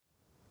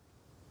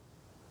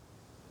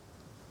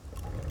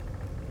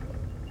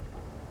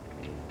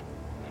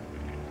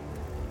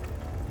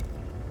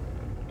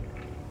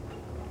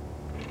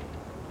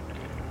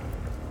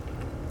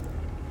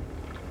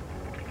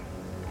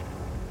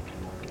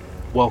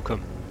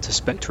Welcome to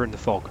Spectre in the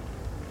Fog,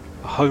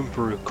 a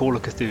homebrew Call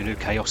of Cthulhu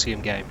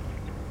Chaosium game.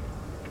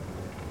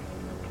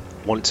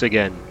 Once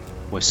again,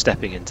 we're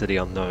stepping into the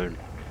unknown.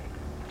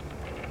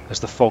 As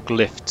the fog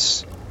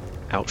lifts,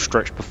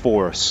 outstretched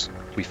before us,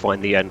 we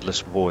find the endless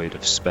void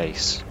of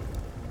space.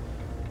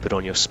 Put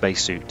on your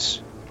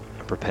spacesuits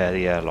and prepare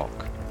the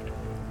airlock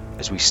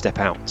as we step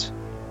out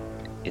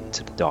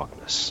into the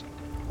darkness.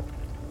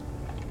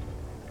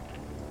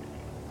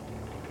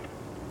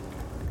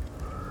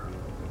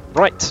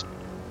 Right,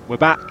 we're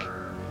back.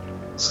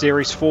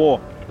 Series 4,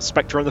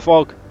 Spectre in the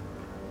Fog.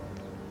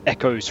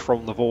 Echoes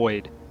from the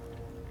Void.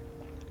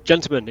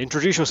 Gentlemen,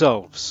 introduce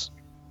yourselves.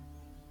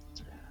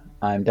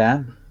 I'm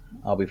Dan.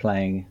 I'll be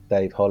playing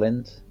Dave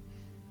Hollins,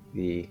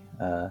 the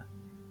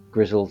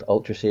grizzled,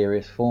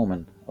 ultra-serious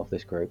foreman of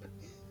this group.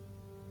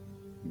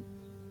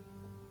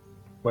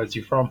 Where's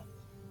you from?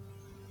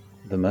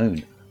 The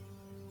moon.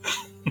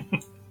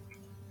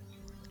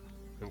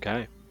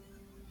 Okay.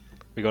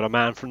 We got a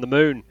man from the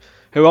moon.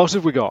 Who else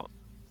have we got?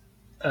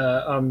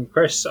 I'm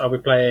Chris. I'll be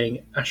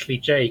playing Ashley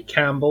J.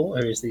 Campbell,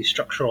 who is the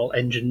structural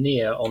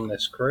engineer on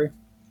this crew.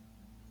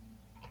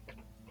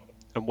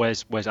 And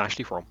where's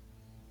Ashley from?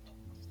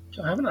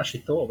 I haven't actually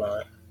thought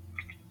about it.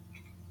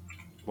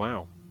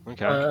 Wow.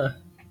 Okay.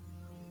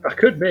 I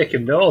could make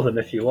him Northern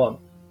if you want.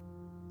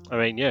 I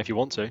mean, yeah, if you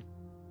want to.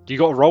 You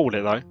got to roll with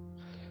it though.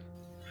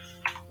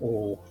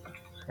 Oh,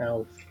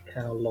 how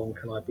long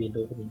can I be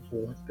Northern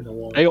for? It's been a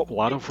while. Hey up,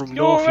 lad, I'm from You're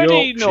North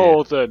already Yorkshire.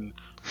 Northern.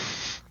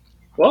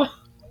 What?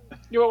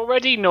 You're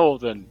already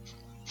Northern.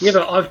 Yeah,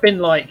 but I've been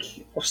like,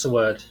 what's the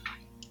word?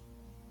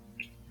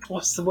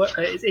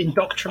 It's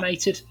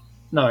indoctrinated?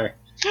 No,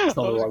 it's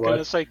not I the was right going to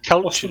word. say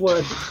What's the cultured.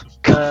 word?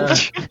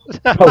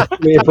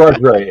 Culturally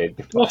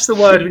appropriated. What's the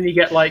word when you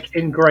get like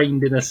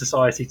ingrained in a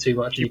society too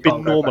much? You've you been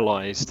can't go back?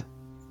 normalised.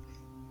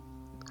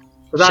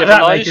 Well, that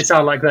Civilised? makes it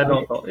sound like they're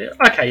not. Yeah,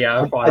 okay,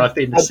 yeah, fine. I've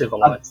been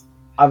civilized.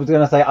 I was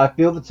going to say, I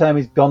feel the term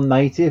is gone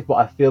native, but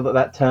I feel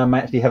that term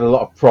actually has a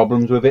lot of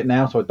problems with it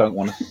now, so I don't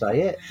want to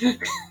say it.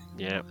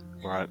 Yeah,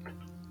 right.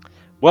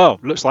 Well,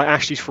 looks like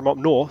Ashley's from up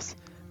north,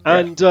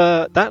 and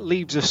that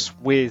leaves us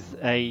with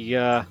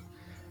a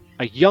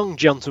young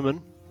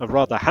gentleman, a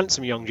rather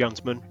handsome young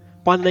gentleman,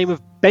 by the name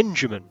of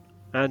Benjamin.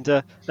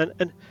 And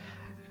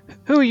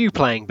who are you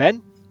playing,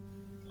 Ben?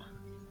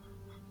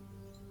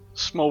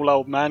 Small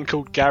old man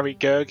called Gary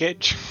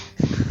Gergich.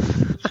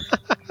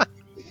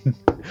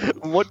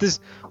 What does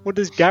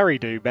Gary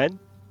do, Ben?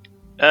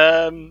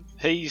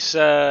 He's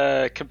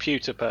a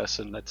computer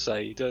person, let's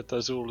say. He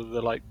does all of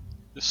the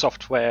the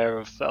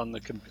software on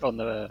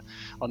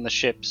the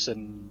ships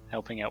and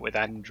helping out with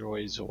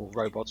androids or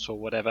robots or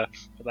whatever.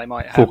 But they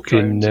might have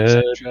Fucking drones,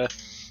 nerd. etc.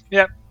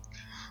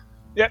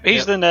 Yep.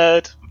 He's the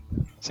nerd.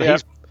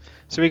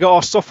 So we got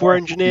our software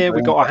engineer,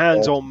 we got our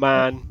hands-on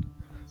man,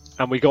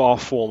 and we got our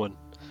foreman.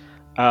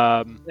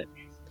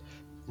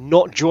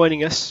 Not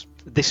joining us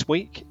this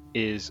week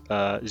is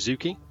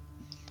Zuki,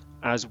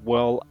 as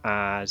well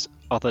as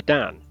other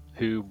Dan,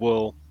 who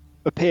will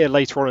appear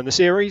later on in the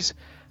series.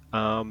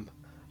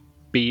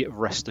 Be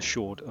rest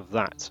assured of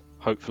that.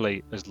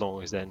 Hopefully, as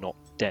long as they're not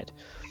dead.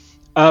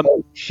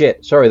 Oh,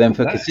 shit. Sorry then,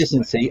 for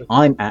consistency,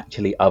 I'm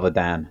actually other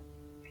Dan.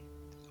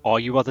 Are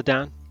you other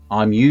Dan?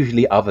 I'm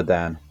usually other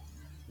Dan.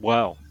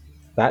 Well,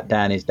 That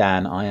Dan is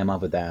Dan, I am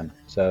other Dan.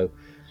 So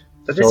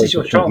But this sorry is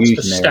your for chance to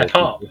confusion there, step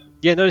up,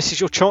 yeah, no, this is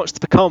your chance to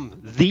become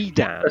the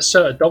Dan.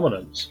 assert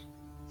dominance.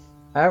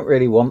 I don't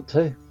really want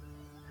to.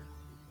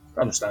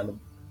 Understandable.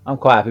 I'm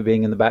quite happy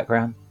being in the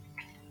background.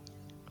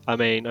 I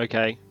mean,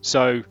 okay,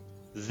 so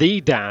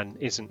the Dan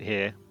isn't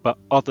here, but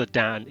other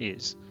Dan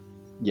is.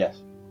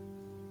 Yes.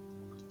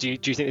 Do you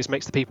think this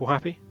makes the people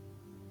happy?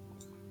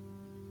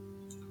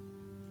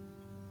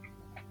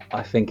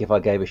 I think if I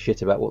gave a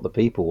shit about what the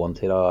people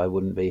wanted, I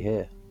wouldn't be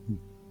here.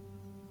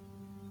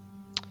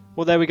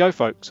 Well, there we go,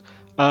 folks.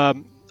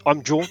 I'm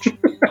George.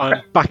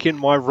 I'm back in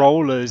my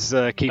role as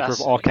Keeper of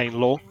Arcane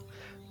Law.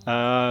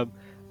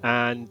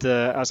 And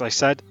as I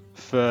said,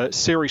 for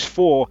Series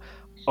 4,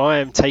 I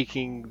am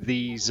taking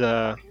these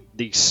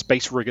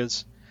space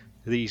riggers,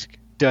 these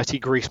dirty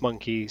grease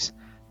monkeys,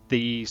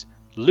 these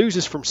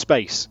losers from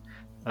space,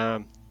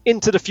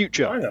 into the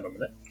future. Hang on a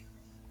minute.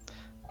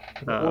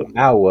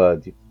 Our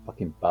word, you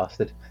fucking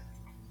bastard.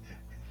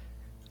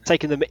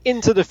 Taking them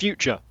into the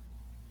future.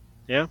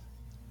 Yeah.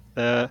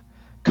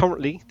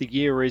 Currently, the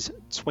year is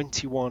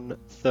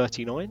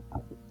 2139.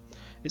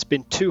 It's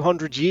been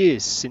 200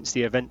 years since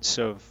the events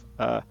of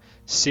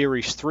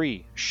Series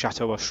 3,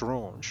 Chateau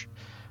Assange.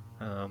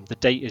 The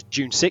date is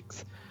June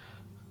 6th,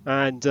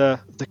 and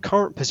the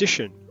current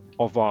position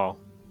of our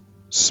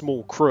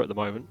small crew at the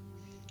moment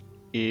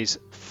is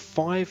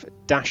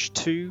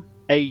 5-2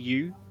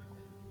 AU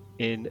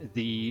in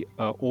the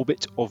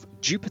orbit of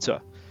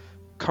Jupiter,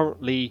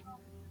 currently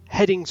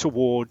heading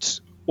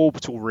towards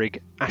orbital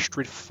rig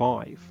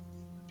Astrid-5.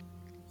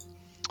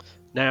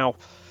 Now,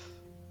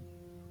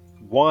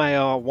 why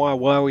are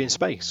we in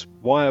space?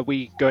 Why are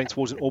we going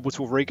towards an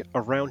orbital rig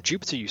around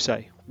Jupiter, you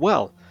say?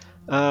 Well,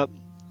 a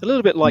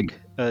little bit like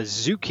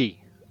Zuki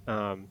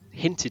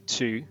hinted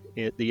to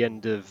at the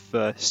end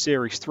of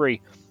Series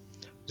 3,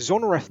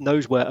 Zonareth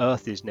knows where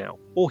Earth is now,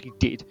 or he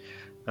did.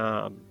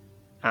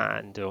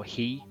 Or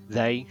he,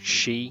 they,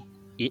 she,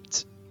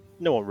 it,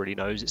 no one really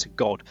knows, it's a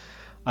god.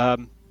 But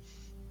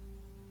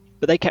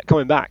they kept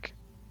coming back,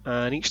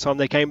 and each time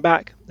they came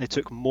back, they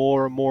took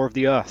more and more of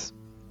the Earth.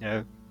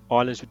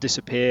 Islands would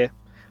disappear,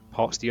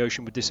 parts of the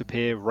ocean would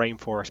disappear,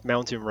 rainforest,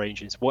 mountain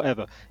ranges,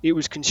 whatever. It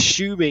was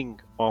consuming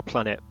our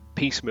planet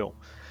piecemeal,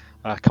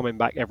 coming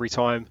back every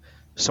time.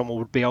 Someone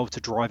would be able to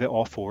drive it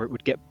off, or it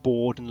would get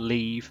bored and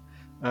leave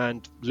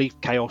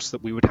chaos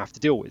that we would have to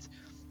deal with.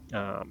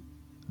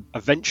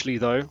 Eventually,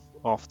 though,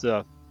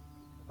 after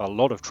a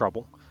lot of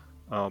trouble,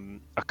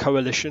 a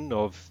coalition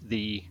of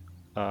the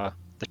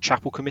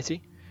Chapel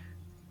Committee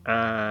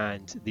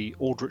and the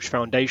Aldrich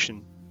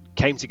Foundation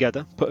came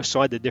together, put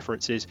aside their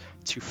differences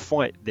to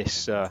fight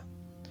this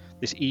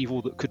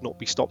evil that could not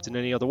be stopped in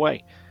any other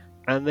way.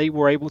 And they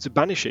were able to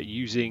banish it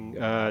using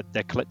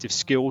their collective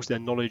skills, their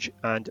knowledge,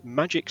 and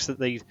magics that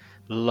they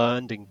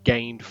learned and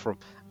gained from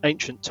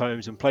ancient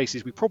tomes and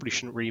places we probably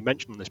shouldn't really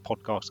mention on this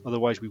podcast,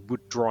 otherwise we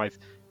would drive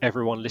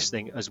everyone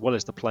listening as well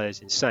as the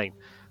players insane.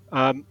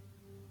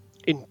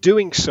 In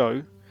doing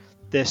so,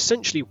 they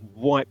essentially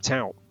wiped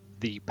out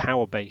the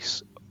power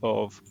base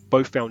of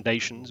both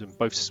foundations and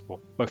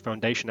both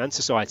Foundation and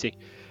Society,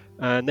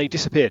 and they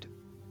disappeared.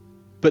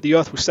 But the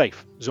Earth was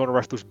safe.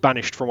 Zonareth was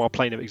banished from our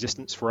plane of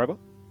existence forever.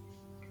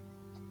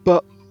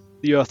 But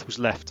the Earth was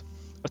left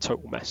a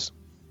total mess.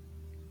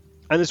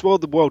 And as well,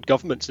 the world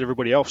governments and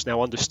everybody else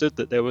now understood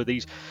that there were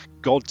these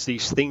gods,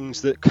 these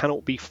things that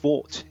cannot be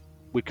fought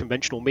with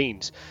conventional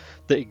means,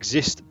 that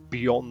exist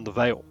beyond the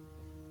veil.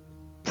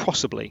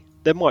 Possibly.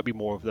 There might be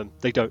more of them.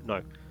 They don't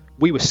know.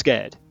 We were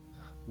scared.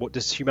 What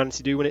does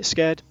humanity do when it's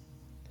scared?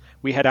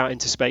 We head out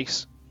into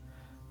space.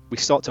 We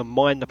start to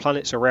mine the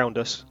planets around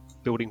us,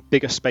 building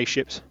bigger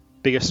spaceships,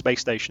 bigger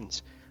space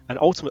stations, and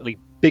ultimately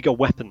bigger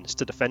weapons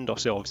to defend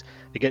ourselves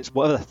against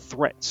whatever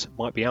threats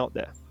might be out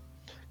there.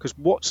 Because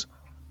what's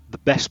the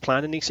best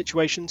plan in these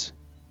situations?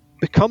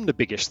 Become the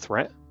biggest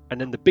threat, and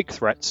then the big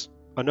threats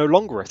are no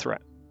longer a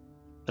threat.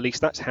 At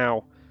least that's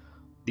how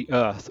the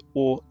Earth,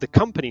 or the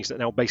companies that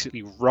now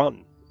basically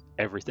run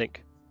everything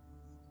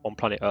on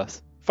planet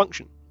Earth,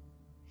 function.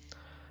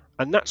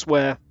 And that's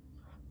where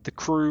the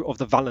crew of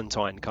the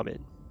Valentine come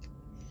in.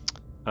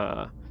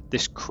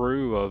 This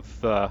crew of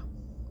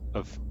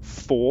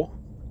 4.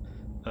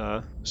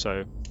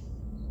 So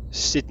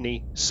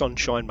Sydney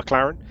Sunshine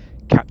McLaren,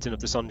 captain of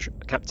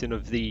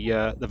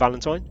the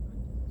Valentine,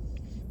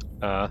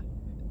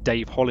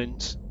 Dave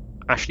Hollins,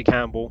 Ashley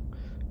Campbell,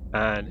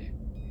 and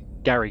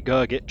Gary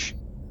Gergich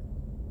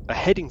are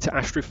heading to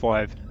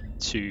Astrid-5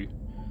 to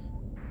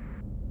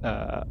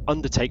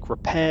undertake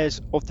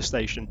repairs of the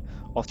station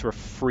after a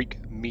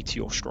freak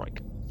meteor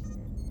strike.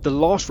 The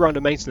last round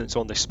of maintenance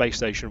on this space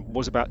station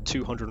was about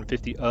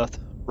 250 Earth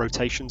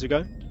rotations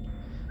ago.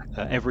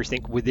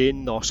 Everything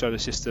within our solar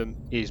system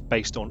is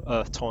based on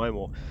Earth time,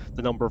 or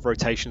the number of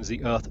rotations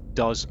the Earth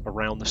does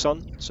around the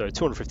Sun. So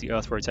 250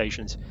 Earth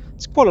rotations.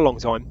 It's quite a long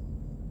time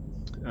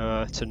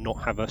to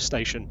not have a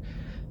station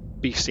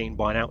be seen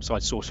by an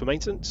outside source for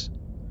maintenance.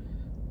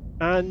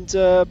 And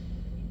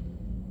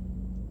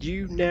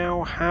you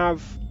now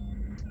have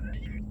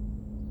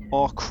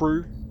our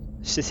crew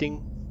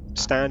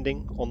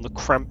standing on the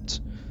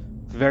cramped,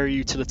 very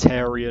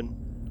utilitarian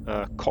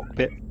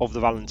cockpit of the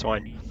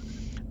Valentine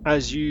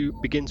as you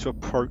begin to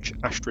approach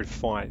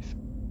Astrid-5.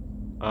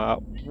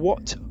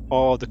 What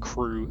are the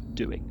crew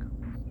doing?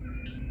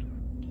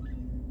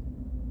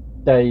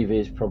 Dave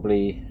is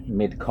probably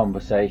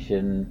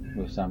mid-conversation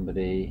with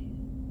somebody,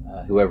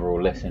 whoever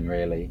will listen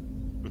really,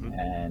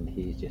 and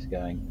he's just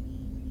going,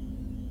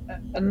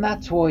 and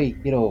that's why,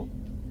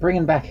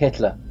 bringing back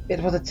Hitler,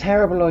 it was a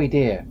terrible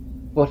idea,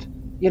 but,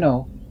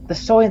 the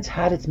science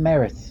had its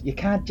merits. You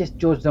can't just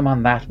judge them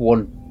on that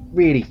one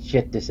really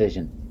shit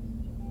decision.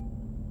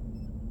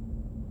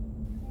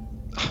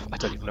 I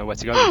don't even know where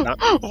to go with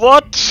that.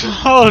 What?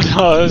 Hold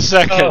on a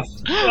second.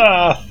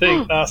 I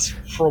think that's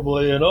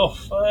probably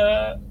enough.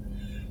 I'm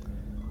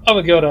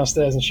going to go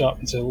downstairs and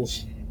sharpen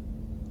tools.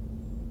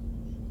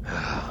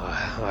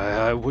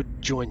 I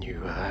would join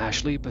you,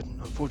 Ashley, but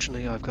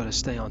unfortunately I've got to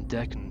stay on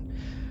deck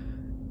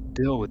and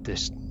deal with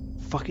this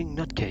fucking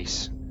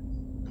nutcase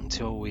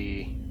until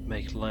we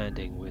make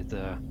landing with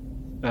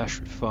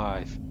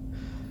Astrid-5.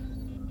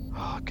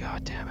 Oh,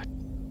 god damn it.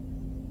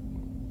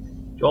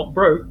 Do you want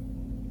brew?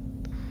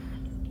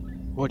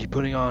 What, are you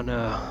putting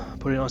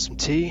on some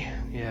tea?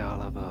 Yeah,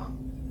 I'll have a...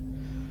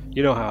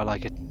 You know how I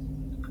like it.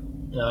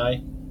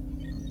 Aye.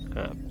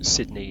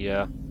 Sydney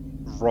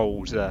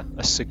rolls a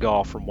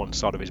cigar from one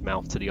side of his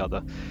mouth to the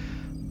other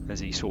as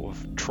he sort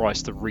of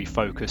tries to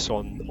refocus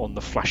on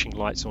the flashing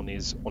lights on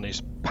his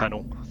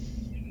panel.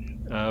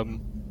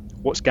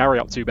 What's Gary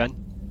up to,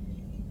 Ben?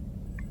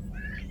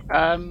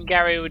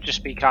 Gary would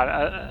just be kind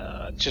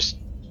of just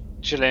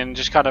chilling,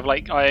 just kind of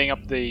like eyeing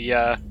up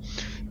the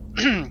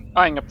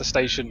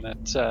station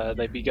that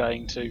they'd be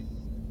going to,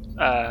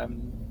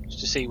 just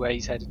to see where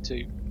he's headed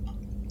to.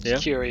 He's a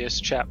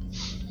curious chap.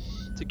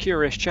 a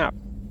curious chap.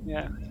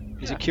 Yeah.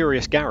 He's a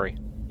curious Gary.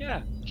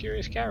 Yeah,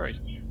 Curious Gary.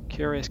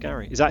 Curious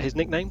Gary. Is that his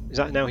nickname? Is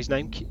that now his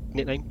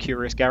nickname?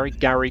 Curious Gary?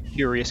 Gary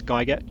Curious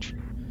Gygetch?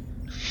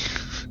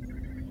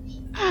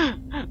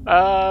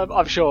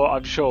 I'm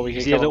sure we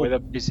can come up with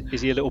a.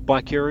 Is he a little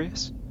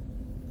bi-curious?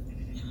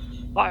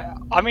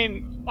 I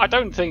mean, I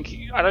don't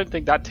think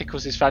that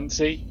tickles his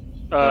fancy.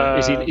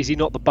 Is he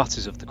not the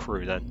butters of the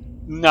crew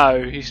then?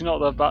 No, he's not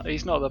the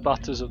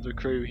butters of the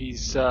crew.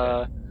 He's he's.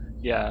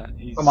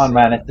 Come on,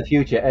 man! It's the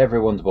future.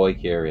 Everyone's boy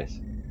curious.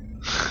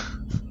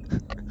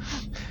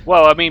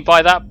 Well, I mean,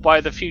 by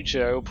the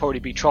future, it'll probably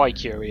be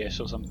tri-curious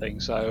or something.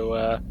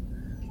 So,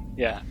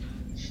 yeah.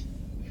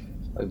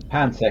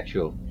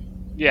 Pansexual.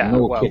 Yeah.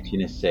 No well.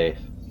 kitchen is safe.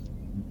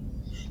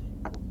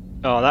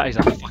 Oh, that is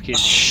a fucking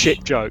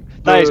shit joke.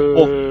 That is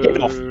awful.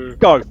 Get off.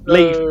 Go.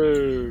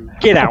 Leave.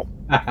 Get out.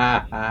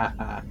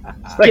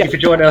 Thank you for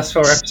joining us for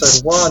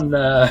episode 1.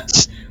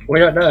 We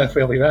don't know if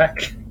we'll be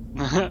back.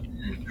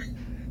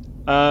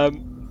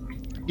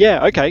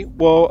 Yeah. Okay.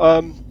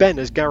 Well, Ben,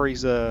 as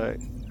Gary's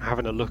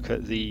having a look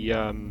at the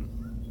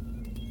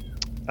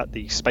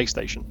space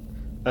station,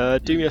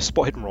 do me a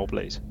spot hidden roll,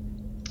 please.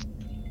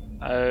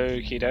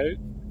 Okie doke.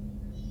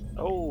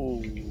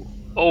 Oh,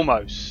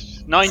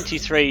 almost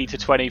 93 to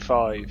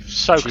 25.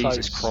 So close.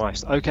 Jesus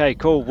Christ. Okay.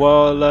 Cool.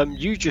 Well,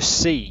 you just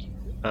see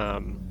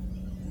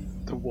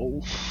The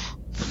wall.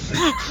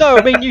 No,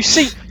 I mean you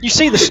see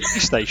the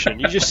space station.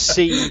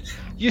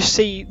 You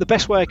see the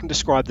best way I can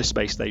describe the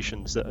space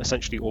stations that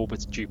essentially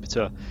orbit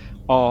Jupiter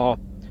are,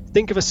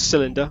 think of a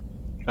cylinder.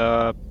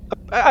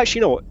 Actually,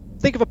 you know what?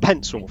 Think of a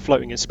pencil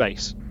floating in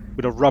space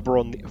with a rubber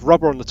on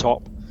the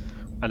top,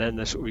 and then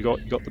you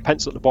got the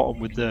pencil at the bottom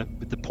with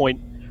the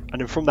point, and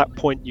then from that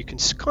point you can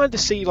kind of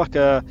see like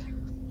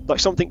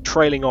something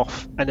trailing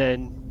off, and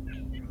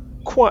then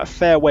quite a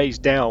fair ways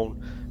down,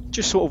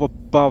 just sort of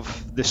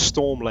above the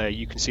storm layer,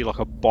 you can see like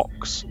a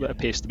box that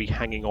appears to be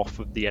hanging off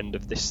of the end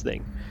of this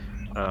thing,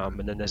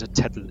 and then there's a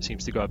tether that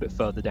seems to go a bit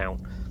further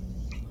down,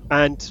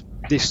 and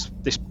this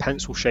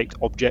pencil-shaped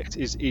object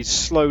is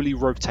slowly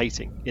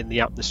rotating in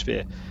the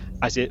atmosphere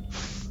as it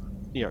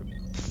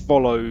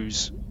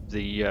follows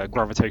the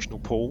gravitational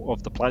pull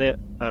of the planet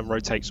and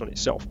rotates on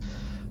itself,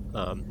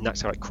 and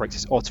that's how it creates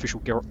its artificial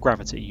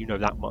gravity. You know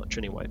that much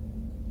anyway.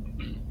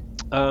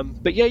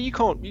 But yeah, you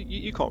can't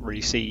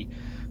really see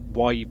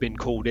why you've been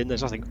called in.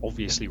 There's nothing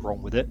obviously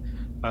wrong with it.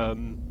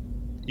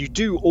 You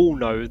do all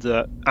know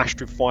that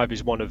Astrid-5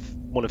 is one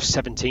of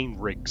 17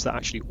 rigs that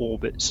actually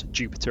orbits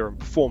Jupiter and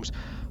performs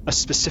a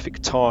specific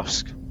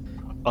task,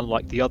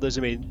 unlike the others.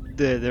 I mean,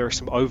 there is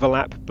some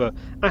overlap, but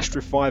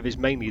Astrid-5 is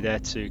mainly there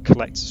to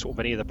collect sort of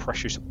any of the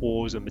precious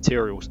ores and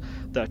materials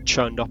that are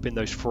churned up in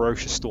those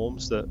ferocious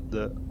storms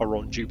that are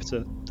on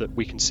Jupiter, that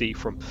we can see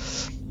from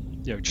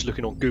just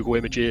looking on Google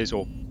Images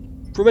or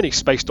from any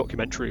space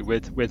documentary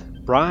with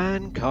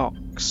Brian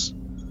Cox.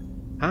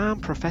 I'm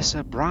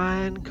Professor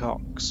Brian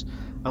Cox,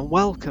 and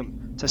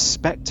welcome to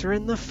Spectre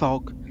in the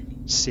Fog,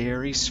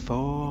 Series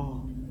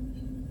 4.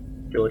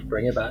 George,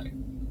 bring it back.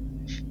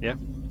 Yeah.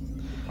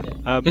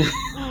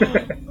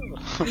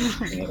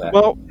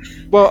 Well,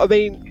 I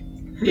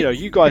mean,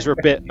 you guys are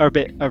a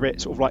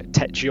bit sort of like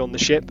tetchy on the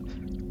ship.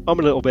 I'm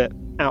a little bit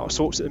out of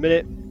sorts at the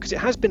minute because it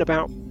has been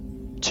about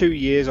 2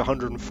 years,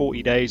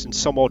 140 days, and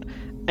some odd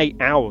 8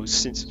 hours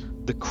since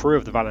the crew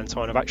of the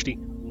Valentine have actually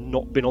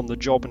not been on the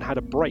job and had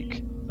a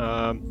break.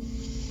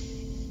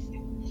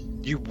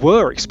 You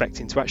were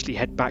expecting to actually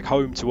head back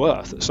home to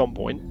Earth at some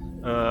point,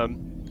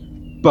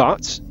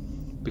 but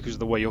because of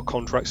the way your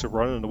contracts are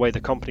run and the way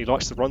the company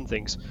likes to run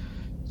things,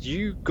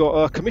 you got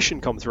a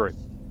commission come through.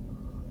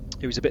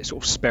 It was a bit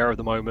sort of spare at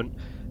the moment,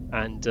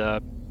 and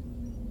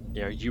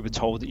you were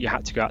told that you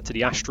had to go out to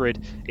the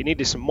Astrid. It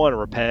needed some minor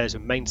repairs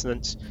and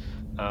maintenance.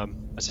 As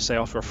I say,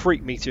 after a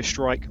freak meteor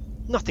strike,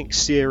 nothing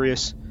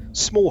serious,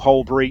 small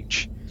hull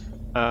breach.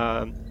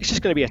 It's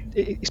just going to be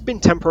it's been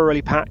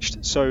temporarily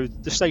patched, so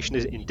the station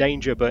isn't in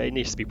danger, but it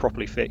needs to be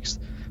properly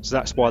fixed. So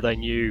that's why they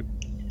knew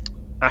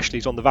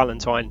Ashley's on the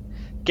Valentine.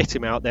 Get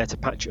him out there to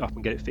patch it up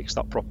and get it fixed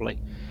up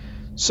properly.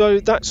 So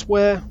that's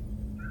where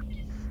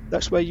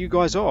you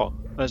guys are.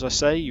 As I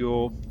say,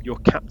 your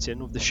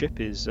captain of the ship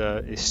is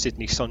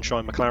Sydney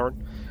Sunshine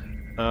McLaren,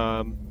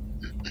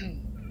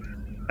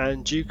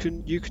 and you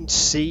can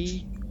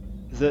see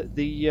that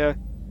the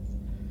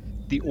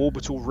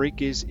orbital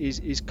rig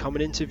is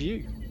coming into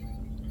view.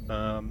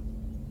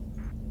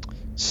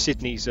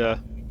 Sydney's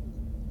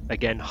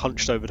again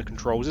hunched over the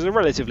controls. He's a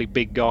relatively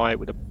big guy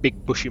with a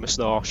big bushy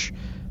moustache,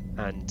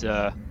 and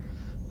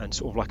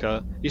sort of like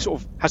he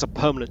sort of has a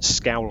permanent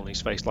scowl on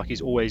his face, like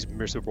he's always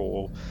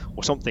miserable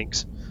or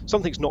something's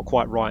not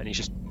quite right, and he's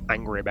just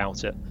angry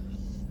about it.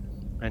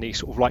 And he's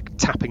sort of like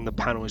tapping the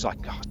panel. He's like,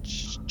 "Oh,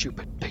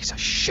 stupid piece of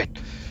shit,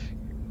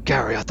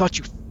 Gary! I thought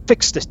you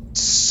fixed this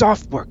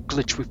software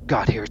glitch we've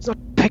got here. It's not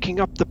picking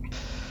up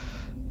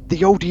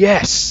the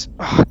ODS.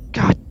 Oh,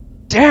 God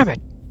damn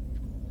it!"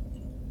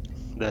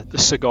 The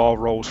cigar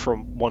rolls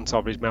from one side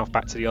of his mouth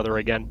back to the other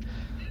again.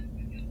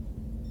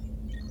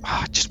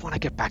 I just want to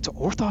get back to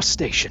Orthos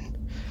Station.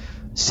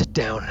 sit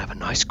down and have a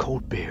nice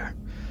cold beer.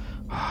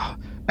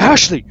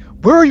 Ashley,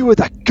 where are you with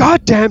that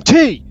goddamn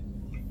tea?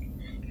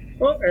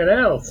 Fucking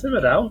hell,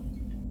 simmer down.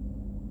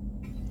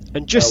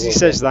 And just as he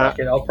says that,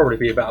 I'll probably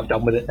be about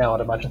done with it now,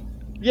 I'd imagine.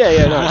 no,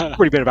 it's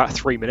probably been about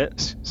 3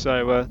 minutes.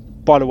 So,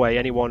 by the way,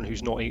 anyone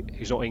who's not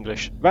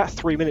English, about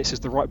 3 minutes is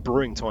the right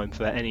brewing time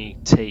for any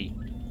tea.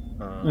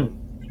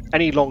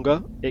 Any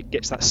longer, it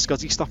gets that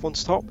scuzzy stuff on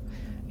top.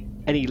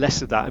 Any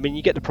less of that, I mean,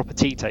 you get the proper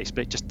tea taste,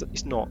 but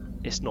it's not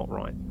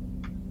right.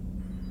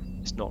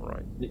 It's not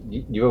right.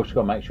 You've also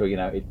got to make sure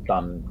it's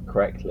done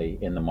correctly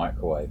in the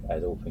microwave,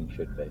 as all things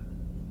should be.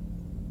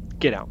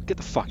 Get out! Get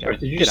the fuck out! Sorry,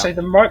 did you say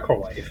the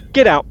microwave?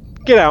 Get out!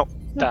 Get out!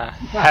 The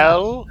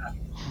hell?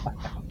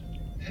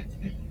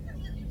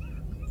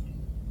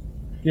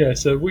 Yeah,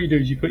 so what you do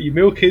is you put your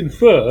milk in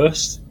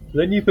first,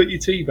 then you put your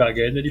tea bag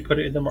in, then you put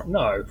it in the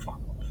No, fuck off.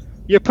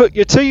 You put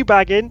your tea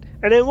bag in,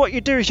 and then what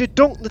you do is you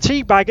dunk the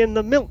tea bag in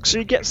the milk so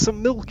you get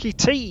some milky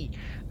tea.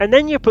 And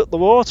then you put the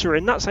water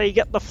in, that's how you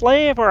get the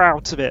flavour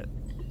out of it.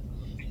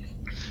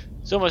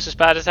 It's almost as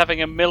bad as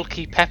having a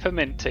milky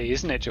peppermint tea,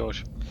 isn't it,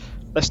 George?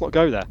 Let's not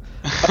go there.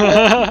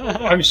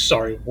 I'm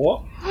sorry,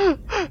 what?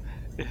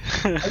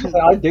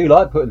 I do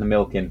like putting the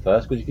milk in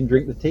first because you can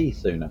drink the tea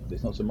sooner because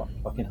it's not so much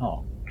fucking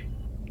hot.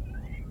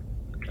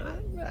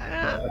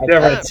 If you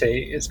ever had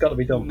tea, it's got to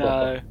be done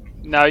properly.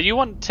 No, you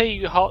want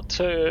tea hot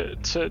to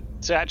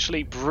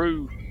actually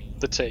brew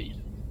the tea.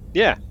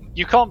 Yeah.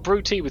 You can't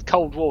brew tea with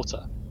cold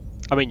water.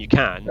 I mean, you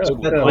can. It's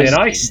better than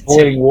iced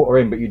Boiling tea. water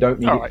in, but you don't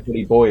need All it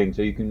fully boiling,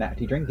 so you can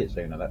actually drink it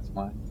sooner. That's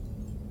fine.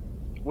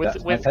 With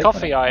take on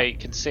coffee, it. I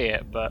can see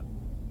it, but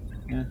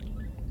Yeah.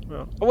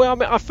 Well, I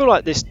mean, I feel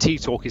like this tea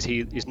talk is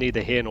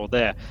neither here nor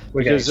there.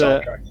 We're getting Because,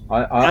 sidetracked.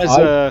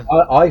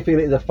 I feel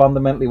it is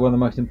fundamentally one of the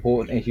most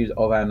important issues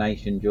of our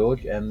nation,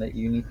 George, and that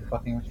you need to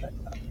fucking respect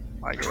that.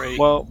 I agree.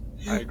 Well,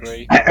 I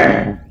agree.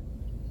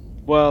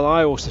 Well,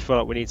 I also feel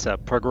like we need to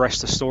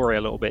progress the story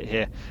a little bit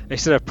here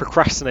instead of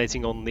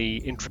procrastinating on the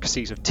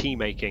intricacies of tea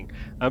making.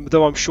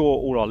 Though I'm sure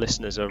all our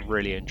listeners are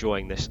really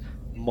enjoying this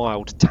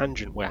mild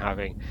tangent we're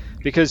having,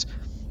 because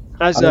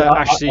as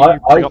Ashley, you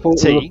bring up the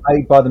thought we tea. were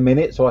paid by the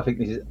minute, so I think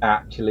this is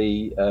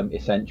actually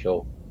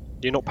essential.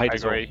 You're not paid I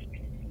at all. agree.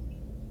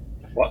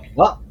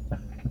 What?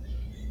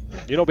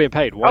 You're not being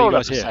paid. Why are you Hold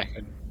up guys a here?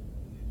 second.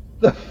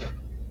 The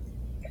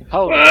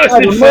Hold Well, on. it's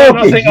been fun.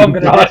 I think I'm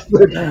going to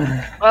bastard.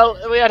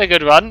 Well, we had a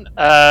good run.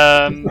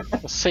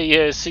 We'll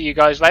see you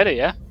guys later,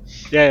 yeah?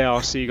 Yeah,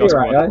 I'll see you guys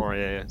You're right, tomorrow.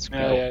 Yeah, it's cool.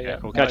 Yeah.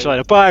 Cool. Catch you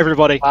later. Bye,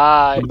 everybody.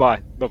 Bye.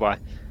 Bye.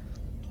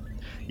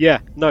 Yeah,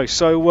 no.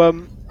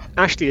 So,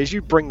 Ashley, as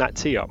you bring that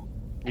tea up,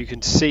 you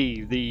can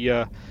see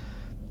the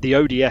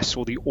ODS,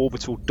 or the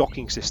orbital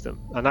docking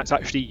system, and that's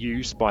actually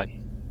used by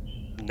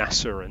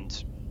NASA and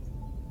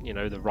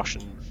the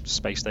Russian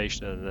space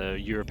station and the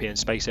European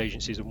space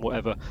agencies and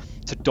whatever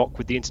to dock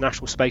with the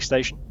International Space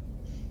Station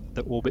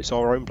that orbits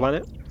our own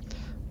planet.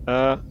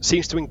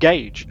 Seems to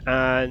engage,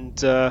 and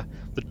the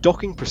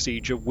docking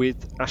procedure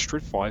with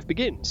Astrid-5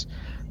 begins.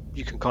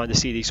 You can kind of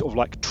see these sort of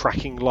like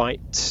tracking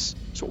lights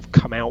sort of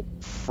come out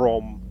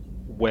from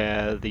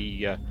where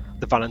the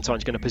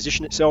Valentine's going to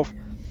position itself,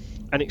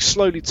 and it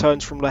slowly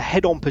turns from the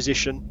head-on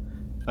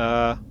position,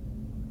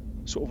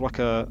 sort of like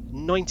a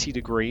 90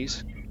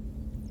 degrees,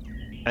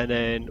 and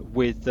then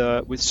with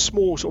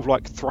small sort of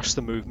like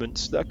thruster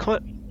movements that are kind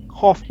of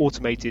half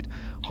automated,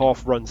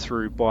 half run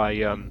through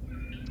by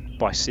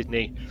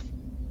Sydney.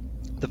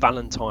 The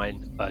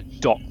Valentine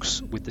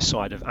docks with the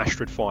side of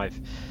Astrid-5,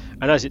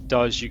 and as it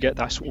does, you get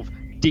that sort of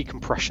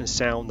decompression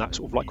sound, that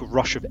sort of like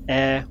rush of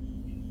air.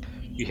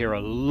 You hear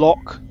a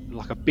lock,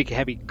 like a big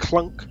heavy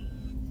clunk,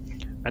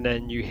 and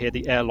then you hear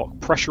the airlock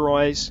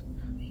pressurize.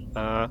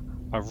 A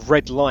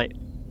red light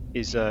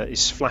is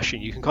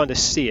flashing. You can kind of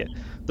see it.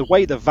 The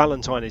way the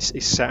Valentine is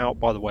set out,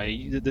 by the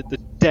way, the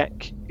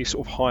deck is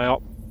sort of high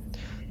up.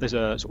 There's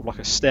a sort of like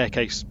a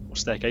staircase,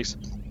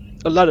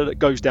 a ladder that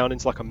goes down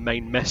into like a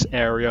main mess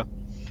area,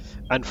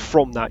 and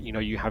from that,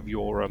 you have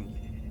your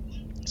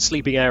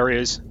sleeping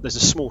areas. There's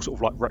a small sort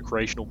of like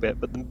recreational bit,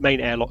 but the main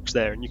airlock's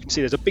there, and you can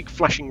see there's a big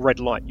flashing red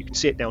light. You can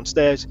see it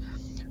downstairs,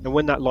 and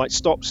when that light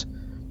stops,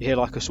 you hear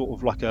like a sort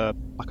of like a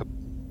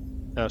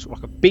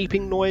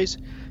beeping noise.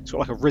 It's got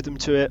like a rhythm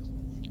to it,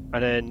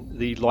 and then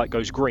the light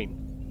goes green,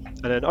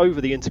 and then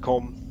over the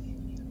intercom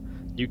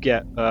you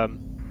get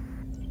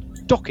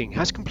docking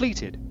has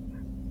completed.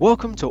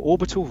 Welcome to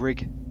orbital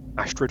rig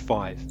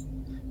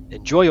Astrid-5.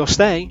 Enjoy your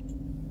stay.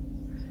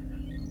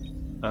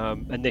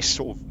 And this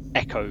sort of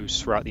echoes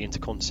throughout the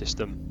intercom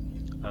system.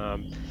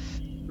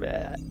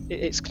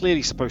 It's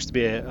clearly supposed to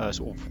be a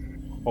sort of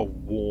a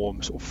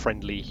warm, sort of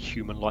friendly,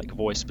 human-like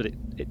voice, but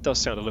it does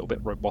sound a little bit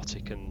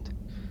robotic and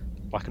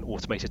like an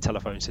automated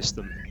telephone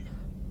system.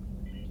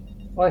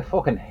 I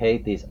fucking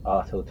hate these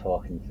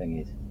auto-talking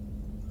thingies.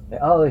 They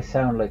always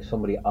sound like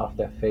somebody off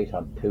their feet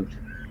on poot.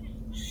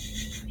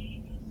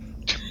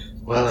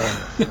 Well,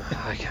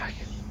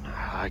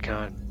 I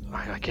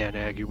can't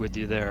argue with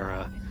you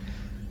there,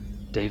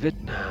 David.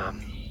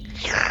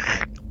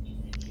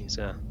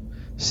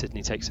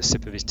 Sydney takes a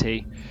sip of his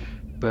tea.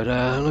 But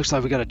it looks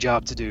like we got a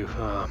job to do.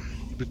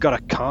 We've got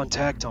a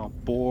contact on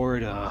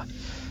board.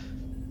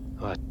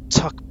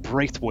 Tuck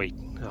Braithwaite.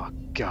 Oh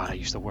God, I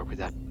used to work with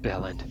that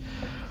bell end.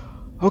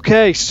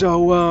 Okay,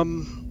 so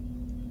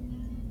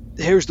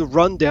here's the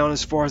rundown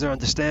as far as I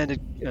understand it.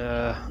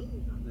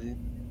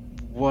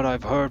 What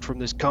I've heard from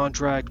this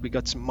contract, we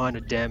got some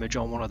minor damage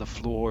on one of the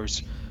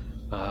floors.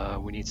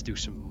 We need to do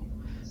some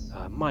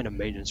minor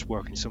maintenance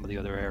work in some of the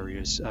other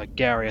areas.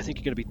 Gary, I think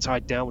you're going to be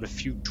tied down with a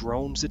few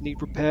drones that need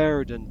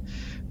repaired,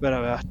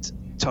 but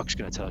Tuck's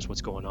going to tell us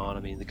what's going on. I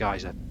mean, the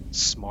guy's a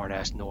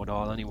smart-ass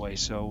know-it-all anyway,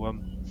 so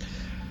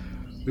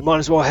we might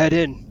as well head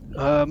in.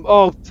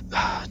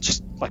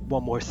 Just like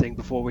one more thing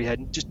before we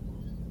head. Just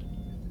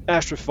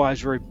Astrid-5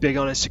 is very big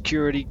on his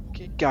security.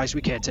 Guys,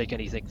 we can't take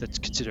anything that's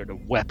considered a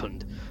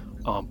weapon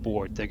on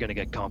board. They're going to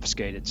get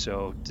confiscated,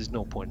 so there's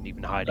no point in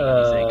even hiding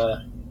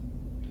anything.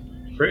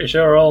 Pretty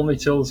sure all my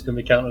tools can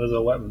be counted as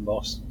a weapon,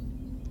 boss.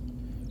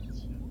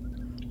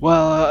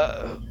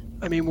 Well,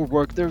 I mean,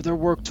 they're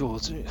work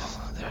tools.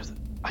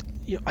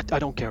 I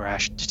don't care,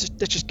 Ash. Let's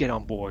just get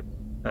on board.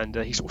 And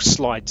he sort of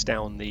slides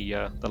down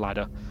the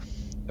ladder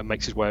and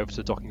makes his way over to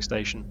the docking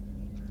station.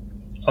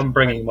 I'm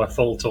bringing my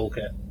full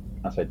toolkit.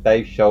 I said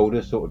Dave's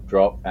shoulders sort of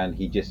drop, and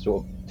he just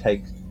sort of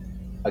takes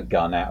a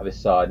gun out of his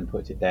side and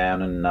puts it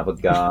down, and another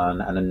gun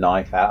and a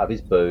knife out of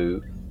his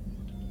boot,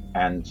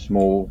 and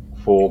small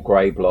 4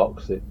 grey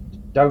blocks that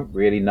don't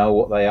really know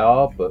what they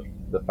are, but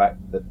the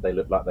fact that they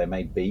look like they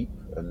may beep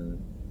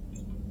and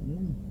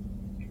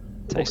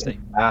tasty.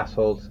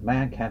 Assholes,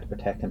 man can't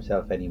protect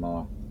himself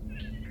anymore.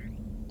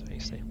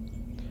 Tasty.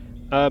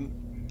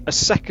 A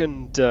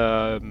second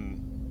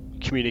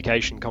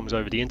communication comes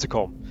over the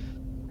intercom.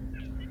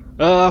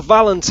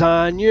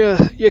 Valentine,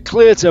 you're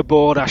clear to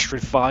board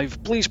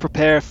Astrid-5. Please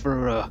prepare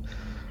for a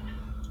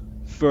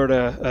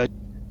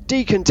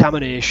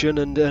decontamination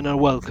and a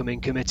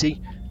welcoming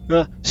committee.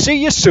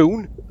 See you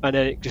soon. And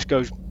then it just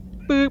goes,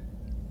 boop.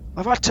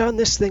 Have I turned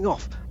this thing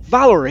off?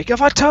 Valerie,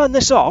 have I turned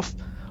this off?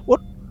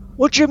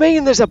 What do you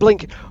mean there's a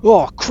blinking?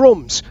 Oh,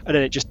 crumbs. And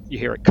then you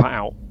hear it cut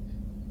out.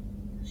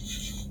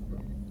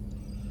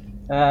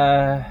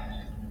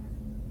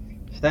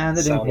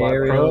 Standard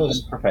imperial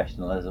and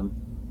professionalism.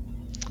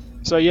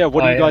 So yeah,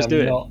 what are you guys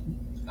doing?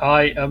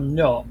 I am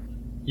not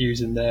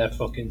using their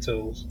fucking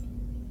tools.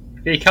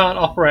 He can't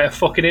operate a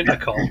fucking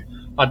intercom.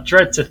 I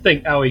dread to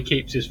think how he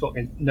keeps his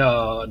fucking...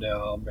 No,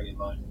 I'm bringing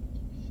mine.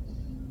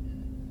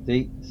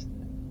 The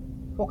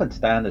fucking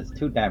standards,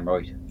 too damn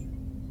right.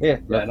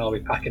 Here, yeah, and I'll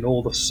be packing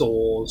all the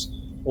saws,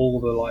 all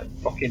the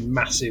fucking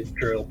massive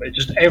drill bit,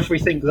 just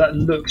everything that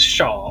looks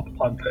sharp.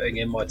 I'm putting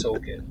in my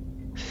toolkit.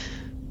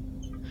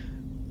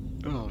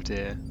 Oh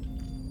dear.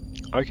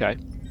 Okay.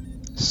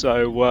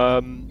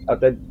 So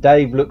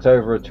Dave looks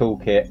over a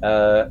toolkit,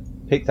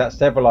 picks out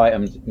several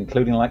items,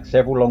 including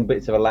several long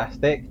bits of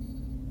elastic,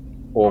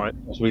 or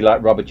possibly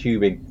rubber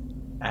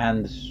tubing,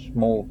 and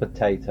small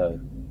potato.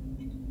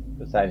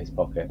 Puts that in his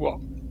pocket.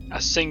 What?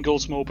 A single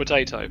small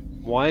potato?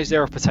 Why is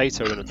there a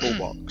potato in a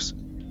toolbox?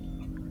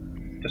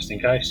 Just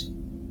in case.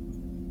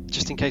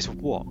 Just in case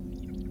of what?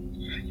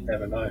 You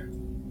never know.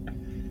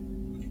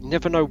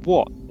 Never know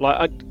what?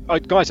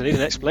 Guys, I need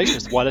an explanation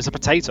as to why there's a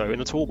potato in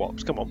a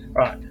toolbox. Come on.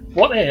 Right.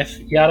 What if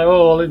you had it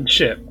all in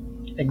ship,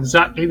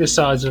 exactly the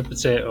size of a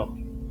potato?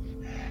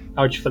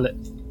 How would you fill it?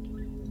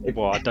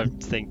 Well, I don't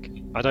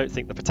think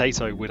the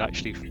potato would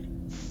actually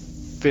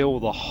fill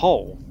the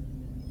hole.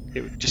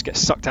 It would just get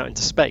sucked out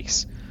into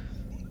space.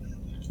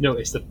 No,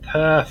 it's the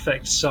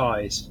perfect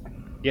size.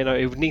 It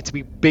would need to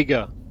be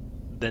bigger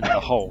than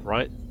the hole,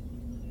 right?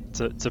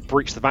 To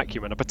breach the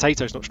vacuum, and a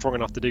potato's not strong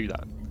enough to do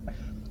that.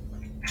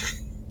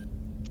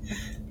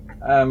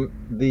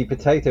 The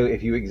potato,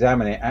 if you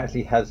examine it,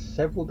 actually has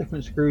several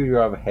different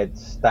screwdriver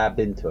heads stabbed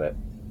into it.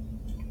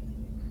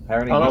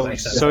 Apparently,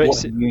 that's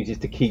what he uses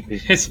to keep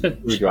his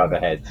screwdriver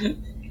heads.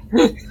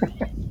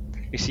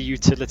 It's a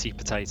utility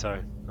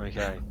potato.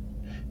 Okay.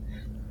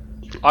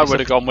 I would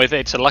have gone with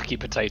it's a lucky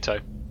potato.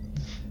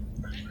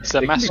 It's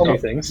a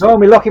mascot. No,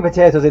 my lucky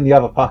potato's in the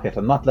other pocket.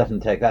 I'm not letting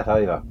them take that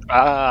either.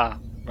 Ah,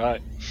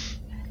 right.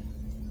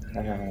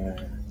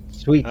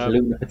 Sweet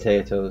Luna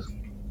potatoes.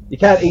 You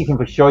can't eat them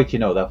for shite,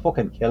 they'll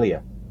fucking kill you.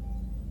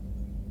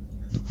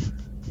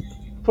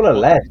 Full of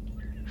lead.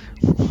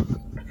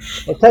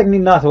 Well, technically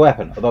not a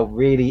weapon, although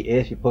really,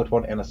 if you put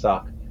one in a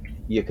sock,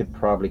 you could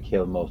probably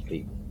kill most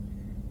people.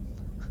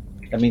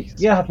 I mean,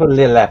 you don't have to put a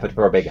little effort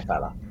for a bigger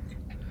fella.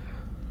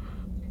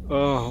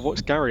 Oh,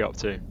 what's Gary up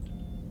to?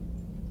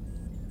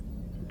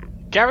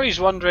 Gary's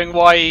wondering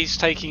why he's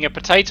taking a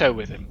potato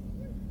with him.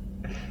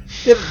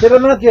 Did I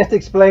not just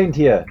explain to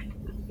you?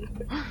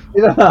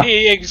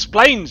 He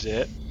explains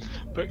it,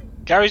 but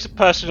Gary's a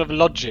person of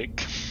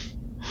logic,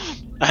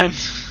 and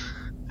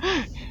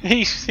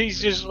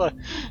he's just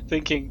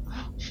thinking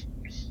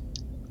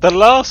the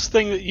last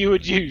thing that you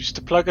would use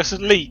to plug us a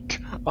leak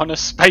on a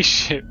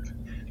spaceship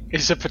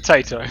is a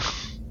potato.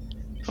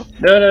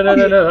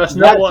 No, that's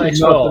not what it's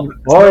for.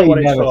 Boy, you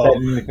never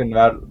said anything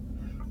about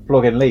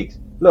plugging leaks.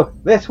 Look,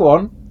 this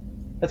one,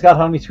 it's got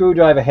how many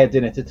screwdriver heads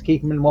in it. It's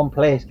keep them in one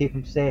place, keep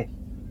them safe.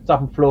 stop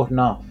them floating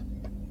off.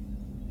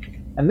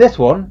 And this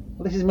one,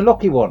 well, this is my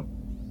lucky one.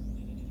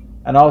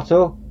 And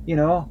also,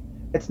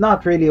 it's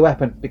not really a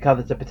weapon because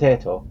it's a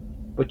potato,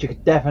 but you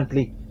could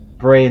definitely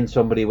brain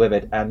somebody with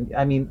it. And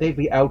I mean, they'd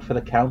be out for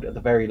the count at the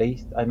very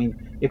least. I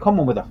mean, you come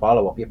in with a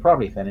follow-up, you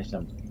probably finish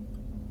them.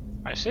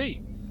 I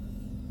see.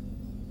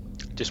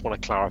 Just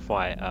want to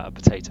clarify, a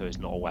potato is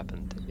not a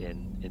weapon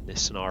in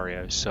this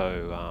scenario.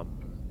 So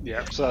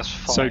Yeah, so that's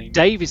fine. so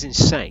Dave is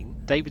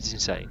insane. David's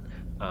insane.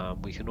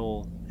 We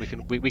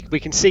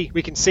can see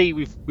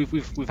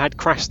we've had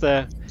Crash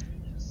there.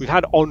 We've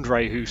had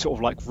Andre, who sort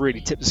of like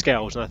really tipped the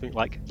scales, and I think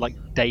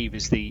like Dave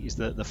is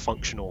the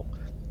functional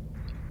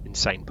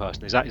insane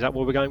person. Is that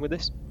where we're going with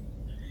this?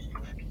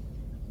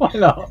 Why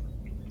not?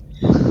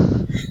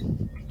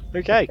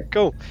 Okay,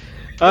 cool.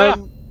 Yeah.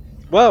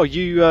 Well,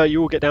 you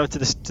all get down to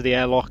the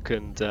airlock,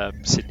 and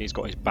Sydney's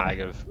got his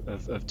bag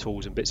of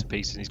tools and bits and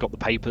pieces, and he's got the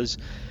papers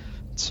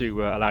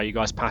to allow you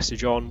guys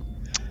passage on,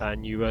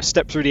 and you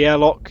step through the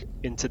airlock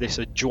into this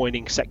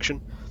adjoining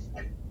section,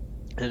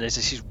 and there's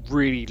this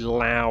really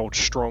loud,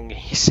 strong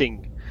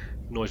hissing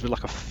noise with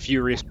like a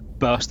furious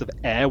burst of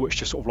air which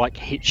just sort of like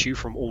hits you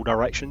from all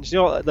directions. You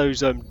know, like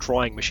those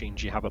drying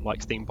machines you have at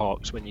like theme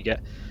parks when you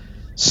get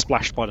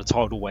splashed by the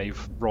tidal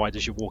wave ride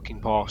as you're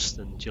walking past,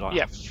 and you're like,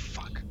 Yeah. oh,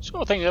 fuck.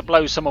 Sort of thing that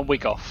blows someone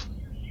wig off.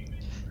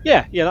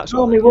 Yeah, that's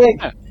Only what. wig.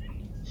 Yeah.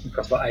 It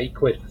costs about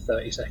 £8 for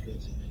 30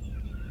 seconds.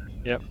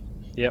 Yep.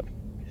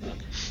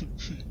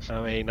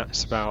 I mean,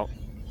 that's about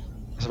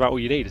all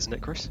you need, isn't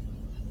it, Chris?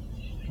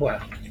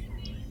 Well,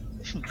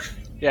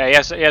 Yeah, he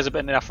has a bit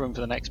enough room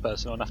for the next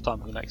person, or enough time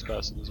for the next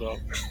person as well.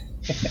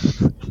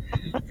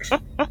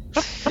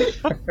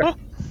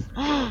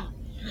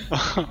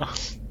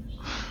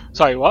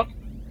 Sorry, what?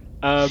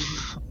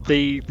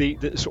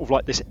 The sort of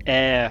like this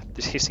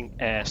hissing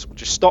air sort of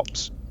just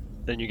stops.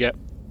 Then you get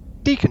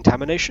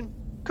decontamination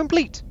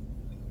complete,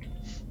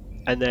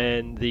 and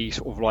then the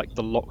sort of like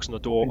the locks on the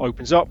door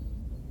opens up,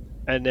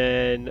 and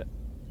then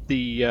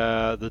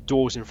the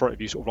doors in front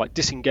of you sort of like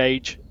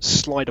disengage,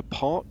 slide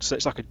apart. So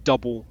it's like a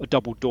double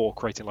door,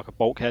 creating like a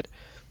bulkhead.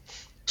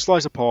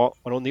 Slides apart,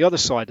 and on the other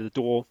side of the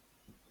door,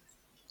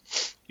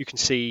 you can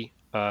see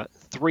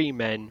 3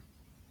 men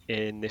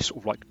in this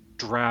sort of like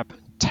drab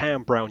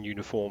tan brown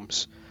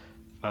uniforms,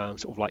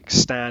 sort of like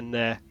stand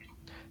there.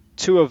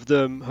 2 of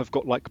them have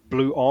got like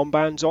blue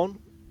armbands on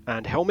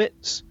and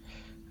helmets,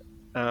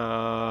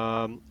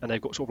 and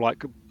they've got sort of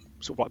like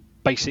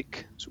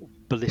basic sort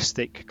of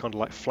ballistic kind of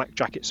like flak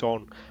jackets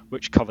on,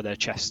 which cover their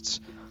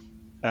chests.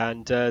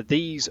 And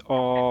these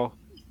are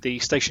the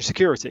station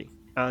security.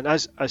 And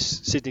as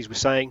Sydney's was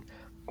saying,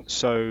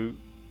 so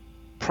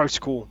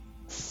protocol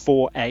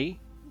 4A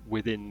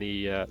within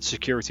the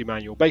security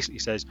manual basically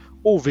says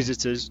all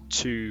visitors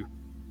to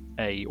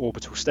a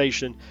orbital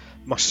station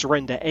must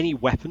surrender any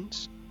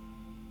weapons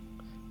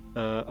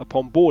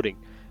upon boarding.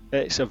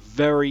 It's a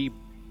very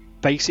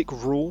basic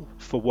rule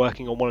for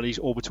working on one of these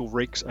orbital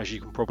rigs, as you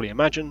can probably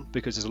imagine,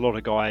 because there's a lot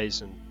of guys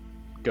and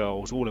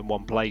girls all in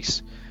one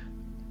place.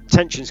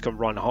 Tensions can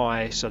run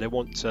high, so they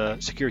want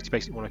security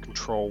basically want to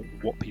control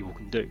what people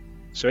can do.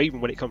 So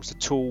even when it comes to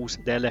tools,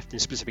 they're left in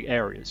specific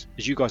areas.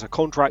 As you guys are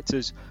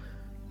contractors,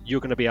 you're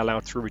going to be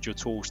allowed through with your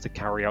tools to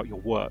carry out your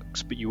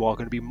works, but you are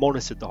going to be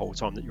monitored the whole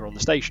time that you're on the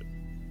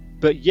station.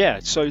 But yeah,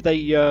 so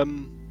they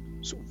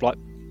sort of like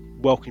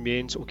welcome you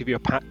in, sort of give you a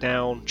pat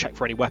down, check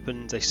for any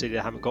weapons. They see they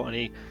haven't got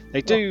any.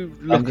 They do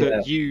look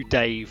at you,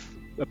 Dave,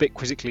 a bit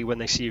quizzically when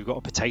they see you've got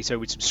a potato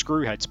with some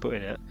screw heads put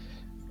in it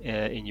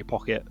in your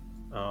pocket.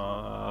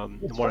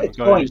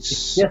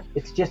 It's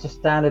just a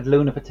standard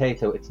Luna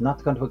potato. It's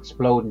not going to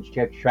explode and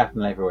shed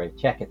shrapnel everywhere.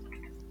 Check it.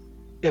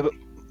 Yeah, but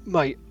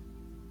mate,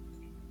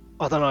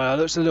 I don't know. It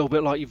looks a little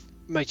bit like you've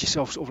made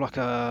yourself sort of like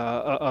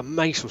a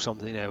mace or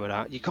something there with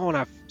that. You can't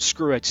have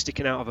screw heads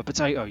sticking out of a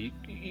potato.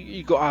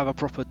 You got to have a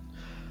proper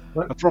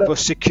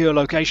secure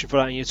location for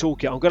that in your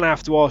toolkit. I'm going to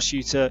have to ask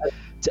you to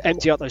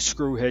empty out those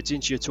screw heads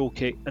into your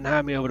toolkit and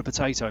hand me over the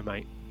potato,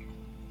 mate.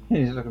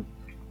 He's looking.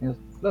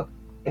 Look,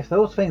 if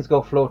those things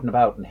go floating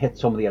about and hit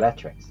some of the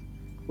electrics,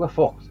 we're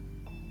fucked.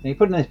 And you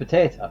put it in this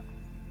potato,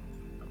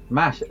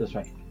 mash it this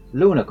way.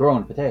 Luna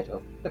growing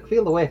potato. Look,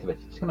 feel the weight of it.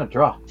 It's going to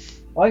drop.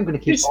 I'm going to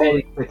keep all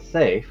these bits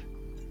safe.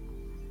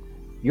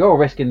 You're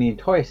risking the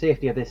entire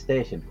safety of this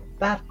station.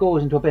 That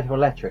goes into a bit of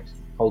electrics.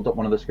 Hold up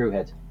one of the screw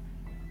heads.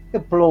 You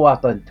could blow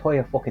out the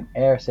entire fucking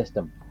air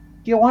system.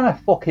 Do you want to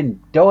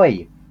fucking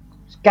die?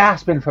 Just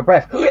gasping for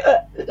breath. Do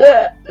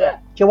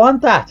you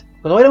want that?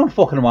 Because I don't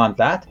fucking want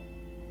that.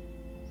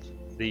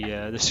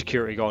 The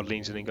security guard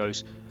leans in and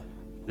goes,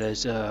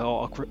 "There's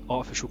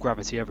artificial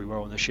gravity everywhere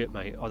on the ship,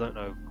 mate. I don't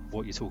know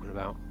what you're talking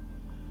about."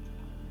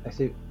 I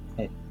see.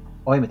 Hey,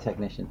 I'm a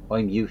technician.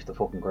 I'm used to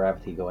fucking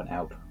gravity going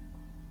out.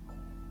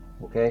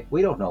 Okay?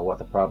 We don't know what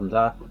the problems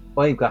are.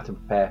 I've got to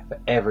prepare for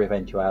every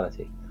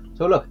eventuality.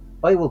 So look,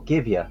 I will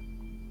give you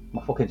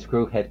my fucking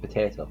screwhead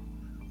potato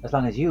as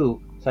long as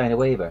you sign a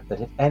waiver that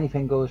if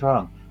anything goes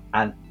wrong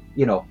and,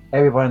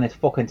 everyone in this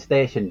fucking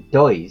station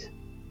dies,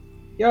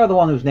 you're the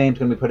one whose name's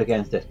going to be put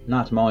against it,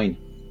 not mine.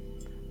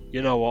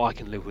 You know what? I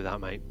can live with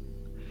that, mate.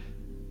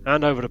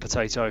 hand over the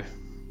potato,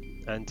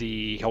 and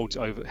he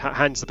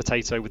hands the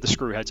potato with the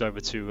screw heads over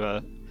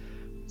to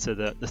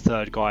the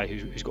third guy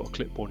who's got a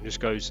clipboard, and just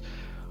goes,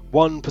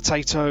 1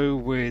 potato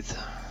with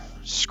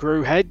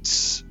screw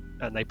heads,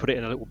 and they put it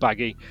in a little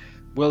baggie.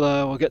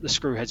 We'll get the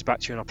screw heads back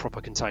to you in a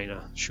proper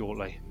container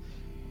shortly.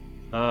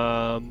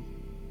 But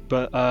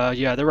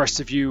the rest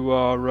of you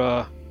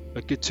are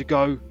good to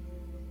go.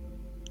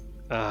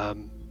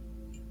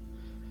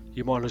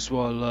 You might as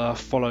well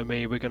follow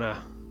me. We're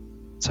gonna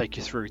take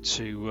you through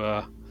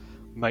to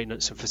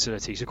maintenance and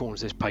facilities. According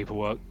to this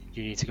paperwork,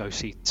 you need to go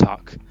see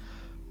Tuck.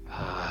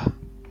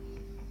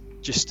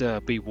 Just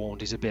be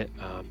warned, he's a bit.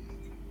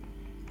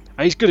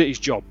 He's good at his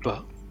job,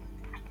 but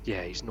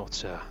yeah, he's not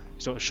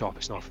the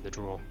sharpest knife in the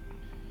drawer.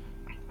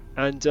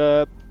 And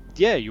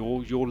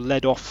you're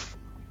led off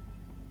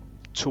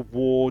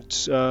towards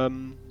sort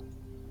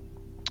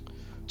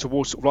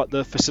of like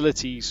the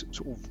facilities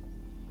sort of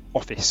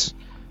office.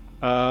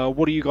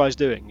 What are you guys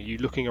doing? Are you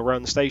looking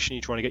around the station? Are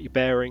you trying to get your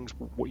bearings?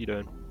 What are you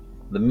doing?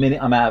 The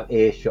minute I'm out of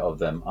earshot of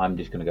them, I'm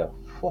just going to go,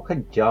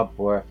 fucking job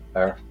worth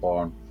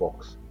earthborn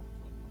fucks.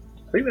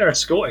 I think they're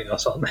escorting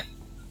us, aren't they?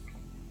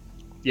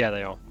 Yeah,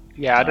 they are.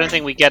 Yeah, I don't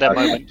think we get a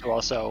moment to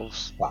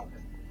ourselves. Fuck.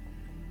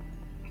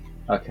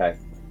 Okay.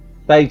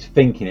 Dave's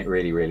thinking it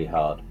really, really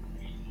hard.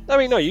 I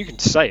mean, no, you can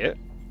say it.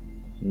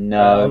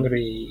 No. I'm going to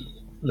be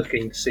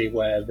looking to see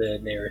where the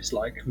nearest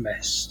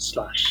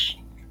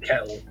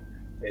mess/kettle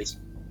is.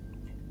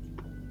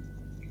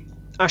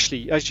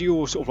 Ashley, as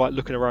you're sort of like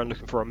looking around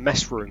looking for a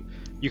mess room,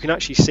 you can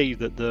actually see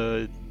that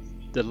the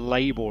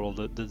label or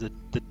the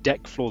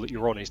deck floor that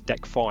you're on is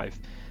deck 5,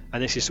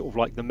 and this is sort of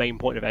like the main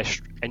point of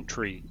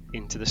entry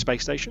into the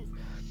space station.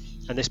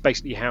 And this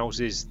basically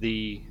houses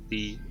the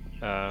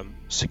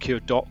secure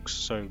docks,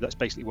 so that's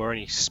basically where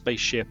any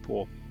spaceship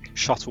or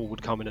shuttle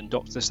would come in and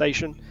dock to the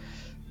station.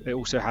 It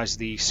also has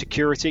the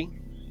security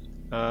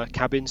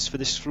cabins for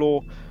this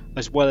floor,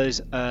 as well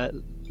as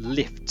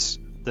lifts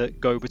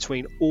that go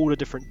between all the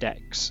different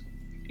decks,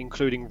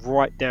 including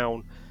right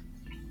down,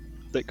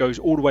 that goes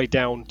all the way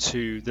down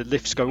to, the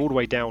lifts go all the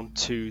way down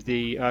to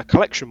the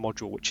collection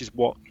module, which is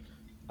what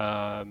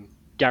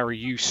Gary,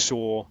 you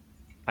saw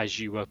as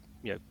you were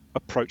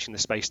approaching the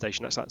space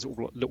station. That's that sort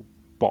of little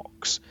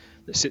box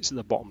that sits at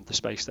the bottom of the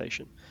space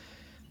station.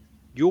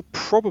 You're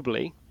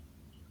probably,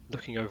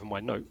 looking over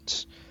my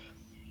notes,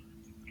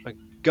 are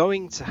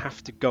going to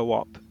have to go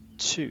up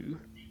to,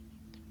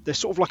 there's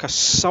sort of like a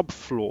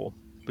subfloor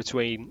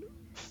between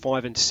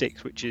 5 and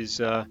 6, which has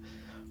sort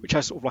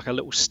of like a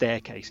little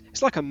staircase.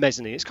 It's like a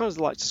mezzanine. It's kind of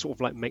like sort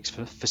of like makes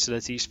for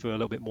facilities for a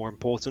little bit more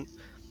important,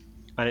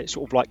 and it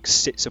sort of like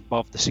sits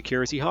above the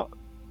security hut.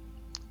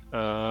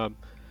 And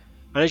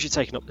as you're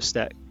taking up the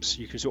steps,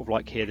 you can sort of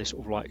like hear this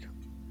sort of like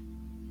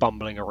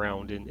bumbling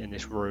around in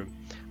this room,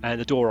 and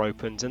the door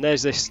opens, and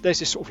there's this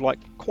sort of like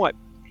quite.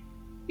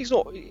 He's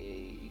not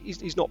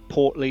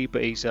portly,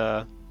 but he's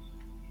a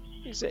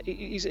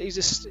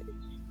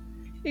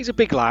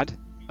big lad.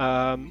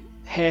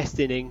 Hair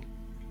thinning,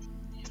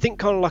 think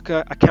kind of like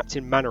a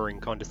Captain Mannering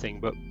kind of thing,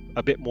 but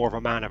a bit more of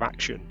a man of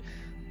action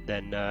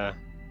than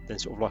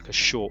sort of like a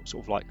short,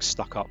 sort of like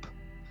stuck up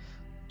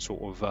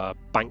sort of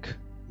bank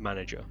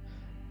manager.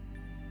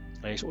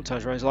 And he sort of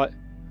turns around, he's like,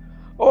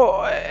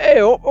 "Oh, hey,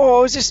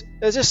 is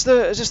this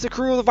the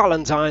crew of the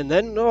Valentine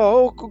then?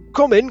 Oh,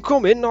 come in.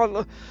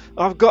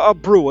 I've got a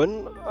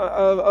brewing.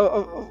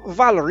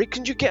 Valerie,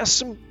 can you get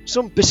us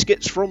some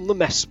biscuits from the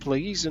mess,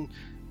 please?" And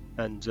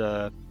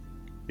the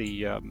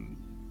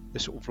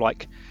sort of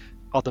like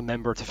other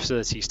member of the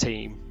facilities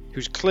team,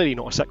 who's clearly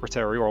not a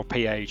secretary or a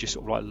PA, just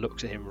sort of like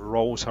looks at him,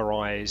 rolls her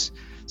eyes,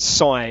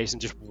 sighs,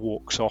 and just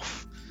walks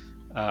off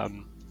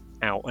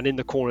out. And in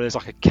the corner there's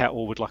like a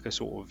kettle with like a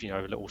sort of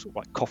little sort of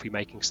like coffee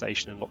making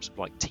station and lots of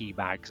like tea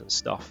bags and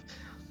stuff.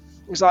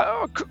 He's like,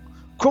 "Oh,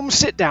 come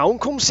sit down.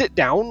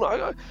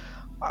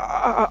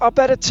 I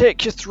better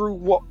take you through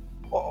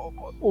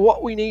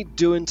what we need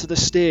doing to the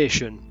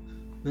station.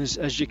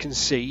 As you can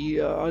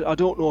see, I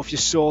don't know if you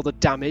saw the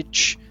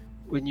damage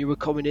when you were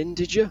coming in,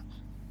 did you?"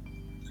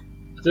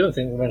 I don't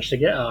think we managed to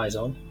get eyes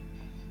on.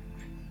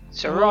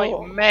 It's a right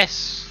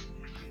mess.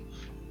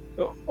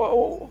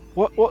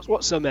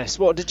 What's a mess?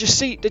 What did you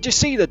see? Did you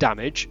see the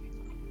damage?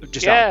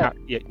 Yeah.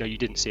 No, you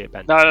didn't see it,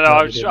 Ben. No.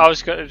 I was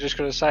just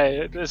going to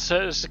say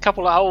there's a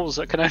couple of holes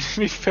that can only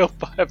be filled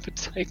by a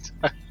potato.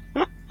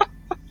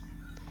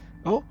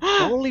 Oh,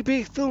 only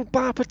be filled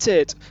by a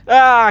potato.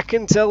 I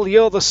can tell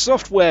you're the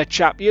software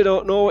chap. You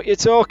don't know what you're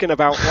talking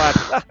about,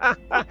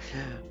 lad.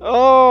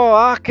 Oh,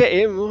 I get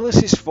him. Well,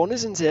 this is fun,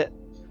 isn't it?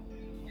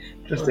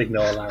 Just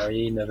ignore Larry.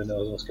 He never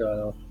knows what's going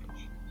on.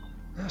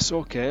 That's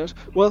okay.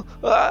 Well,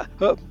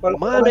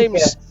 my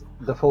name's...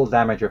 The full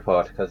damage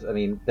report, because, I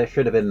mean, there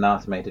should have been an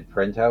automated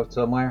printout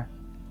somewhere.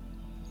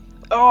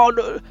 Oh,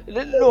 no,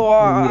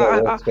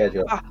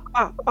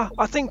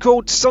 I think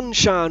old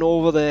Sunshine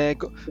over there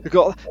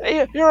got...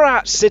 You're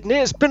right, Sydney,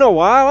 it's been a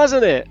while,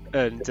 hasn't it?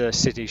 And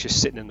Sydney's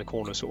just sitting in the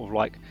corner, sort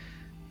of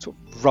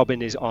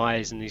rubbing his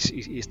eyes and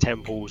his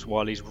temples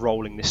while he's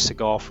rolling this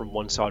cigar from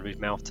one side of his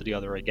mouth to the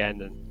other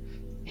again. And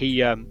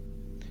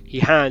he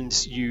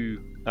hands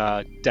you,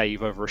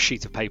 Dave, over a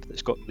sheet of paper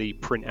that's got the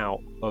printout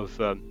of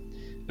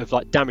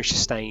like damage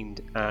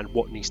sustained and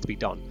what needs to be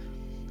done.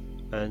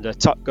 And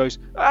Tuck goes,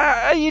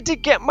 "You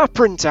did get my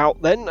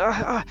printout then.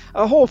 I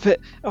hope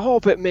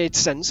it made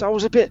sense. I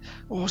was a bit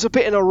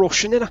in a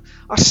rush, and then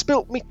I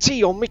spilt my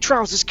tea on my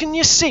trousers. Can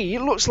you see?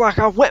 It looks like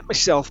I've wet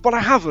myself, but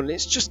I haven't.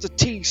 It's just a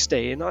tea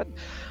stain. I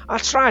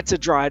tried to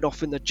dry it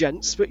off in the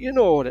gents, but you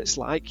know what it's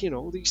like. You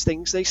know, these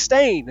things, they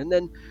stain. And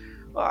then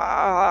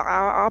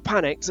I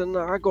panicked and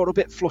I got a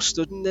bit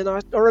flustered, and then I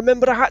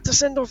remembered I had to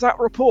send off that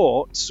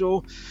report.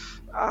 So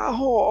I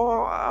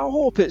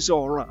hope it's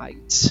all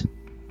right."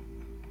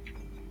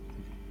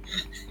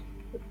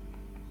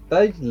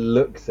 Dave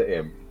looks at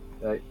him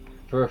like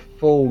for a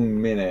full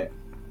minute.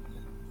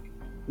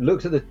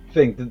 Looks at the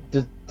thing.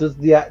 Does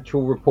the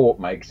actual report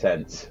make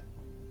sense?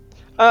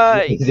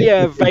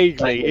 Yeah,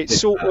 vaguely. It's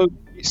sort of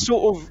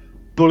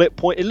bullet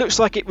point. It looks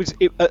like it was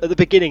at the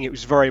beginning. It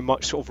was very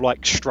much sort of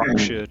like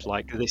structured,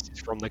 like this is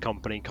from the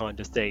company kind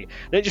of thing.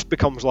 And it just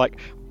becomes like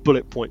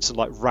bullet points and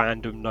like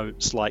random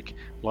notes, like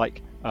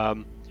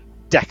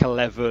deck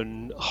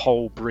 11,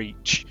 hull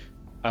breach,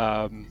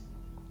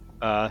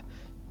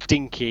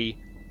 dinky.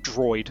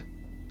 Droid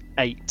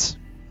 8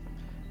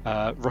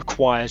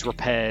 requires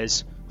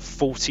repairs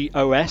 40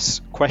 OS ?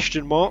 And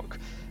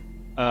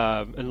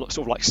sort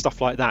of like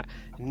stuff like that.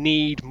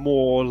 Need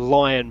more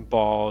lion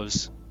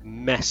bars.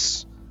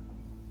 Mess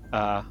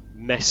deck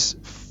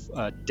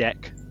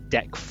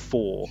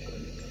 4.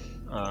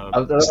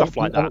 Stuff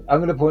like that. I'm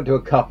going to point to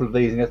a couple of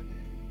these and goes,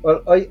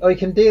 well, I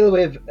can deal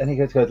with, and he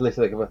goes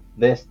listen, like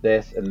this,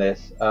 and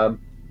this.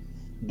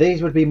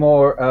 These would be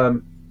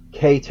more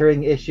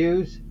catering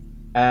issues.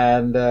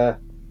 And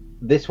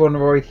this one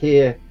right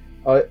here,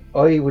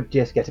 I would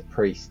just get a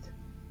priest.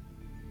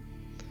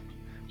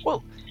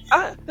 Well,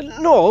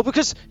 no,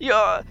 because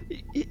you're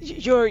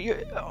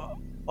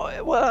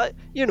well,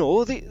 you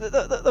know,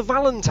 the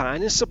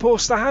Valentine is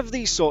supposed to have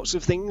these sorts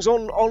of things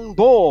on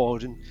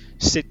board. And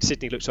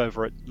Sydney looks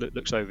over at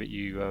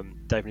you,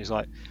 Dave, and he's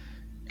like,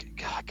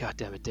 God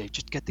damn it, Dave,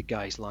 just get the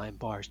guy's lion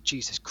bars.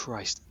 Jesus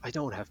Christ, I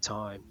don't have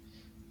time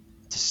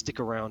to stick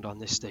around on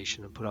this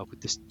station and put up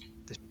with this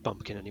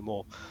bumpkin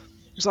anymore.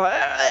 It's like,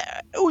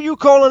 who you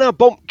calling a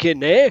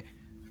bumpkin, eh?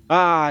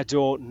 I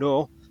don't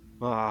know.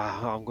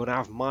 I'm going to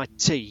have my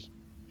tea.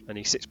 And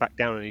he sits back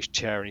down in his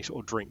chair and he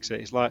sort of drinks it.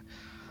 He's like,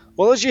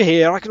 well, as you're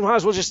here, I might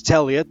as well just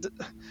tell you.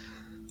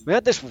 We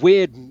had this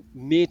weird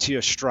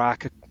meteor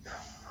strike,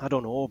 I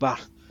don't know, about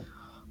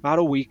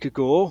a week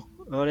ago.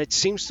 And it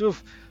seems to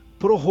have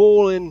put a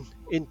hole in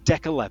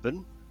deck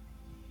 11.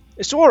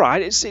 It's all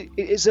right.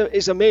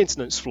 It's a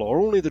maintenance floor.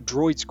 Only the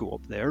droids go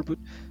up there. But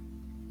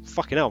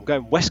fucking hell, I'm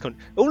going West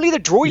Country. Only the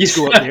droids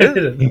go up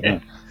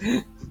there.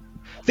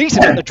 These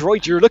are not the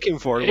droids you're looking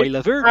for,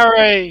 Wayliver.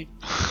 Hooray!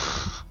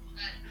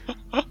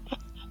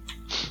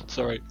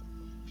 Sorry.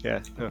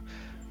 Yeah.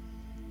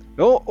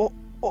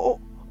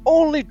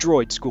 Only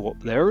droids go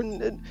up there,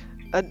 and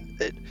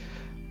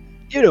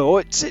you know,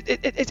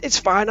 it's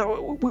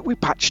fine. We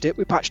patched it,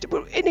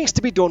 but it needs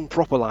to be done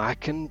proper,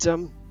 like,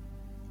 and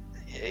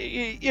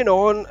you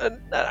know,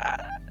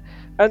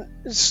 and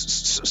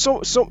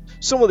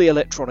some of the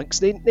electronics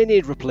they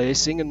need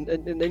replacing, and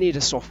they need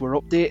a software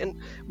update, and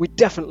we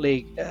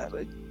definitely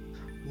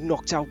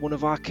knocked out one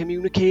of our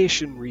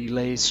communication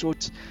relays, so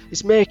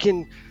it's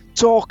making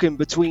talking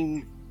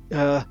between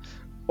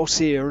us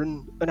here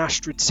and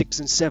Astrid-6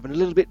 and 7 a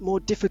little bit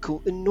more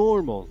difficult than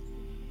normal.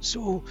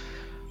 So,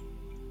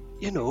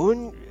 you know,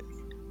 and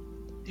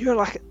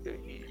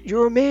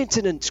you're a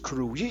maintenance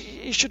crew.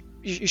 You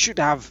should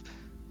have,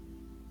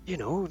 you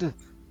know,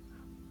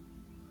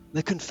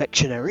 the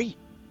confectionery.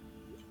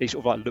 He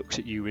sort of like looks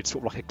at you with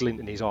sort of like a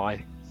glint in his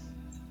eye.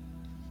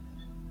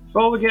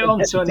 Before we get on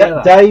to any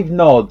of that, Dave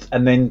nods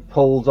and then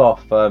pulls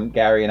off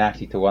Gary and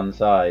Ashley to one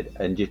side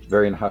and just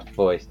very in a hushed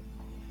voice.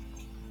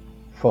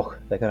 Fuck,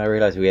 they're going to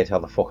realise we ate all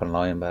the fucking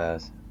lion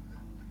bars.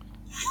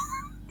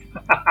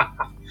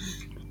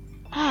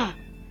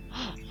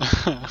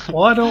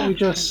 why don't we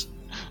just,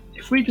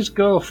 if we just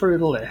go through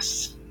the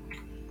list,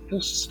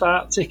 just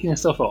start ticking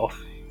stuff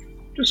off,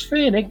 just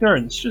feign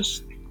ignorance,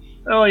 just,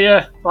 oh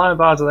yeah, lion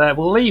bars are there,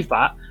 we'll leave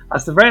that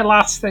as the very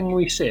last thing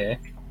we say.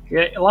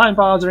 Yeah, lion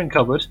bars are in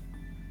cupboard.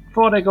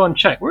 Before they go and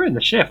check, we're in the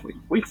ship,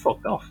 we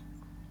fucked off.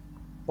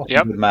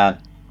 Yep. Good man,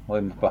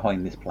 I'm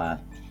behind this plan.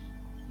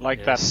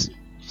 Like that.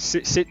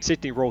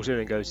 Sydney rolls in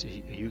and goes, "Are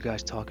you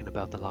guys talking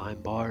about the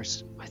lion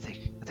bars? I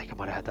think I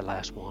might have had the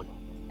last one.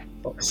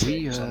 Are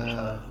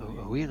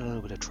we in a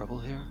little bit of trouble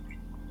here?"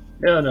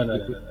 No. All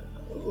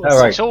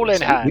right. It's all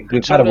in hand.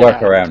 We've had a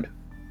workaround.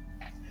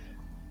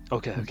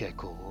 Okay,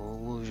 cool.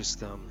 We'll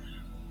just What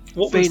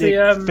was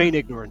the feign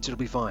ignorance. It'll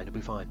be fine.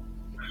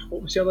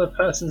 what was the other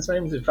person's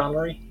name? Was it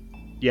Valerie?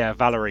 Yeah,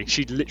 Valerie.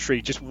 She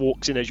literally just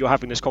walks in as you're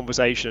having this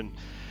conversation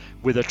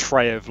with a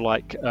tray of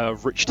like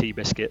rich tea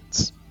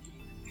biscuits.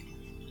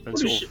 And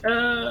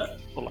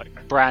Or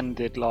like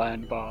branded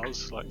lion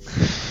bars. Like.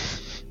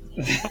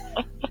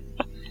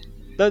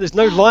 No, there's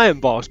no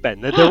lion bars,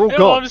 Ben. They're all You know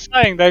gone. what I'm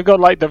saying? They've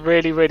got like the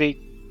really,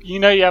 really you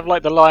know, you have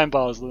like the lion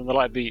bars and the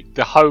like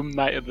the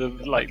homemade the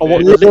like Oh, the,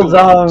 what, Little ones?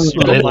 Zone.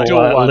 You've got,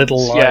 like,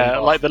 Little lion yeah,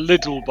 bar. like the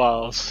little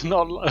bars,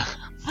 not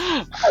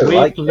I Big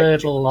like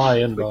little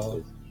lion bar.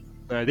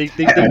 no, these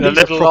the are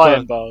little proper,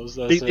 lion bars.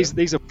 That's it.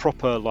 these are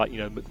proper, like, you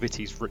know,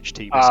 McVitie's rich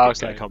tea Ah, biscuits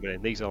that okay. are coming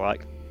in. These are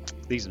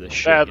the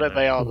shit. Yeah, you know?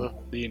 they are the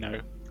you know.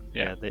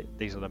 Yeah,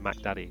 these are the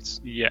Mac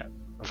Daddies. Yeah,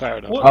 fair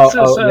enough. What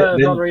does then-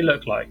 Valerie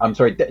look like? I'm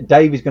sorry,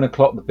 Dave is going to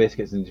clock the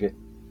biscuits and just go,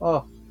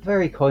 oh,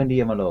 very kind of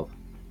you, my love.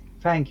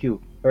 Thank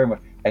you very much.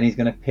 And he's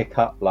going to pick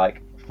up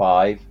like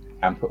 5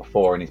 and put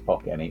 4 in his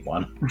pocket and eat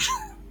one.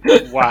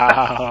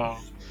 Wow.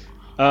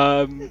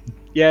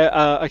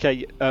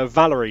 Okay.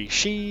 Valerie.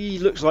 She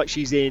looks like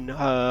she's in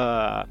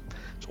her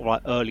sort of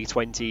like early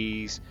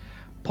 20s,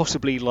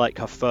 possibly like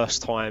her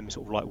first time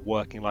sort of like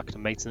working like a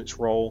maintenance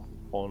role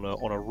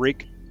on a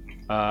rig.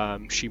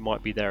 She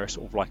might be there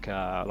sort of like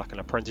an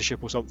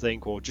apprenticeship or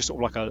something, or just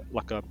sort of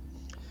like a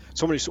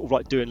someone who's sort of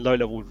like doing low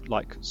level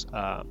like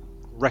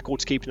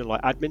records keeping and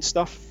like admin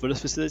stuff for the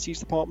facilities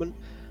department.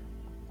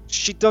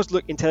 She does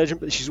look intelligent,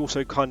 but she's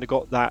also kind of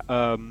got that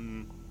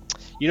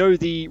you know,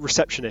 the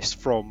receptionist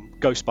from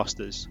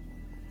Ghostbusters.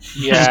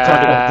 She's kind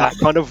of got that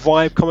kind of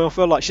vibe coming off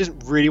her. Like, she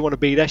doesn't really want to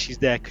be there. She's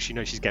there because she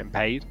knows she's getting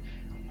paid.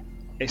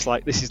 It's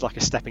like this is like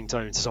a stepping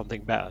stone to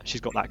something better. She's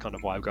got that kind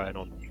of vibe going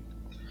on.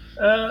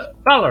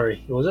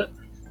 Valerie, was it?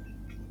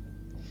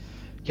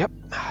 Yep.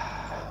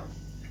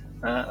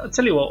 I'll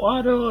tell you what,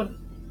 why don't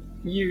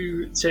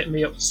you take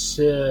me up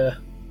to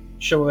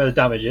show me where the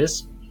damage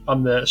is?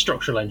 I'm the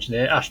structural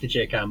engineer, Ashley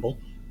J. Campbell.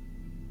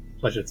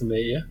 Pleasure to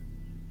meet you.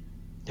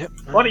 Yep.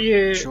 Why don't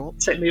you Sure.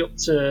 take me up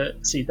to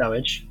see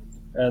damage,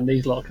 and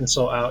these lot can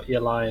sort out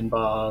your lion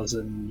bars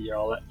and your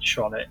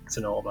electronics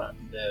and all that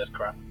nerd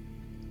crap.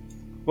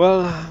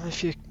 Well,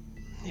 if you're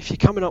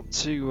coming up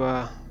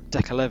to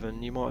deck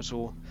 11, you might as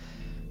well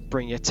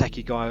bring your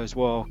techie guy as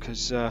well,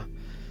 because well,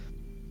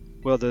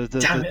 the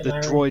Larry.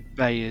 droid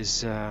bay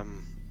is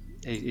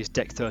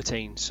deck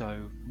 13, so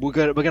we're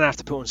gonna have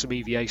to put on some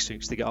EVA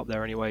suits to get up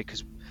there anyway,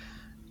 because,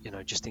 you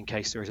know, just in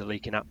case there is a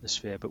leak in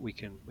atmosphere, but we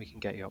can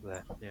get you up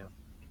there. Yeah.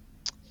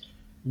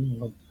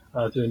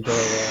 I do enjoy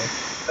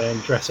playing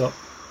dress up.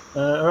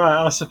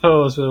 Alright, I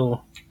suppose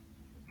we'll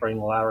bring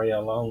Larry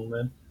along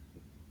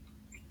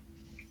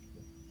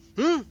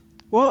then.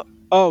 What?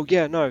 Oh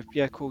yeah, no,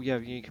 yeah, cool, yeah,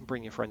 you can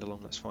bring your friend along.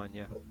 That's fine.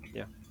 Yeah.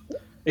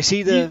 Is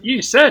he the?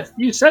 You said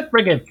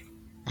bring him.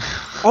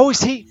 Oh, is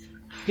he?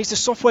 He's the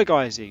software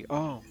guy, is he?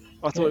 Oh,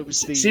 I thought it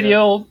was the. See the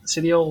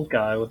old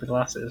guy with the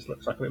glasses.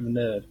 Looks like a bit of a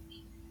nerd.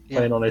 Yeah.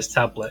 Playing on his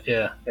tablet.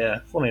 Yeah.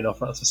 Funny enough,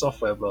 that's a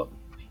software bloke.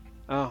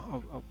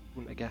 Oh, I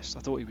wouldn't have guessed.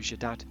 I thought he was your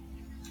dad.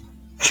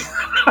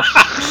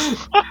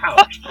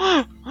 Ouch.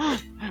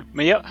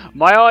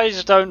 My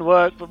eyes don't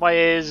work, but my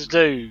ears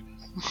do.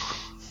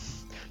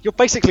 You're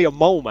basically a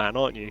mole man,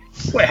 aren't you?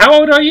 Wait, how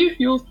old are you?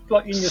 You're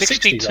like in your 60s.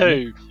 62. Aren't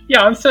you?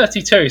 Yeah, I'm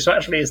 32, so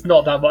actually it's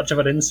not that much of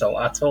an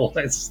insult at all.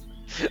 It's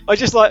I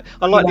like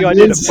the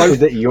idea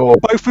that you're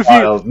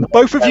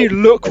both of you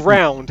look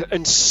round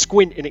and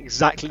squint in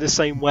exactly the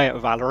same way at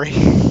Valerie.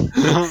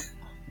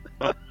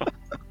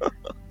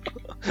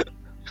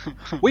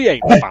 We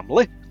ain't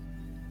family.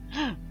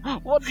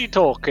 What are you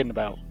talking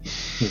about?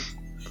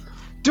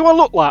 Do I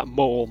look like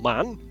Mole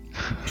Man?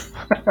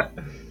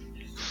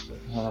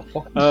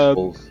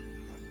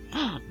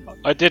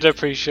 I did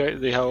appreciate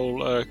the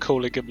whole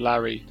calling him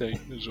Larry thing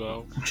as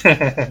well.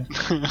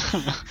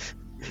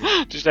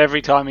 Just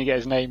every time you get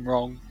his name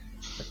wrong.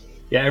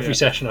 yeah, every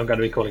session I'm going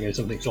to be calling him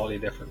something slightly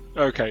different.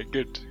 Okay,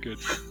 good.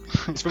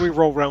 It's when we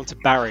roll round to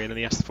Barry and then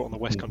he has to put on the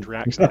West Country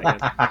accent again.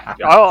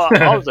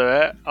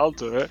 I'll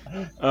do it.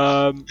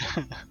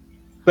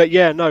 But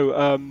yeah,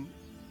 no.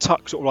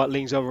 Tuck sort of like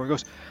leans over and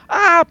goes,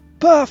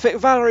 perfect,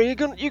 Valerie.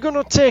 You're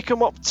gonna take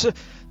him up to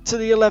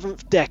the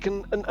 11th deck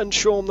and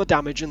show him the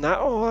damage and that.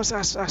 Oh,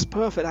 that's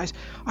perfect.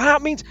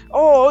 That means,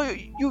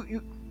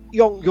 you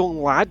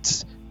young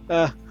lads.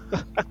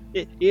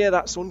 Yeah,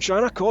 that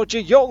sunshine. I called you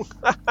young.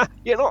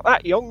 You're not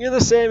that young. You're the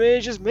same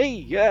age as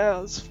me. Yeah,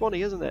 that's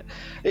funny, isn't it?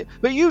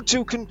 But you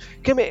two can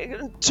come in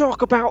and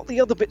talk about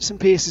the other bits and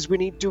pieces we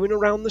need doing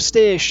around the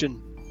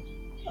station.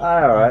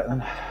 All right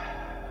then.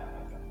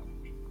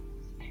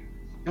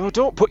 Oh,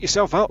 don't put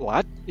yourself out,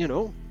 lad. You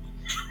know.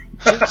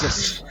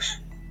 Jesus.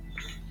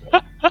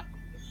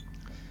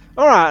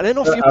 All right, then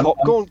off you pop.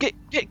 Go on,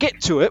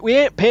 get to it. We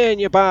ain't paying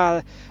you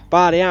by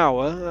the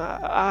hour,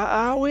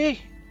 are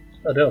we?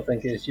 I don't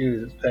think it's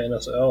you that's paying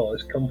us at all.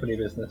 It's company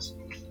business.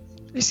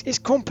 It's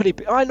company.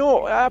 I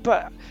know,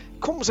 but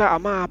it comes out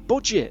of my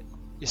budget.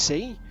 You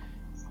see,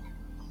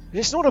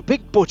 it's not a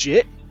big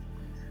budget.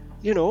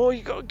 You know,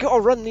 you got to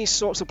run these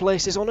sorts of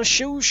places on a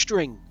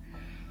shoestring.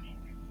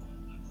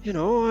 You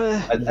know.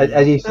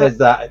 As he says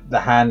that, the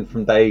hand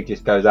from Dave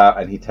just goes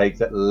out, and he takes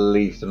at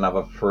least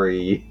another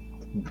 3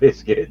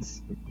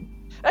 biscuits.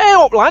 Hey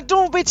up, lad!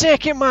 Don't be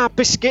taking my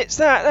biscuits.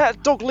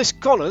 That Douglas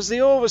Connors,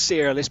 the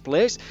overseer of this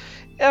place,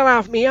 he'll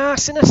have me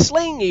arse in a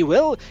sling. He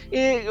will.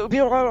 He'll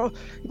be like,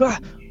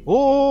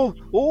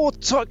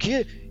 Tuck,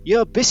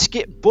 your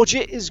biscuit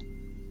budget is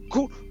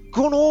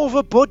gone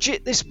over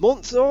budget this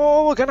month.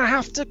 Oh, we're gonna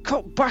have to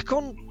cut back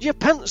on your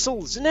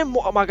pencils, and then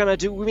what am I gonna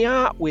do with my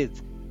art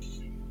with?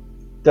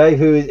 Dave,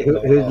 who's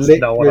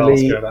No one else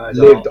literally cared about his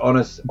lived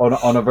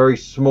art. on a very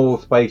small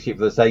spaceship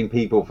for the same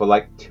people for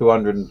like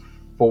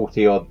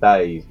 240 odd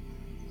days,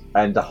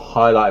 and the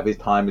highlight of his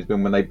time has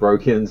been when they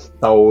broke in and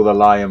stole the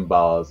lion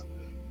bars.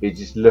 He's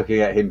just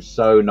looking at him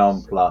so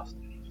nonplussed.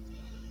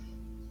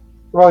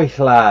 Right,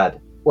 lad.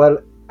 Well,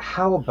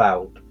 how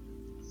about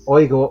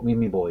I go up with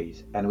me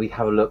boys and we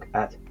have a look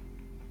at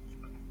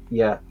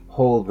your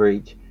hull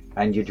breach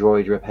and your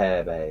droid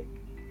repair bay.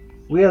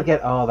 We'll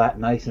get all that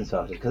nice and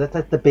sorted because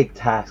that's the big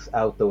tasks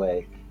out the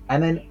way.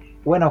 And then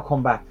when I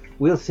come back,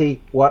 we'll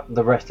see what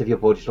the rest of your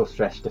budget will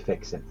stretch to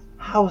fixing.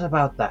 How's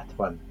about that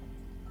one?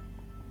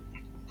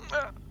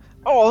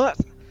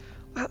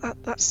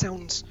 That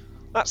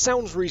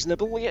sounds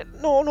reasonable. Yeah,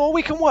 no,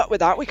 we can work with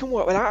that.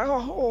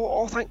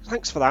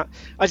 Thanks for that.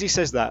 As he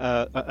says that,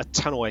 a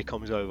tannoy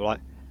comes over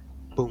like,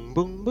 boom,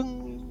 boom,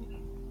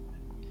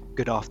 boom.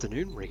 Good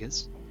afternoon,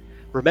 riggers.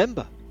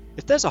 Remember,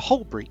 if there's a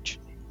hull breach,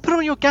 put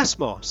on your gas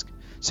mask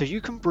so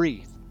you can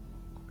breathe.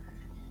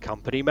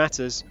 Company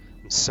matters,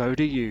 and so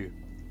do you.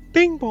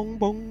 Bing bong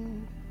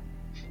bong.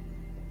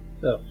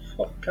 The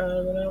fuck kind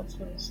of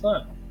announcement is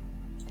that?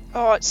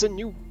 Oh, it's a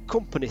new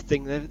company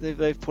thing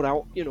they've put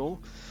out,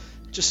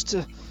 just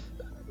to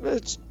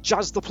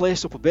jazz the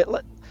place up a bit.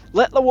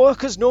 Let the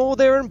workers know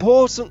they're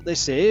important, they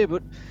say,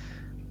 but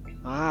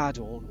I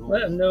don't know.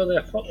 Let them know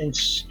they're fucking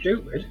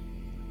stupid.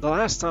 The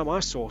last time I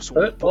saw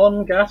someone Put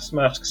on gas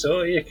mask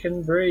so you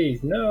can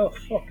breathe. No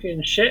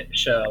fucking shit,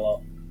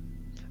 Sherlock.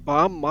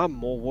 I'm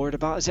more worried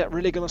about is that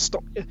really going to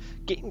stop you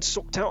getting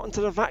sucked out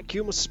into the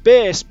vacuum of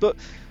space, but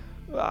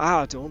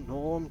I don't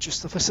know. I'm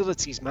just the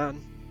facilities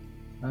man.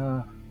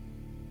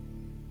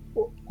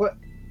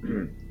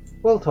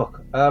 Well,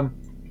 Tuck,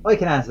 I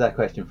can answer that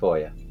question for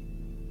you.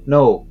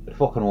 No, it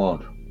fucking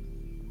won't.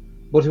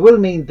 But it will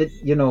mean that,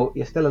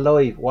 you're still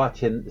alive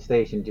watching the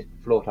station just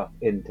float off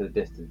into the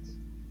distance.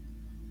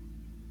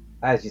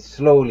 As you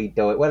slowly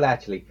die. Well,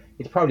 actually,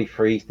 you'd probably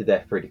freeze to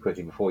death pretty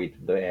quickly before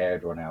the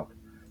air'd run out.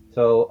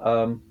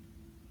 So,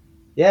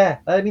 yeah,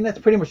 I mean, that's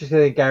pretty much just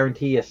going to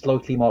guarantee a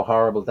slightly more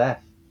horrible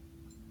death.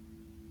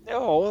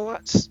 Oh, well,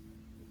 that's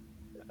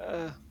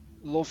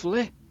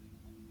lovely,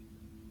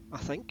 I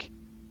think.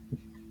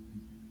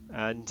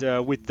 And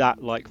with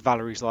that, like,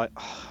 Valerie's like,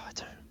 oh,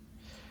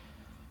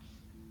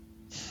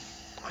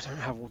 I don't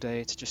have all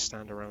day to just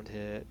stand around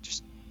here.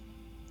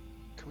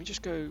 Can we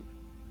just go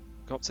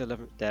up to the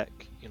 11th deck?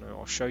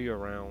 I'll show you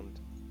around.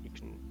 You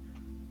can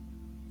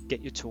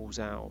get your tools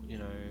out.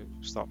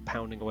 Start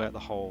pounding away at the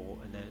hole,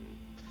 and then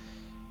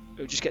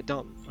it'll just get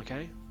done.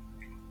 Okay.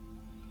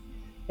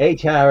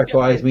 HR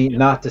requires me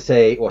not to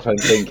say what I'm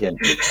thinking.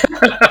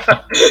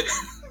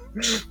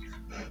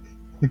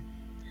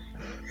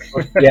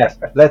 Yes,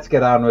 let's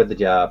get on with the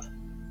job.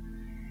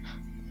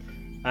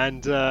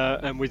 And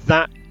with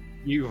that,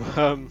 you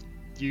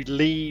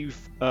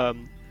leave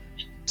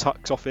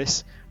Tuck's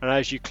office, and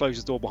as you close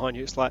the door behind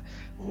you, it's like,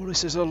 oh,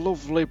 this is a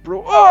lovely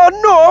Oh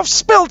no, I've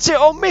spilt it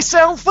on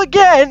myself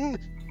again!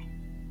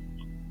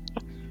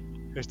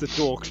 As the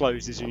door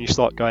closes and you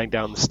start going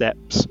down the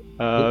steps.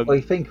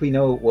 I think we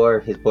know where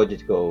his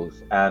budget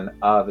goes, and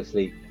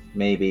obviously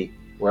maybe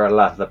where a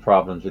lot of the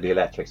problems with the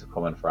electrics are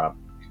coming from.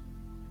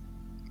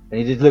 And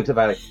he just looks at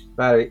Barry.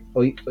 Barry,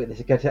 I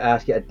got to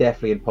ask you a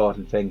definitely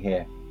important thing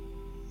here.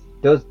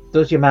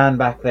 Does your man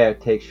back there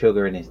take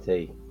sugar in his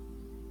tea?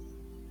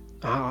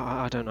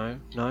 I don't know.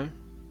 No.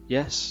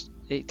 Yes,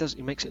 it does.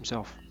 He makes it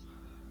himself.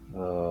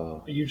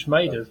 Oh. You just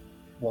made it.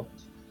 What?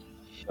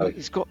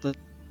 He's got the.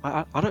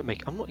 I don't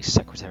make. I'm not his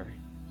secretary.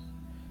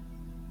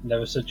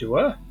 Never said you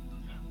were.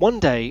 One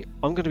day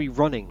I'm going to be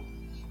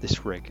running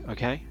this rig.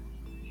 Okay.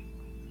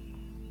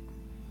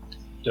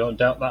 Don't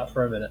doubt that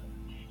for a minute.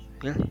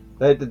 Yeah.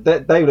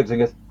 Dave looks and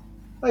goes,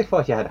 I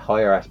thought you had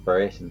higher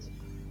aspirations.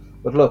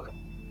 But look,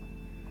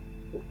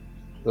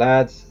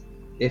 lads,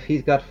 if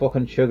he's got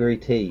fucking sugary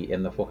tea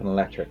in the fucking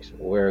electrics,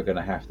 we're going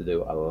to have to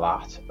do a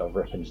lot of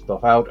ripping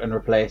stuff out and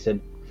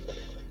replacing.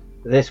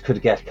 This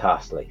could get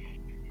costly.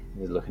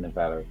 He's looking at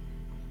Valerie.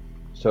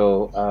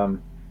 So,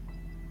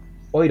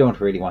 I don't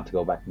really want to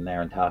go back in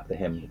there and talk to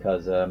him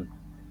because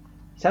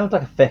he sounds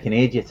like a fucking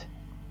idiot.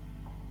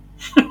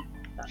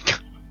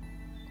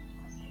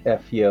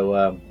 If you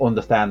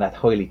understand that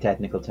highly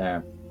technical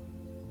term.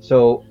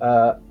 So,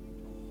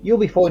 you'll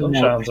be finding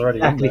out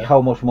exactly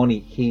how much money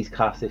he's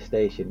cost this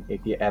station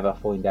if you ever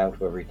find out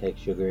whether he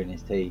takes sugar in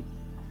his tea.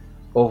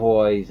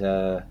 Otherwise,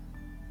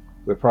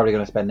 we're probably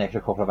going to spend an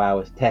extra couple of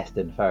hours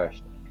testing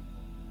first.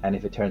 And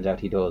if it turns out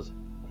he does,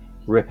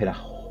 ripping a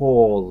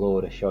whole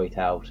load of shite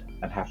out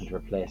and having to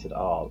replace it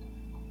all.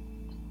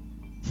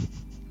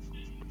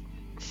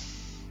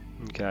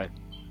 Okay.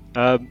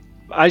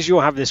 As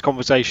you're having this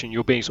conversation,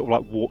 you're being sort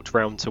of like walked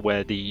around to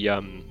where the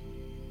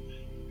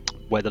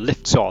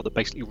lifts are that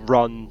basically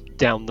run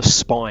down the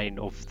spine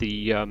of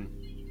the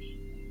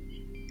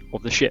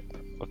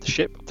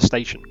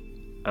station.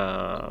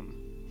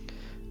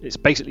 it's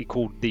basically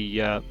called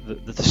the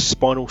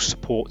spinal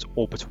support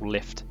orbital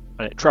lift,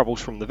 and it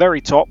travels from the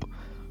very top,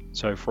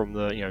 so from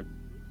the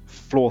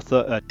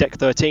deck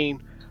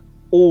 13,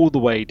 all the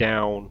way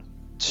down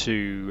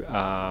to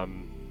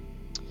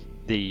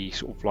the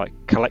sort of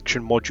like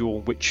collection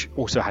module, which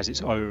also has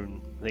its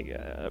own, I think,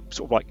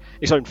 sort of like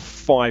its own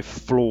 5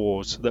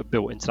 floors that are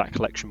built into that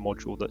collection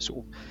module that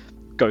sort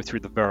of go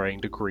through the varying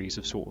degrees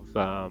of sort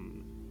of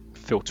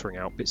filtering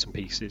out bits and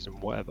pieces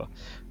and whatever,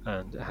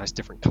 and it has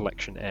different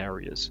collection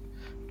areas.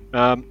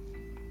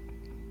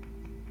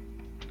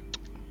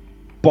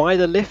 By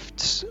the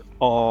lifts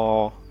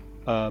are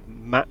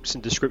maps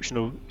and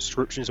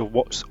descriptions of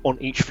what's on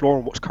each floor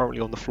and what's currently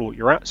on the floor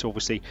you're at. So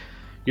obviously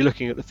you're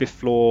looking at the 5th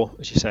floor,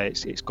 as you say,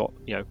 it's got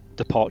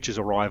departures,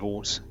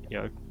 arrivals,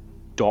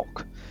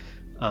 dock,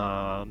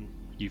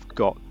 you've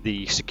got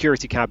the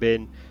security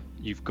cabin,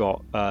 you've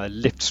got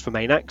lifts for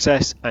main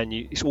access, and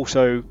it's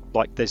also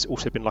like there's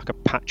also been like a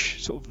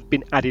patch sort of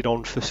been added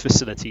on for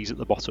facilities at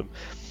the bottom.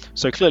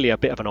 So clearly a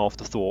bit of an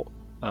afterthought.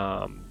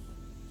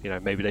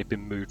 Maybe they've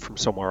been moved from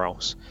somewhere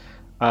else.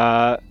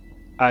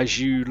 As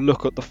you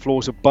look at the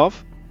floors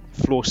above,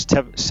 floors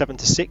 7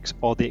 to 6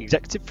 are the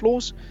executive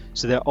floors.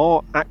 So there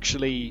are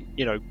actually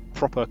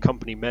proper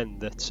company men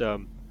that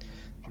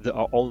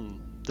are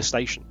on the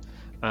station.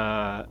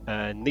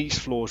 And these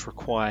floors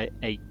require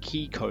a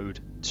key code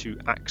to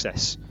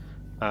access,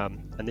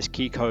 and this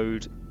key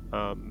code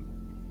can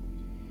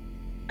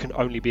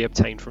only be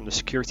obtained from the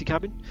security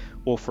cabin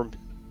or from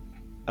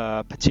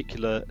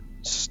particular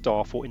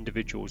staff or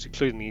individuals,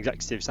 including the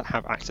executives, that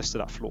have access to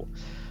that floor.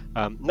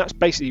 And that's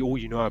basically all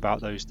you know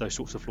about those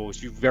sorts of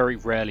floors. You very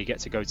rarely get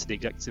to go to the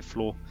executive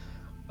floor,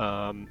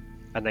 and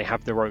they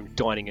have their own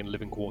dining and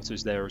living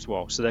quarters there as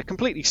well. So they're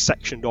completely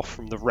sectioned off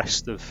from the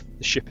rest of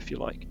the ship, if you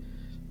like.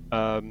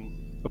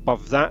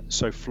 Above that,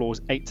 so floors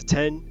 8 to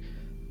 10,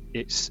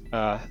 it's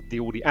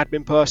all the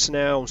admin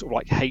personnel, sort of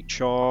like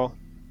HR,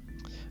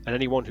 and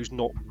anyone who's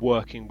not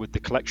working with the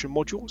collection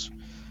modules.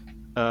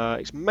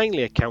 It's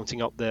mainly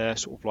accounting up there,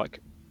 sort of like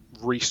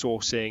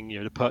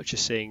resourcing, the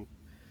purchasing,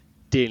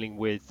 dealing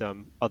with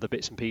other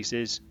bits and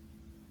pieces.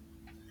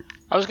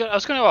 I was going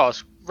to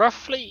ask,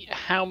 roughly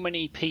how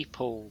many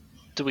people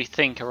do we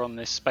think are on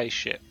this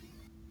spaceship?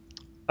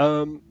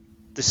 The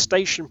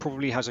station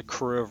probably has a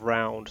crew of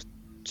around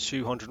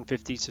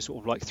 250 to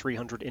sort of like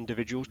 300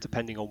 individuals,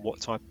 depending on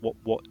what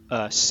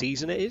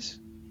season it is.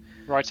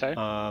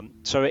 Righto.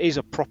 So it is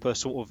a proper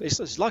sort of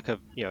it's like a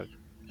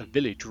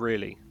village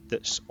really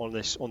that's on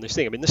this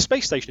thing. I mean, the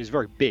space station is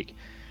very big.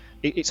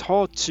 It's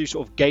hard to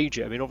sort of gauge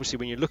it. I mean, obviously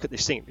when you look at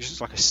this thing, it's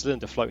just like a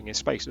cylinder floating in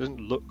space. It doesn't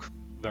look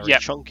very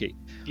chunky.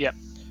 Yeah.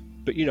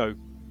 But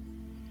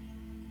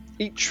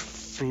each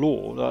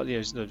floor,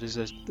 there's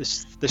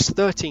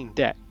 13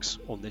 decks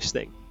on this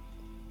thing.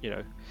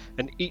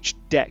 And each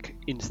deck,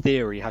 in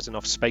theory, has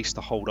enough space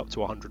to hold up to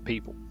 100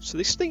 people. So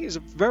this thing is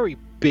a very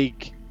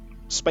big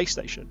space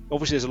station.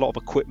 Obviously, there's a lot of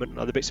equipment and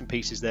other bits and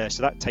pieces there,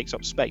 so that takes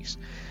up space.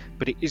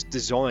 But it is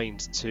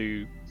designed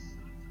to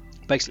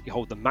basically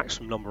hold the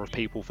maximum number of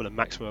people for the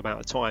maximum amount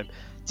of time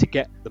to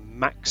get the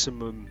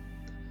maximum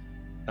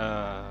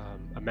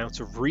amount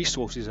of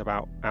resources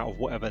out of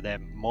whatever they're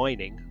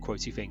mining,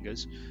 quotey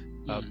fingers,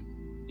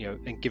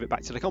 and give it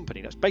back to the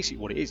company. That's basically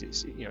what it is.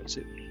 It's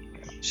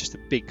it's just a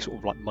big sort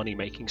of like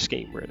money-making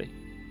scheme, really.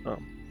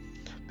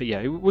 But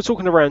yeah, we're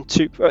talking around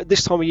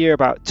this time of year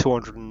about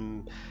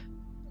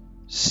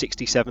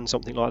 267,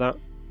 something like that.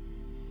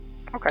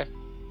 Okay.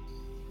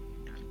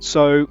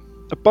 So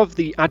above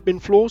the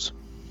admin floors,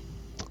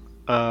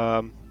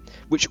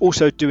 which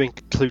also do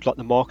include like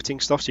the marketing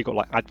stuff, so you've got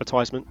like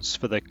advertisements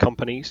for the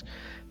companies,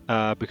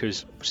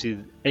 because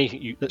obviously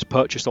anything that's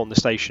purchased on the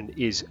station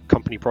is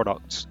company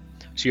products.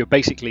 So you're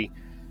basically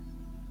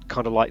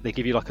kind of like, they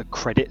give you like a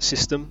credit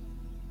system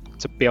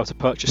to be able to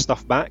purchase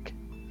stuff back.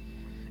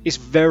 It's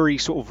very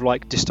sort of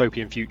like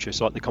dystopian future.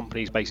 So like the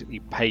companies basically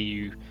pay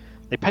you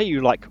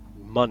like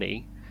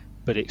money,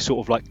 but it's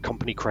sort of like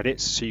company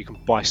credits, so you can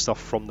buy stuff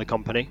from the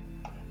company.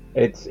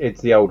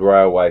 It's the old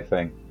railway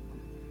thing.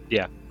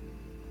 Yeah,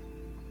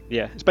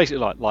 it's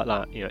basically like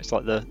that. It's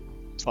like that.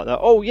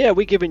 Oh yeah,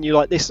 we're giving you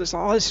like this. It's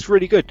like, oh, this is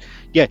really good.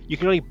 Yeah, you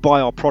can only buy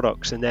our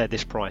products and they're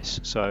this price.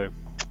 So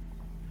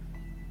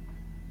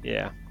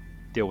yeah,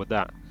 deal with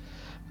that.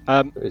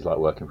 It's like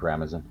working for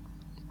Amazon.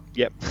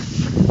 Yep.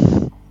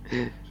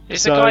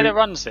 Is the guy that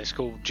runs this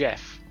called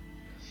Jeff?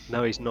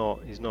 No, he's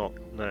not. No,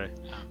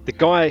 the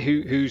guy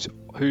who's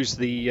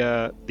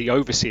the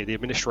overseer, the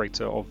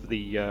administrator of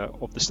the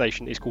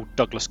station is called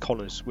Douglas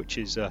Connors, which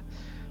is the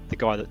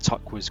guy that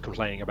Tuck was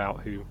complaining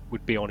about, who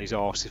would be on his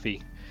arse if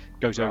he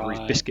goes over his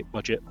biscuit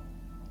budget.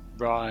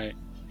 Right.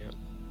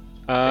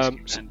 Yeah.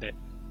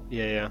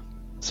 Yeah.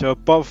 So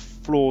above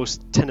floors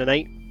 10 and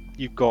 8,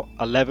 you've got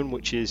 11,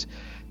 which is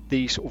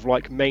the sort of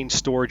like main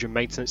storage and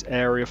maintenance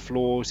area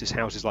floors. This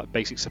houses like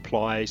basic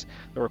supplies.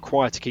 They're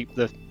required to keep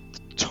the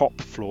top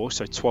floor,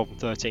 so 12 and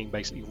 13,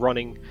 basically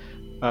running.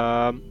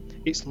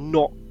 It's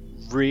not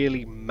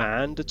really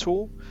manned at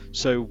all.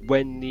 So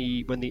when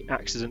the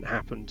accident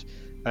happened,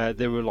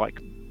 there were like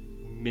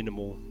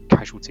minimal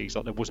casualties.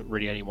 Like there wasn't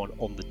really anyone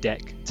on the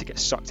deck to get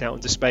sucked out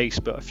into space,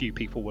 but a few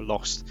people were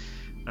lost.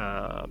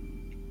 That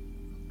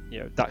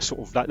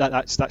sort of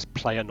that's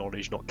player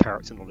knowledge, not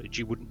character knowledge.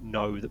 You wouldn't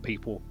know that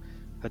people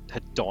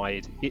had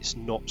died. It's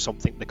not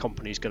something the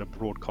company is going to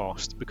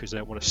broadcast because they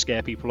don't want to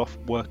scare people off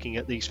working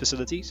at these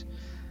facilities.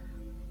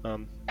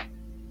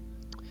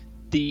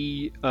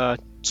 The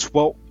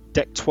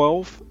Deck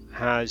 12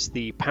 has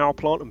the power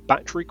plant and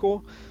battery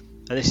core,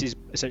 and this is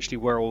essentially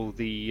where all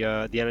the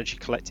energy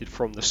collected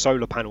from the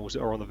solar panels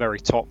that are on the very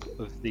top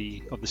of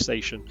the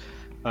station.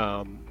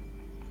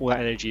 All that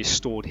energy is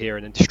stored here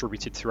and then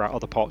distributed throughout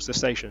other parts of the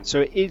station. So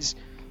it is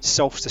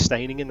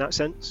self-sustaining in that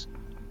sense.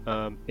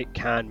 It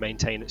can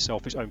maintain its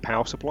own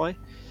power supply,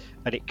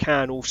 and it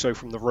can also,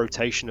 from the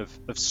rotation of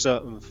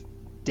certain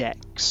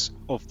decks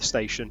of the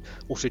station,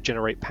 also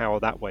generate power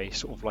that way.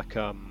 Sort of like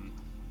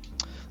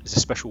there's a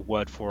special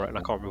word for it, and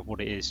I can't remember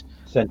what it is.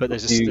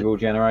 Centrifugal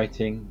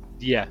generating.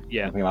 Yeah,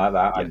 something like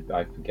that. Yeah.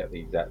 I forget the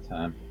exact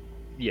term.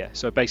 Yeah,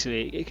 so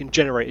basically it can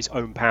generate its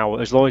own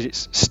power as long as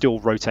it's still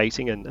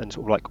rotating and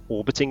sort of like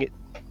orbiting it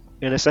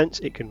in a sense.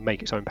 It can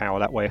make its own power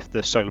that way if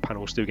the solar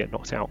panels do get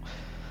knocked out.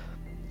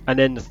 And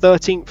then the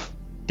 13th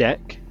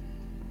deck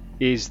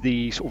is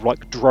the sort of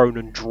like drone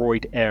and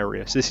droid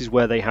area. So this is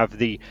where they have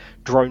the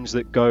drones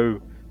that go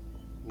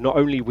not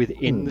only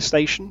within the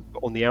station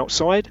but on the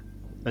outside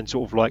and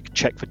sort of like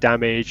check for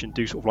damage and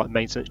do sort of like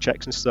maintenance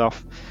checks and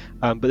stuff.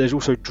 But there's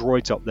also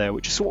droids up there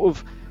which are sort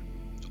of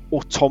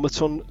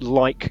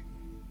automaton-like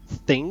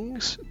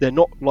things. They're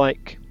not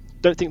like,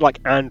 don't think like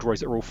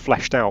androids that are all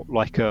fleshed out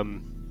like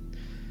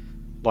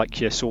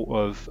your sort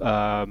of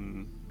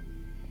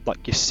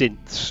like your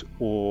synths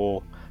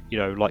or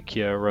like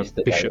your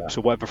bishops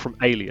or whatever from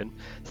Alien.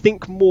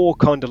 Think more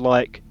kind of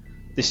like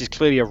this is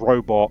clearly a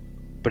robot,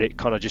 but it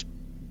kind of just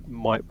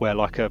might wear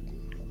like a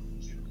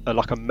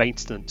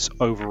maintenance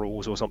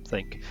overalls or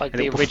something, like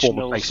and the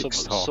original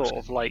sort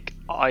of like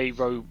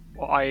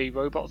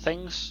iRobot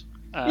things.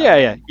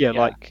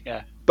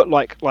 But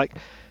like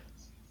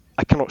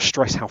I cannot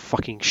stress how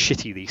fucking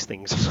shitty these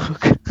things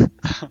look.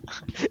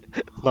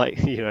 Like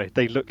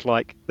they look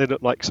like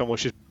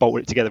someone's just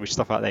bolted it together with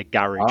stuff out their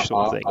garage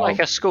sort of thing. Like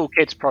a school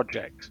kids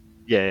project.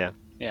 Yeah.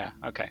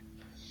 Okay.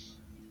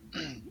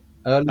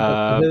 Early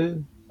Doctor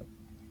Who?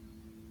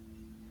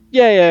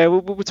 Yeah.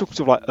 We're talking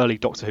sort of like early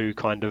Doctor Who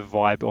kind of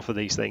vibe off of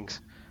these things.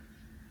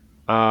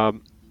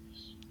 Below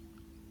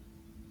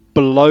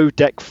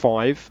Deck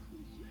 5,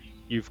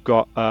 you've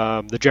got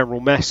the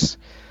general mess.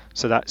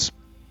 So that's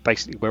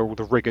basically where all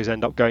the riggers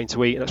end up going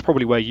to eat, and that's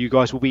probably where you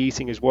guys will be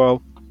eating as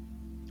well.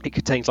 It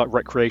contains like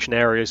recreation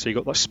areas, so you've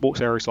got like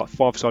sports areas like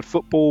five-a-side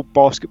football,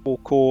 basketball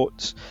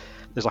courts.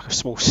 There's like a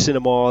small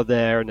cinema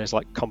there, and there's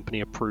like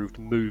company approved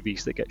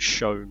movies that get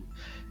shown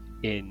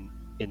in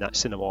that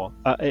cinema.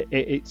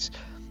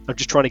 I'm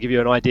just trying to give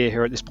you an idea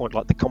here at this point.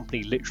 Like the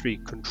company literally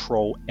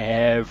control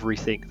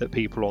everything that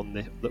people on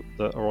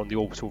that are on the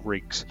orbital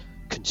rigs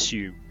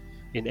consume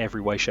in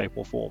every way, shape,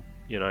 or form.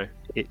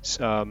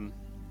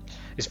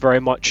 It's very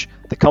much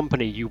the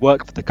company. You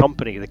work for the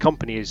company. The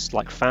company is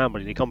like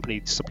family. The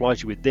company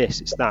supplies you with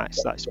this. It's that.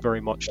 That's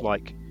very much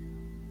like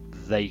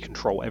they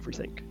control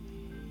everything.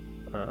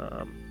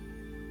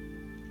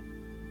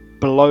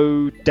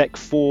 Below Deck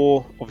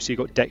 4, obviously you've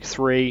got Deck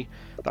 3.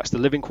 That's the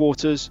living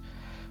quarters,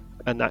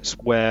 and that's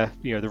where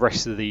the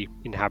rest of the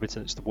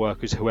inhabitants, the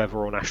workers,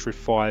 whoever on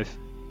Astrid-5,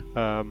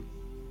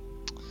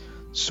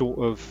 sort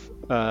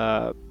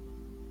of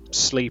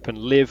sleep and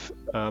live.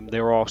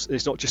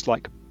 It's not just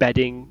like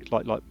bedding,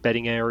 like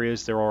bedding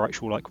areas. There are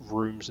actual like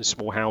rooms and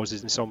small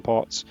houses in some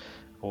parts,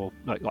 or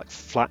like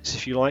flats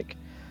if you like,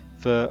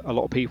 for a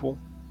lot of people.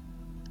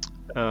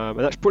 And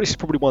that's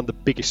probably one of the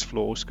biggest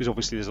flaws, because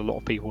obviously there's a lot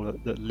of people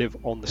that live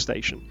on the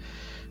station.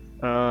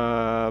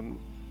 And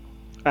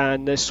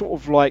there's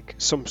sort of like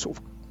some sort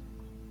of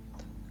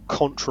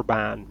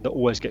contraband that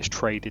always gets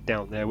traded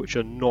down there, which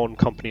are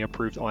non-company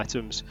approved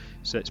items.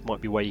 So it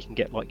might be where you can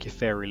get like your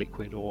fairy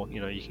liquid, or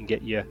you can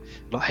get your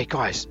like, hey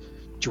guys,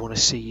 do you want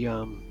to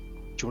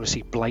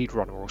see Blade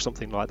Runner or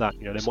something like that?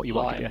 Then what you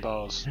might get.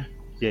 Bars.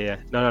 Yeah.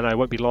 No, it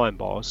won't be Lion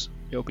Bars.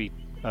 It'll be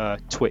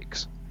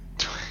Twix.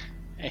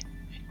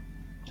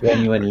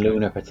 Genuine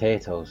lunar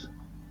potatoes.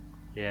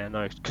 Yeah,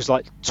 no, because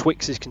like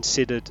Twix is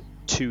considered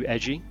too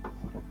edgy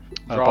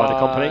by the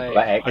company.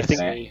 I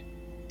think.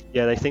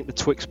 Yeah, they think the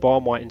Twix bar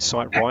might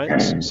incite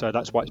riots, so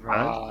that's why it's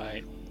banned.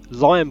 Right.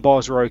 Lion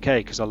bars are okay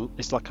because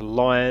it's like a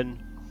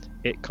lion.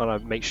 It kind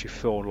of makes you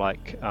feel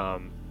like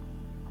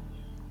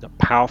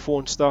powerful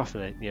and stuff,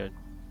 and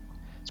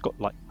it's got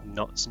like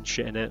nuts and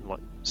shit in it, and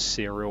like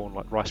cereal and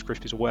like Rice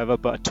Krispies or whatever.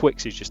 But a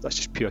Twix is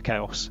just pure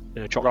chaos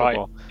in a chocolate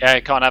bar. Yeah,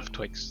 you can't have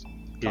Twix.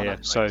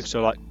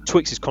 So like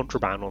Twix is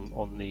contraband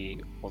on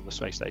the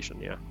space station.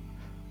 Yeah.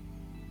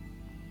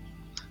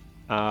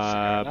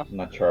 I'm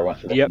not sure I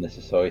want to live in this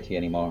society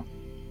anymore.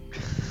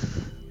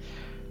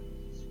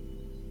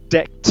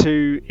 Deck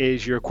 2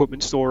 is your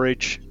equipment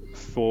storage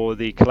for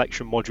the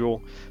collection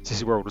module. So this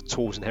is where all the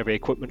tools and heavy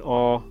equipment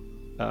are.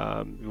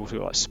 You've also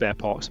got like spare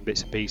parts and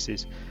bits and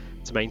pieces.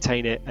 to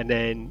maintain it, and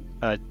then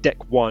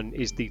deck 1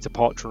 is the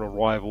departure and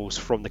arrivals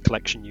from the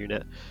collection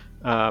unit.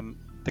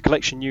 The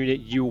collection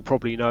unit, you will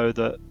probably know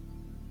that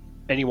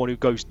anyone who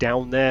goes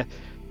down there,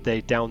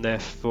 they're down there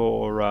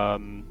for a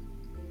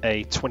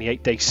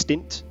 28-day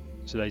stint.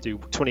 So they do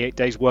 28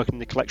 days working in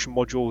the collection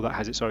module that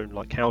has its own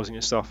like housing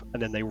and stuff,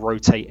 and then they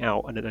rotate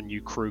out, and then a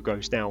new crew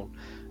goes down.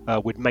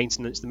 With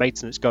maintenance, the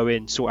maintenance go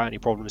in, sort out any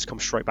problems, come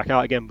straight back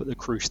out again, but the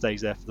crew stays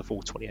there for the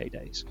full 28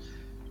 days.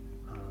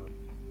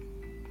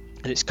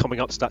 And it's coming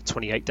up to that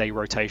 28-day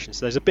rotation,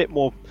 so there's a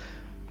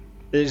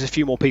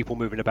few more people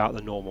moving about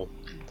than normal.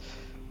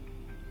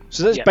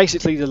 So that's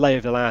basically the lay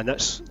of the land.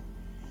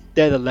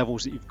 They're the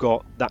levels that you've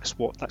got. That's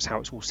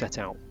how it's all set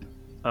out.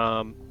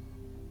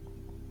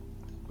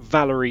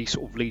 Valerie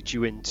sort of leads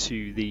you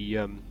into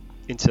the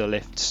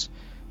lifts,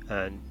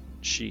 and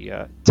she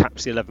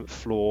taps the 11th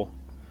floor,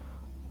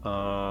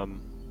 and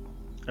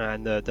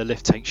the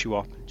lift takes you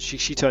up.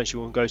 She turns to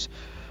you and goes,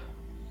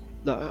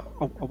 "No,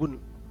 I wouldn't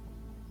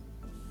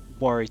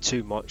worry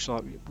too much.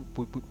 Like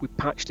we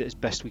patched it as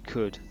best we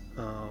could.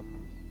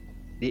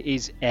 It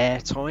is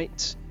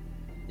airtight."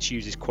 She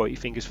uses quotey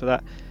fingers for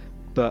that,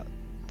 but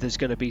there's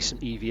going to be some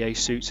EVA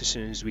suits as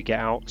soon as we get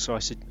out. So I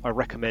said I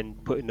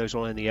recommend putting those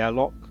on in the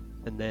airlock,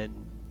 and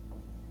then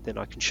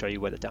I can show you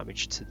where the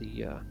damage to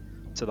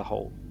the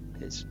hull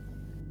is.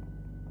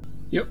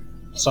 Yep,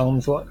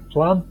 sounds like a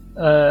plan.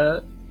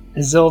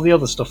 Is all the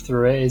other stuff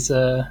through it? Is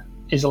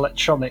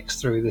electronics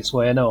through this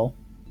way and all?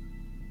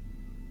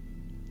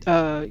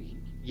 Yeah.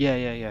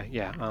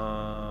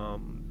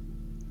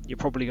 You're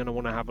probably going to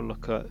want to have a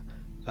look at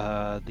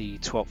the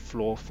 12th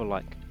floor for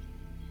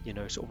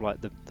sort of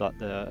like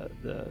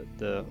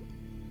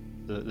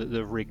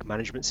the rig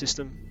management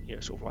system.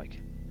 Sort of like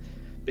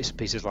bits and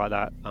pieces like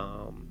that.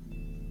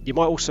 You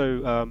might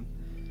also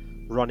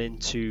run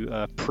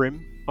into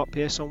Prim up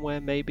here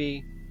somewhere,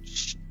 maybe.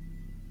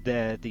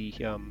 They're the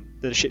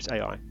ship's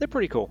AI. They're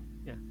pretty cool.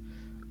 Yeah,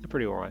 they're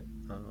pretty alright.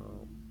 I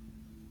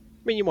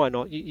mean, you might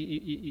not.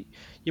 You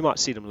might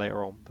see them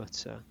later on,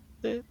 but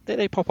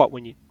they pop up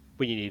when you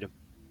need them.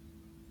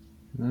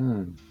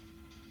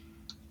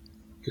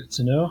 Good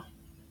to know.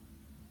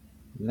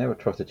 Never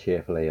trust a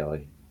cheerful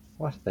AI.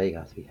 What have they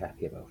got to be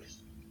happy about?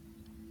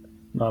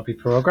 Might be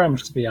programmed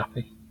to be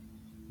happy.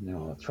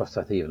 No, I trust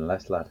that even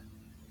less, lad.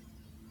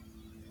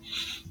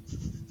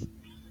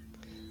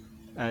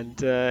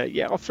 And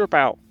after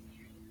about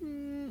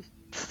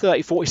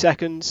 30-40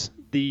 seconds,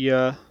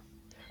 the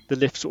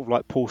lift sort of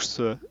like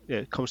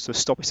comes to a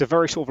stop. It's a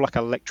very sort of like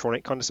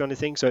electronic kind of sounding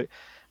thing, so it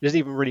doesn't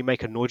even really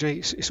make a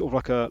noise. It's sort of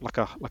like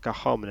a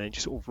hum, and it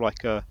just sort of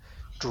like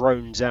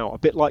drones out, a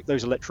bit like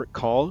those electric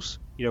cars.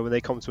 When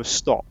they come to a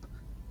stop,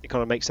 it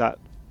kind of makes that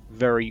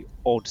very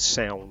odd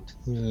sound.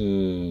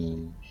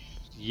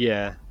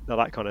 Yeah,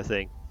 that kind of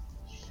thing.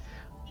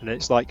 And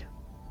it's like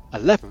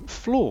 11th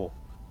floor.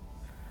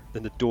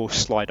 Then the doors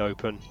slide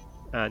open,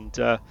 and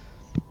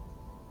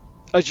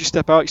as you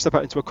step out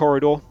into a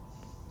corridor.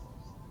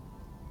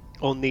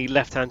 On the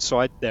left-hand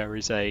side, there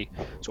is a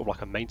sort of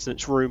like a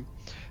maintenance room,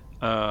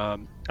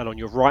 and on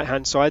your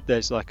right-hand side,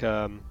 there's like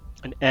an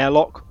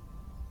airlock.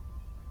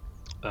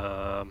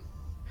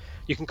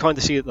 You can kind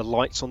of see that the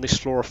lights on this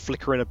floor are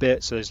flickering a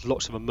bit, so there's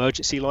lots of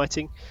emergency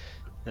lighting.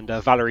 And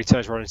Valerie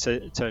turns around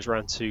to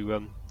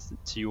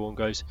you all and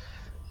goes,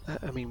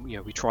 "I mean,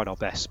 we tried our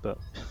best, but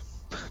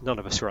none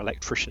of us are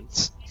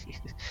electricians."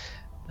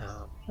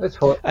 It's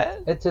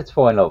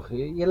fine, love.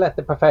 You let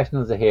the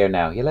professionals are here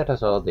now. You let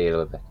us all deal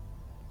with it.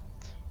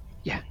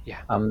 Yeah,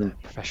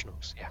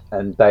 professionals, yeah.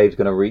 And Dave's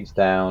going to reach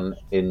down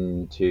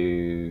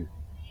into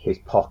his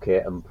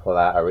pocket and pull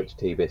out a rich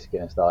tea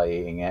biscuit and start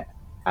eating it,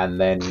 and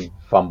then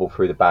fumble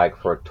through the bag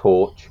for a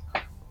torch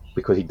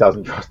because he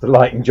doesn't trust the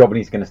lighting job, and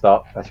he's going to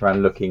start messing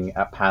around looking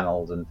at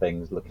panels and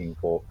things, looking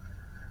for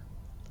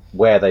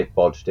where they've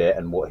bodged it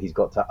and what he's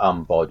got to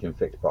unbodge and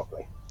fix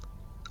properly.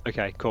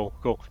 Okay, cool.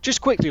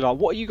 Just quickly,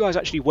 what are you guys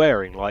actually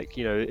wearing? Are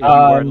you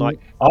wearing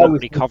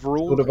company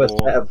coveralls? Sort of a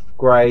set of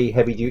grey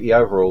heavy-duty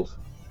overalls.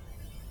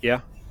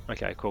 Yeah.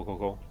 Okay.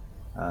 Cool.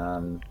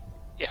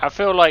 I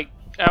feel like.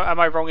 Am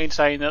I wrong in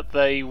saying that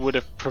they would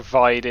have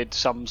provided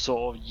some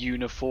sort of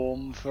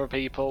uniform for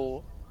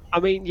people? I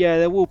mean, yeah,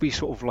 there will be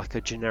sort of like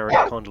a generic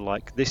kind of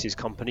like this is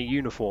company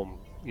uniform,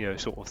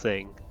 sort of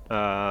thing.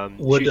 It's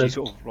usually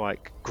sort of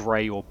like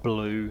grey or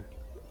blue.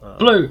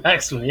 Blue,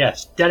 excellent.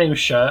 Yes, denim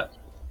shirt.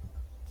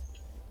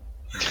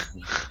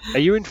 Are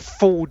you in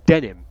full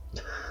denim?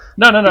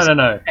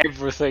 No.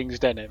 Everything's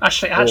denim.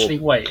 Actually,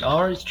 wait.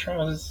 Are his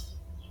trousers?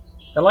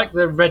 They're like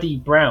the reddy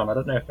brown. I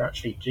don't know if they're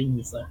actually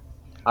jeans though.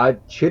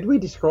 Should we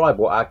describe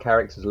what our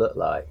characters look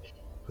like?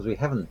 Because we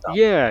haven't done.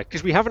 Yeah,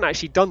 because we haven't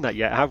actually done that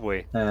yet, have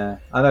we? I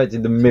know it's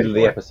in the middle of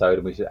the episode,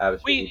 and we should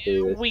absolutely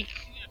do this. We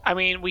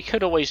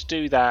could always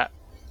do that.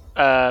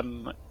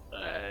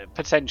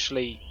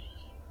 Potentially,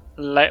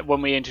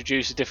 when we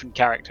introduce a different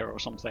character or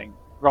something,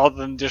 rather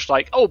than just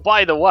like, oh,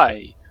 by the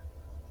way.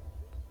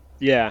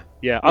 Yeah.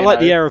 I like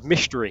the air of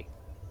mystery.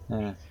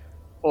 Yeah.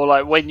 Or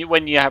like when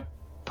you have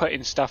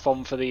putting stuff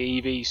on for the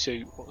EV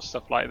suit or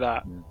stuff like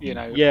that. You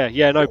know.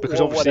 Yeah, no, because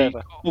or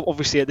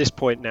obviously at this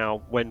point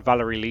now, when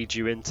Valerie leads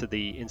you into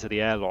the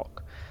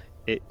airlock,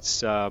 it's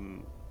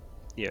the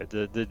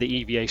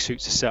EVA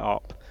suits are set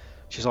up.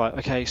 She's like,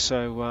 okay,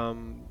 so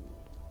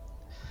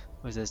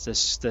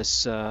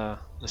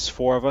there's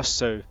 4 of us,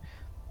 so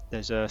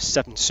there's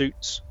 7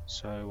 suits.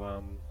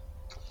 So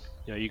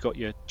you got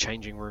your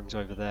changing rooms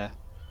over there.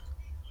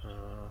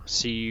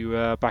 See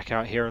you back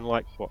out here in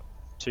like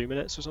 2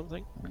 minutes or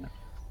something.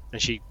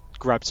 And she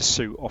grabs a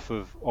suit off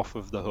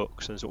of the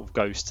hooks and sort of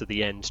goes to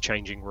the end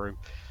changing room,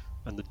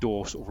 and the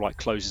door sort of like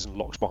closes and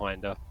locks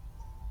behind her.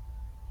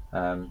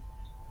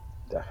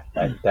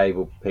 Dave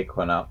will pick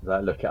one up,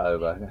 look it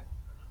over.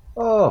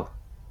 Oh,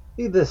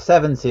 these are the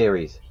 7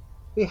 series.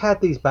 We had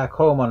these back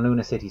home on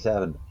Luna City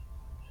 7.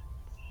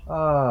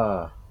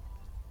 Ah,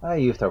 I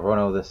used to run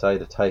over the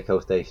side of Tycho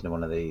Station in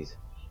one of these.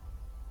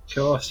 Of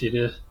course you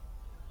did.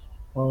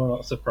 Oh,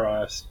 not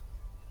surprised.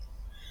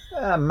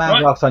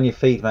 Locks on your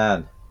feet,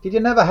 man. Did you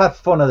never have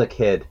fun as a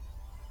kid?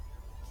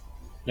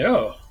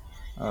 No.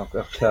 Oh,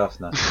 of course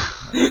not.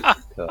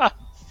 Have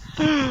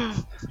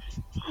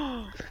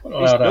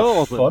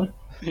fun.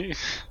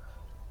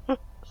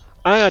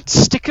 I had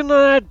stick in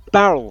a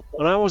barrel,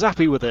 and I was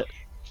happy with it.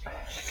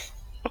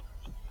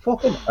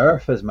 Fucking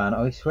earthers, man,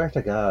 I swear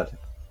to God.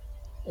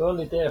 The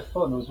only day of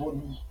fun was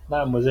when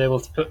man was able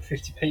to put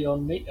 50p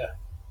on meter.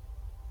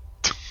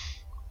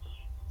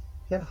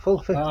 You had a full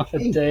 50p. Half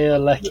a day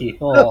of lecky.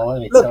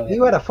 Look,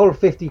 you had a full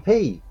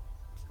 50p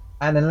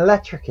and an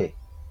electric.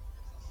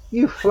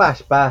 You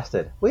flash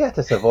bastard. We had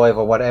to survive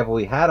on whatever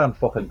we had on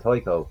fucking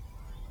Tycho.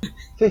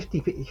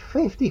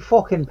 50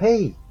 fucking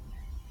p.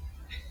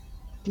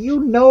 Do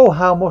you know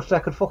how much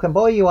that could fucking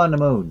buy you on the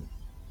moon?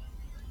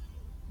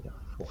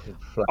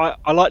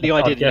 I like the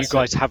idea that you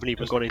guys haven't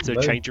even gone into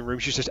the changing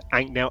rooms. You're just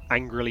now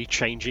angrily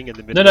changing in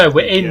the middle. No,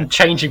 we're in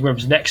changing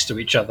rooms next to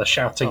each other,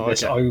 shouting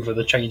this over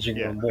the changing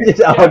room wall.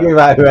 Just arguing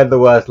about who had the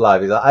worst life.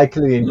 He's like, I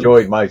clearly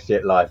enjoyed my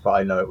shit life, but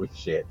I know it was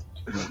shit.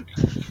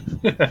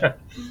 Had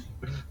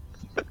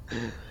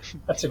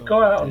to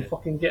go out and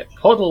fucking get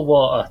puddle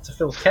water to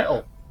fill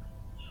kettle.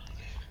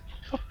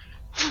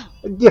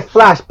 You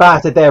flash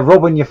bastard there,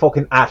 rubbing your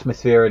fucking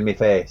atmosphere in my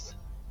face.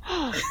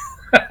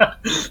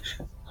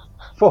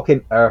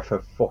 Fucking earth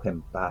of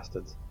fucking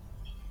bastards.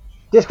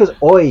 Just because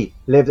I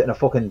lived in a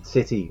fucking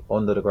city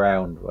under the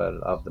ground, well,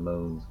 of the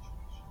moon.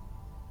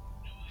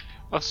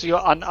 Oh, so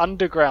you're an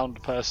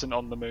underground person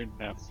on the moon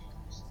now?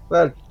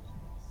 Well,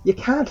 you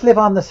can't live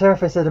on the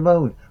surface of the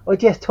moon. I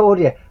just told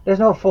you, there's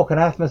no fucking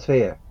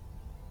atmosphere.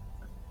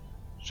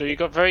 So you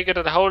got very good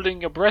at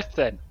holding your breath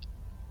then?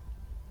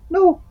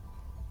 No.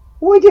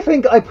 Why do you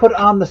think I put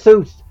on the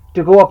suits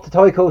to go up to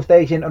Tycho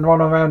Station and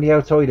run around the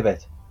outside of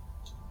it?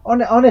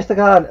 Honest to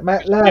God,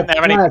 lads. You didn't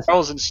have any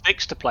balls and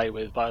sticks to play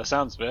with, by the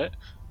sounds of it.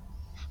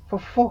 For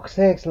fuck's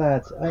sakes,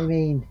 lads. I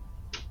mean,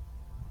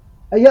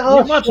 are you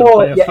all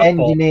sure you're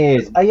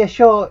engineers? Are you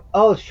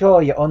all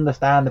sure you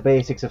understand the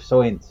basics of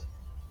science?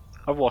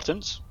 Of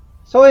what'ns?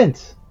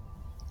 Science.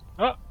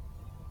 Oh.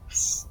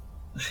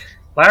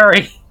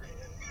 Larry,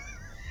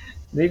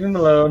 leave him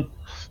alone.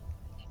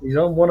 He's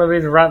on one of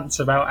his rants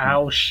about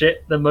how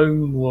shit the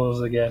moon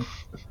was again.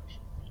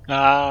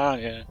 Ah,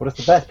 yeah. But it's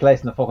the best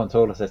place in the fucking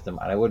solar system,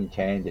 and I wouldn't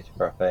change it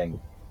for a thing.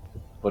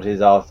 But it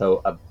is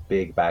also a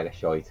big bag of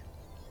shite.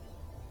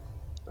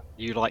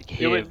 You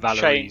hear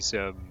Valerie's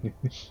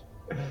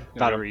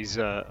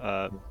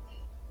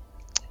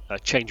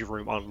changing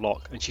room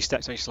unlock, and she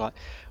steps in. She's like,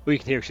 "Well, you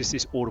can hear it's just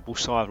this audible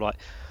sigh of like."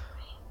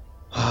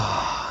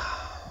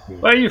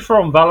 Where are you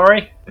from,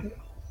 Valerie?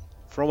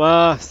 From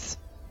Earth.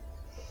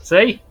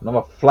 See?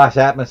 Another flash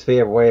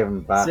atmosphere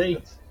waving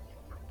bastards. See?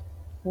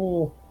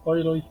 Oh, I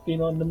like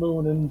being on the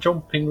moon and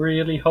jumping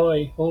really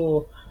high.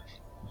 Oh.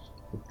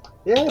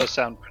 Yeah. That does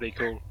sound pretty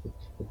cool.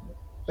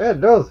 Yeah,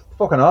 it does.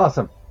 Fucking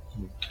awesome.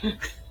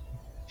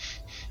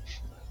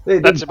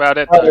 That's about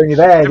it.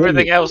 There,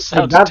 everything else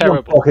sounds that's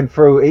terrible. Not fucking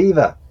through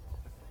either.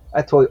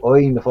 That's why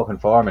I'm the fucking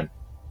foreman.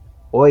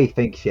 I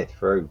think shit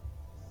through.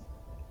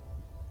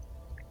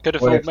 Could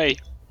have fooled me.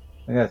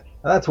 Yes.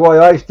 That's why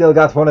I've still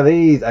got one of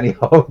these. And he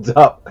holds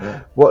up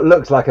what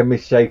looks like a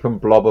misshapen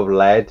blob of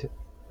lead.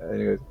 And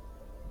he goes,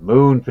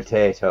 moon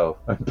potato.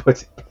 And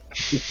puts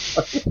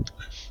it.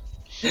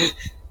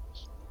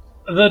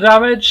 The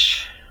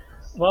damage,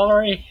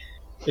 Valerie,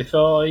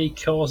 before he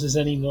causes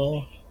any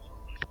more.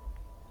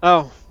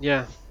 Oh,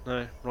 yeah.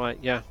 No, right,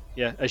 yeah.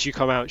 As you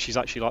come out, she's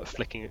actually like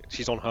flicking.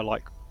 She's on her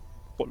like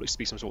what looks to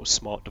be some sort of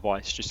smart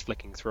device, just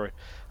flicking through.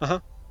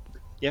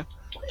 Yeah.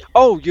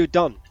 Oh, you're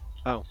done.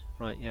 Oh,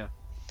 right, yeah.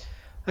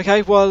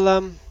 Okay,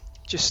 well,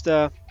 just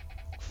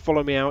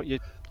follow me out. You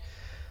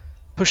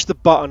push the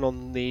button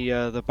on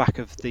the back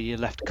of the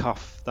left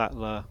cuff.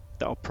 That'll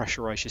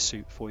pressurize your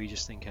suit for you,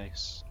 just in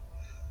case.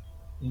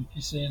 If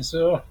you're saying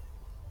so.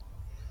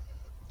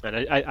 And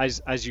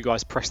as you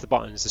guys press the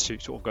buttons, the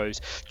suit sort of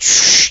goes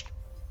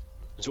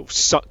and sort of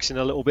sucks in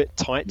a little bit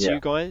tight to you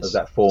guys. There's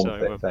that form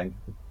fit thing.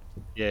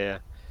 Yeah.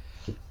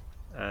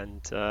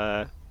 And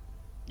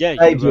Yeah,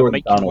 Dave's you already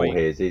make your done all way.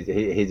 his.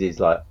 His is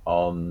like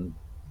on.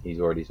 He's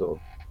already sort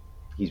of.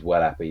 He's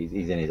well happy.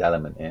 He's in his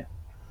element here.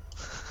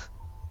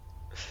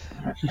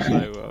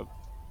 So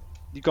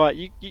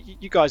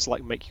you guys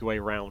like make your way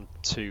around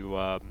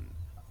to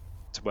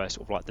where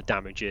sort of like the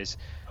damage is,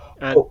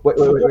 and Oh,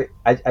 wait.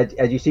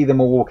 As you see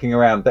them all walking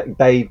around,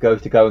 Dave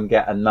goes to go and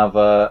get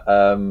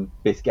another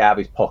biscuit out of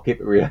his pocket,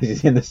 but realizes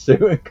he's in the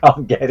suit and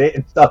can't get it,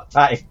 and starts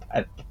patting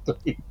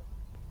panically.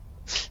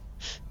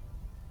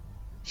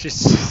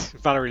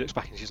 Valerie looks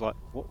back and she's like,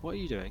 "What are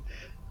you doing?"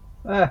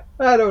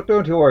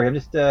 Don't you worry. I'm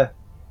just a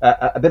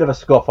bit of a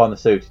scoff on the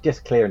suit,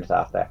 just clearing it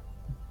off there.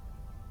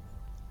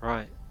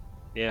 Right.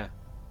 Yeah.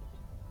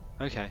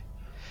 Okay.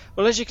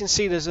 Well, as you can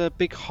see, there's a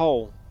big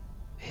hole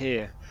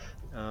here.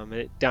 And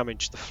it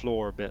damaged the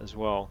floor a bit as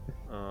well.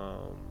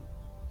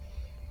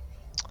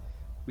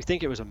 We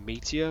think it was a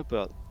meteor,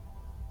 but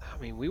I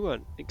mean, we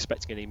weren't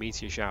expecting any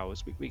meteor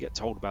showers. We get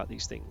told about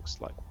these things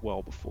like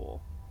well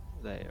before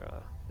they're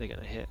going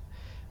to hit.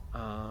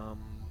 No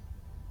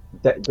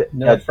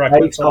fragments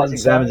Dave on starts the inside.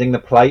 examining the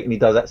plate, and he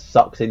does that.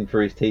 Sucks in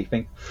through his teeth.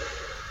 Think,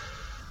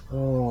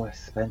 oh,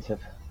 expensive.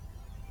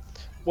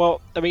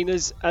 Well, I mean,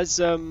 as He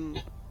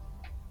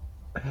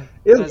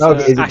doesn't know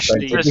if it is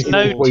Ashley, expensive. There's This is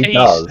no what he tea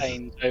does.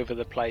 stains over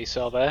the place,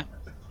 are there?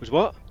 was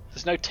what?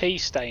 There's no tea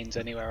stains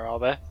anywhere, are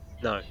there?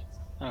 No.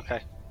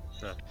 Okay.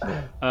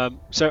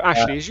 So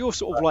Ashley, as you're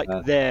sort of like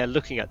there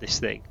looking at this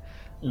thing,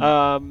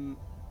 I'm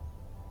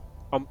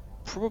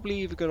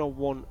probably either going to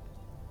want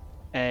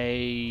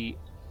a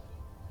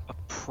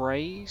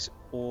appraise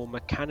or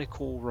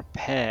mechanical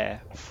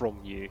repair from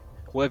you,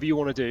 whatever you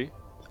want to do.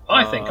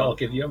 I think I'll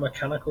give you a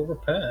mechanical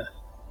repair.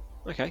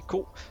 Okay,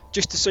 cool.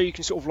 Just so you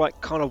can sort of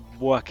like kind of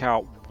work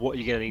out what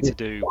you're going to need to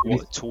do,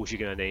 what tools you're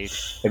going to need.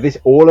 Is this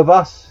all of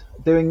us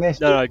doing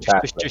this? No,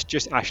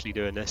 just Ashley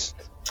doing this.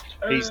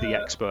 He's the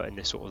expert in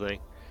this sort of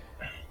thing.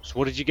 So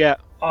what did you get?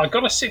 I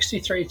got a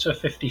 63 to a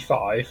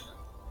 55,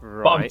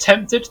 Right. but I'm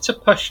tempted to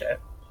push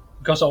it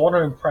because I want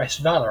to impress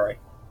Valerie.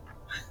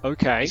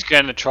 Okay. He's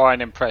going to try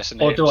and impress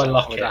and Or hit do I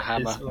himself luck with it? a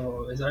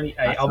hammer. It's only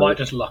 8. I might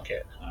just luck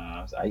it.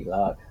 It's 8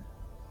 luck.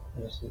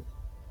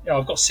 Yeah,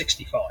 I've got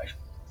 65.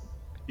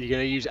 You're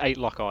going to use 8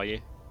 luck, are you?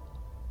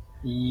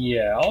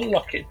 Yeah, I'll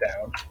luck it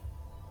down.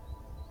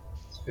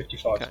 It's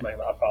 55 Okay. to make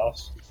that a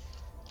pass.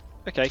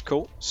 Okay,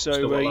 cool. So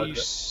Still got you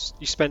loads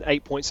you spent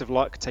 8 points of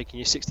luck, taking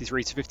you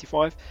 63 to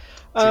 55.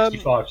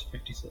 65 to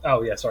 56.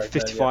 Oh, yeah, sorry.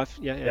 55.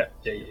 No, Yeah.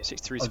 yeah.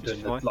 63 to I'm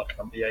doing the 55. luck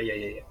number.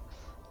 Yeah.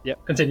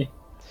 Yep. Continue.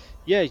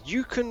 Yeah,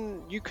 you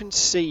can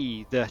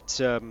see that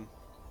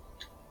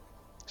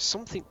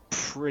something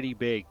pretty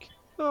big,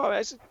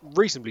 it's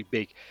reasonably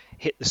big,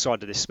 hit the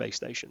side of this space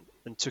station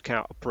and took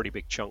out a pretty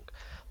big chunk.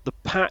 The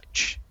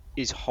patch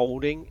is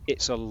holding.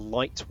 It's a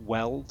light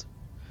weld,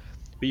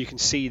 but you can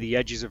see the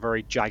edges are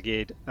very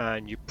jagged,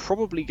 and you're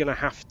probably going to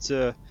have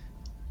to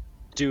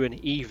do an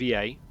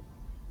EVA,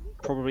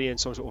 probably in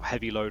some sort of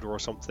heavy loader or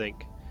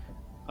something,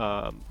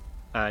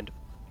 and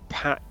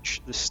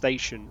patch the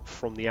station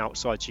from the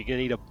outside. So you're going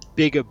to need a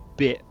bigger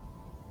bit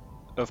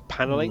of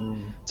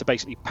paneling to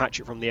basically patch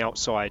it from the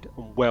outside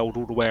and weld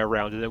all the way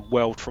around, and then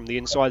weld from the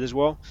inside as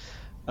well,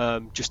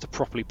 just to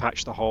properly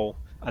patch the hole,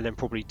 and then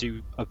probably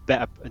do a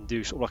better and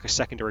do sort of like a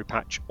secondary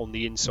patch on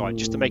the inside,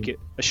 just to make it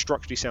as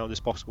structurally sound as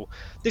possible.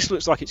 This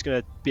looks like it's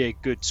going to be a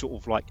good sort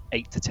of like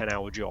 8 to 10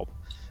 hour job.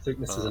 I think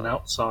this is an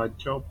outside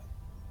job.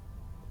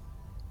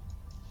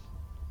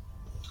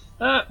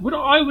 I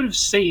would have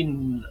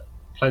seen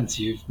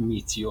plenty of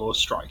meteor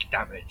strike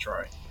damage,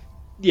 right?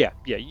 Yeah,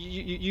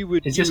 you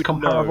would. Is you this would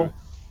comparable?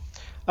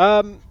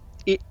 know.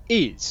 It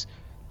is.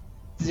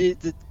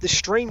 The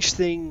strange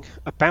thing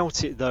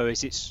about it though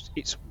is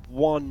it's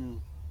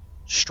one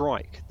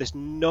strike. There's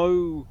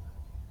no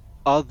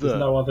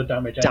other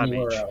damage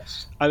anywhere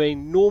else. I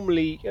mean,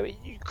 normally,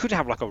 you could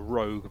have like a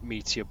rogue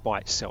meteor by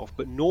itself,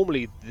 but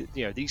normally,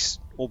 these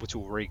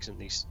orbital rigs and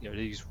these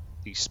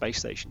space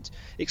stations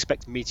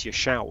expect meteor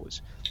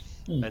showers,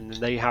 and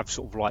they have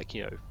sort of like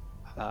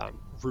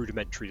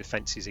rudimentary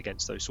defenses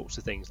against those sorts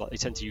of things. Like they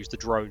tend to use the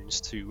drones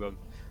to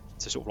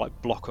sort of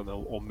like block them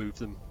or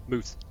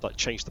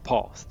change the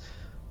path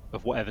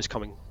of whatever's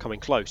coming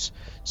close.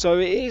 So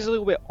it is a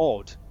little bit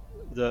odd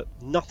that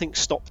nothing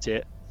stopped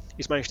it.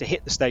 It's managed to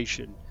hit the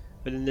station,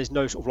 but then there's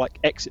no sort of like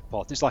exit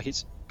path. It's like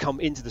it's come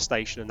into the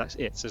station and that's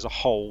it. So there's a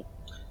hole,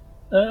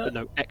 but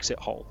no exit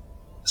hole.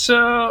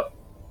 So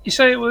you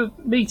say it was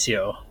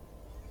meteor?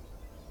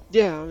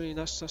 Yeah, I mean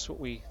that's what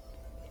we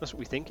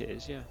think it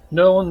is. Yeah.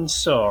 No one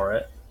saw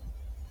it.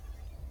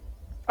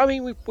 I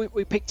mean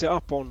we picked it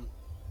up on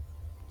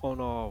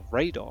our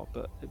radar,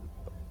 but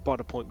by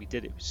the point we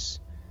did, it was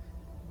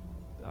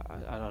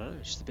I don't know,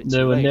 just a bit too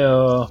There were late.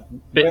 no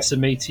bits of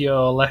meteor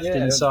left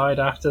inside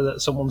after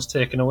that someone's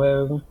taken away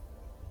with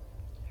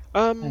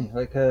them?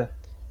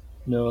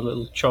 No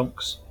little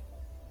chunks?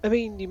 I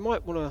mean, you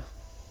might want to...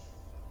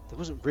 There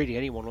wasn't really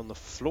anyone on the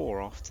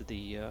floor after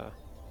the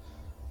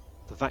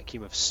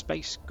vacuum of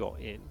space got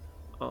in.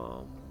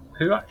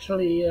 Who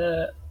actually...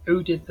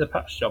 who did the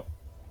patch job?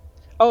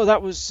 Oh,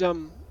 that was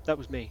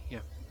me, yeah.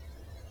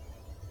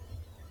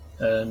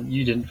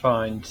 You didn't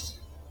find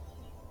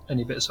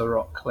any bits of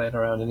rock laying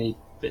around, any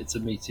bits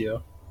of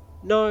meteor.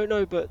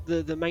 No, but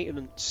the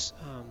maintenance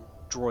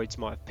droids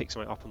might have picked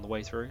something up on the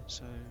way through.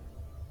 So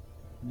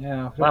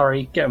Yeah.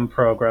 Larry, get them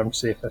programmed to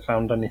see if they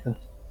found anything.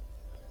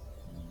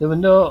 There were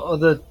no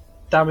other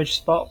damaged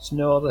spots,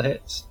 no other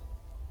hits.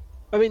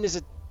 I mean, there's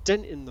a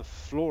dent in the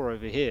floor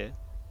over here.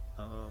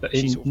 But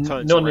She sort of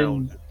turns none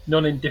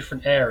around. in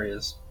different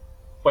areas.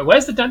 Wait,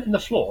 where's the dent in the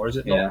floor? Is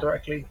it Yeah. not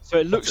directly? So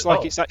it looks like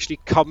Oh. it's actually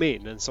come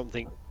in and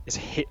something has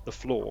hit the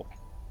floor,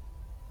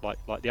 like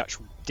the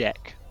actual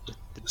deck.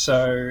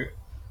 So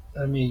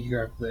let me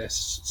grab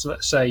this. So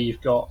let's say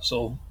you've got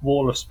sort of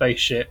wall of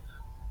spaceship,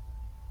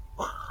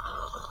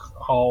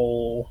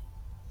 whole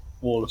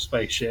wall of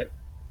spaceship,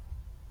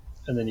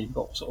 and then you've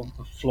got sort of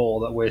the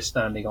floor that we're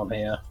standing on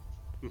here,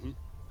 Mhm. and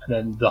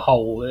then the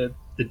hole,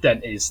 the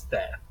dent is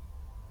there,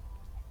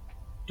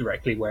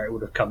 directly where it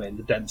would have come in.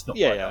 The dent's not.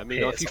 Yeah, right yeah. I up mean,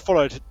 here, if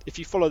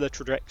you follow the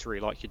trajectory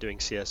like you're doing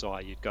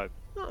CSI, you'd go,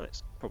 oh,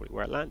 that's probably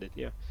where it landed.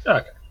 Yeah.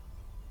 okay.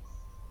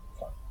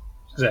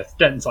 Because the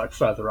dent's like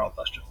further up.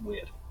 That's just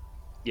weird.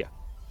 Yeah.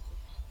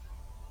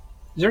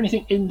 Is there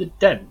anything in the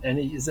dent?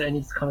 Is there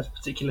any kind of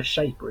particular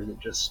shape, or is it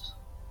just?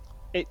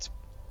 It's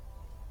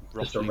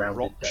Just a roughly rounded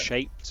rock dent.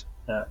 shaped.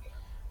 Okay.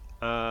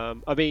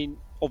 I mean,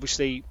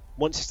 obviously,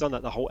 once it's done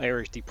that, the whole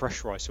area is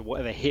depressurized, so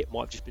whatever hit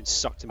might have just been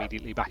sucked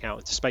immediately back out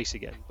into space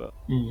again. But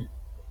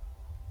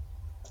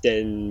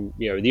then,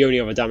 the only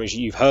other damage that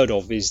you've heard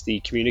of is the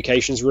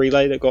communications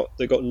relay that got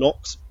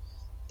knocked,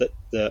 that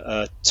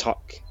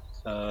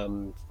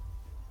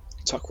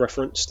Tuck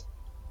referenced.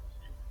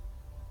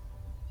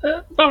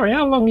 Barry,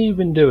 how long have you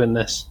been doing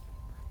this?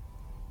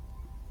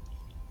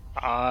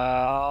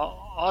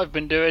 I've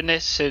been doing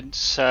this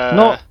since.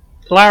 Not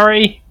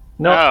Larry,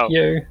 not Oh.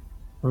 you.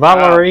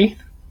 Valerie.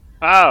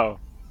 Oh,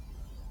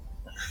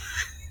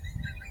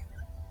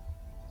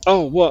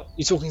 Oh, what?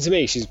 You're talking to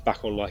me? She's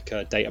back on like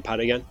a data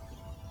pad again.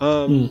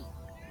 I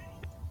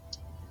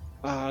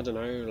don't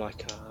know,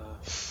 like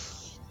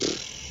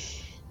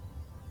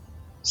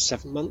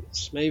 7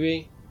 months,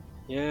 maybe.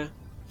 Yeah.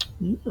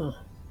 You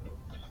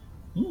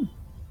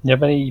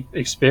have any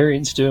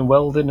experience doing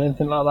welding or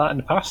anything like that in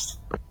the past?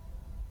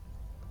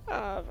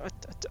 I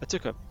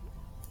took a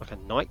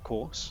night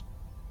course.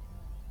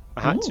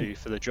 I had to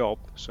for the job,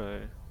 so.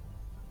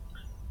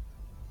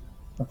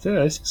 I tell you,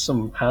 this is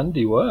some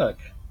handy work.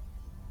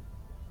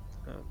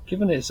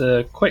 Given it's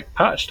a quick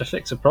patch to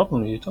fix a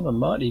problem, you've done a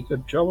mighty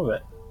good job of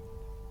it.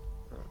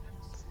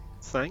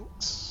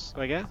 Thanks,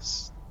 I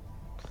guess.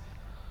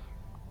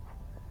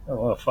 Oh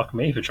well, fuck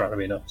me for trying to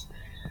be nuts.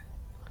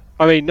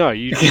 I mean, no. Are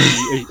you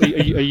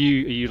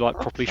like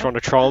properly trying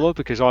to trial her?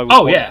 Because I would.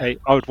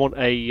 I'd want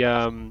a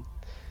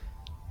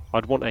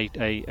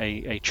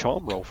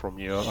charm roll from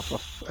you.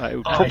 It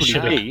would probably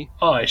be.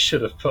 I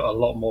should have put a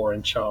lot more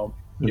in charm.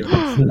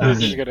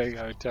 this is going to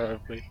go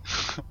terribly.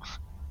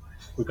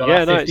 We've got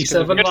Yeah, that no, it's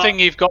 57 Good mark. thing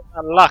you've got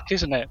that luck,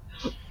 isn't it?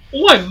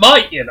 Oh, I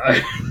might, you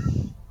know.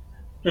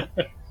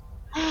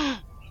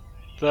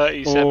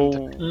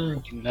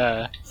 37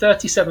 to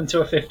 37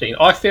 to a 15.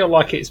 I feel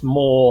like it's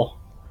more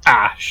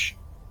Ash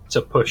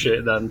to push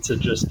it than to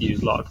just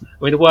use luck. I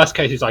mean, the worst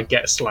case is I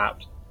get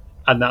slapped,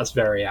 and that's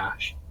very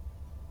Ash.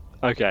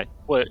 Okay.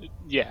 Well,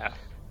 yeah.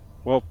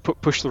 Well,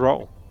 push the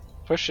roll.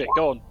 Push it,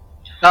 go on.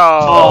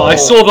 Oh, I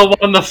saw the 1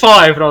 and the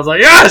 5, and I was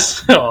like,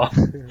 yes! Oh.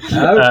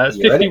 No, It's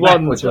you're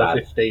 51 backwards, to a lad.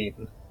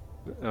 15.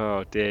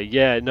 Oh dear.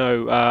 Yeah.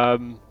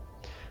 No.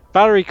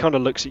 Valerie kind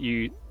of looks at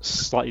you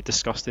slightly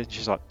disgusted.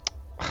 She's like,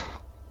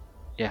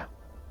 yeah.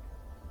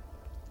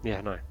 Yeah.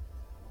 No.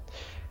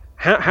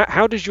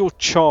 How does your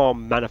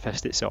charm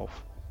manifest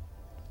itself?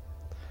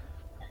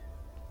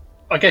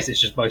 I guess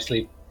it's just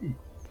mostly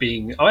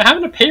being. I have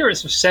an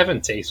appearance of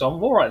 70, so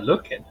I'm alright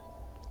looking.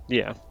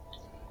 Yeah.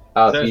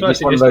 Oh, So so it's you're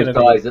just mostly one of just those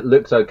gonna be- guys that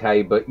looks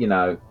okay, but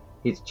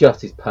it's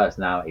just his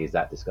personality is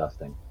that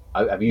disgusting.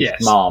 Have you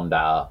Yes. smarmed at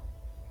her?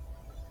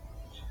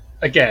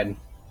 Again,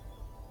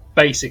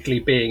 basically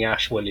being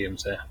Ash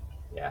Williams here.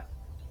 Yeah.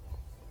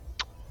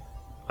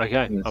 Okay.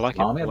 I like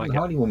it. I like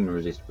How it. many women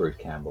resist Bruce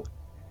Campbell?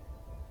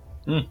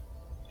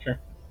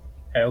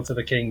 Hail to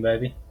the king,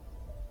 baby.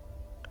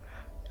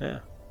 Yeah.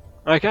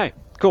 Okay.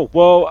 Cool.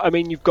 Well, I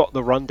mean, you've got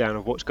the rundown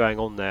of what's going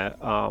on there.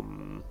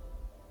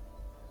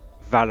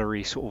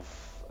 Valerie sort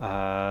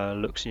of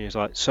looks at you and is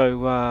like,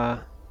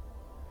 so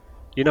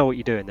you know what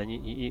you're doing then?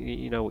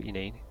 You know what you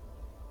need?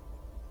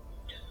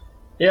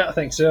 Yeah, I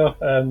think so.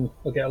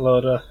 We'll get a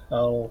loader.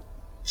 I'll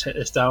take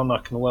this down. I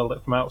can weld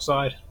it from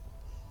outside.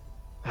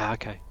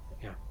 Okay.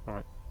 Yeah. All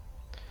right.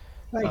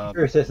 Thank you for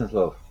your assistance,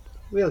 love.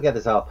 We'll get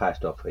this all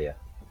patched up for you.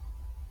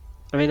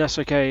 I mean, that's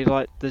okay.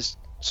 Like, there's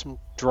some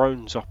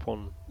drones up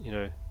on,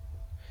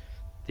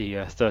 the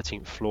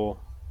 13th floor,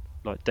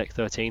 like deck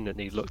 13, that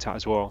need looked at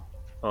as well.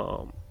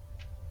 Well,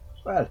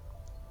 That's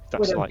why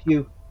don't like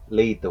you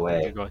lead the you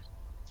way? guys.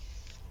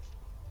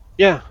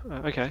 Yeah.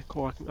 Okay.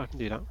 Cool. I can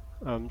do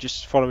that.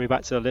 Just follow me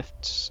back to the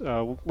lifts.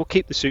 We'll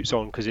keep the suits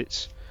on because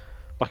it's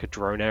like a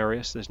drone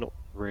area, so there's not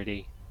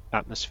really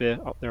atmosphere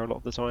up there a lot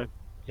of the time.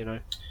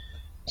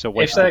 So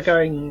If they're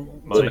going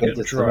to money. look at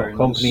Into some drones,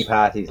 company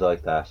parties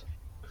like that.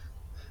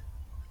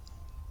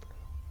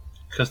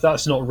 because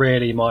that's not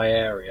really my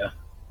area,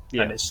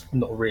 Yeah. and it's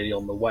not really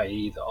on the way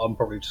either. I'm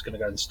probably just going to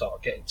go and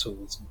start getting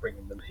tools and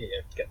bringing them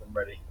here to get them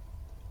ready.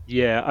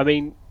 Yeah, I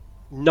mean,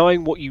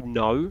 knowing what you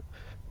know,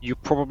 you're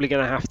probably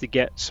going to have to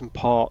get some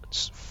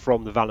parts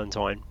from the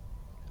Valentine.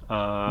 There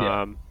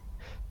I'll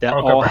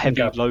go are back and heavy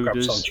grab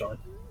loaders. Sunshine.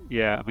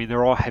 Yeah, I mean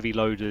there are heavy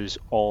loaders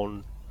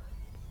on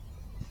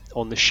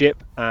the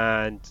ship,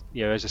 and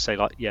as I say,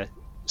 like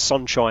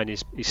Sunshine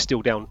is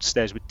still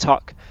downstairs with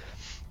Tuck,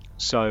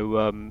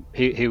 so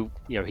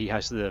he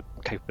has the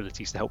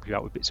capabilities to help you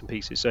out with bits and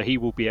pieces. So he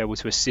will be able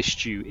to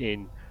assist you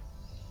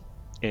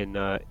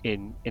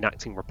in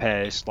enacting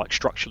repairs, like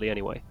structurally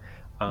anyway.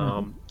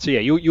 So yeah,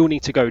 you'll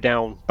need to go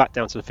back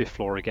down to the 5th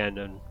floor again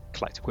and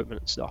collect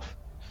equipment and stuff.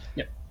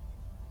 Yep.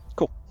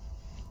 Cool.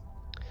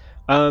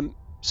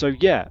 So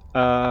yeah,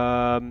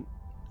 not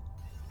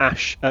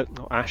Ash,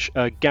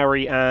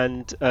 Gary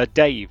and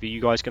Dave, are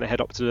you guys going to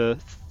head up to the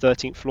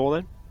 13th floor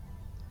then?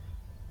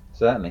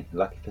 Certainly.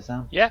 Lucky for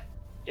Sam. Yeah,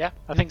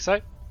 I think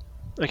so.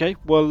 Okay.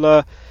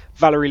 Well,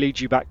 Valerie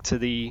leads you back to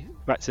the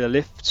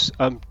lifts.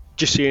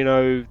 Just so you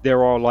know,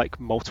 there are like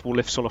multiple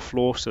lifts on a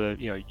floor, so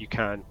you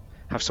can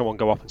have someone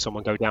go up and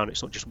someone go down.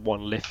 It's not just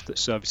one lift that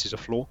services a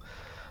floor.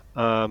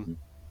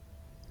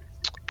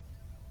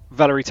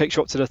 Valerie takes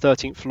you up to the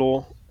 13th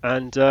floor,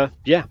 and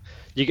you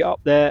get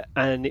up there,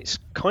 and it's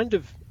kind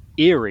of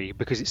eerie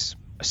because it's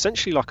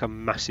essentially like a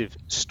massive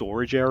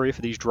storage area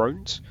for these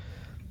drones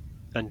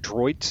and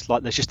droids.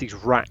 Like there's just these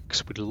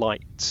racks with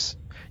lights,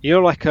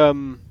 like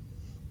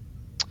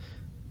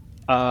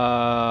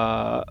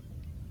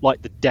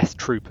the Death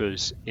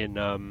Troopers in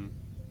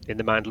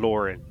the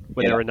Mandalorian,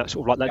 when they're in that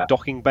sort of like that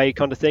docking bay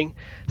kind of thing.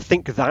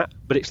 Think that,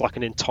 but it's like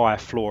an entire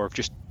floor of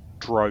just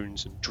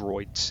drones and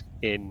droids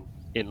in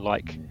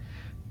like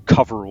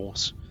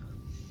coveralls,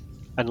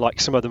 and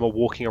like some of them are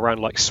walking around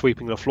like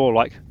sweeping the floor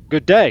like,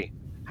 "Good day,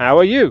 how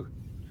are you?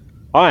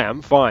 I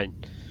am fine."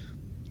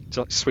 It's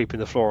like sweeping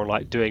the floor and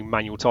like doing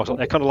manual tasks. Like,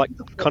 they're kind of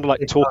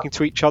like talking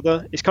to each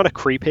other. It's kind of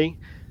creepy.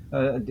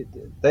 They're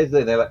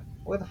like,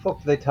 where the fuck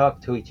do they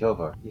talk to each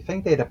other? You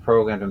think they'd have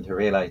programmed them to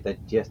realise they're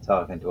just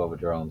talking to other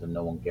drones and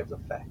no one gives a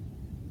fuck?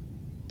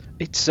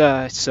 It's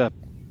a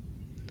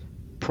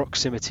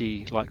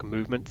proximity like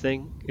movement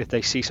thing. If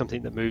they see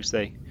something that moves,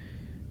 they're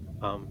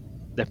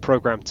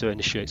programmed to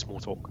initiate small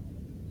talk.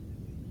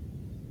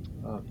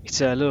 Oh.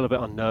 It's a little bit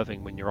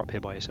unnerving when you're up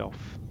here by yourself.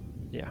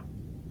 Yeah.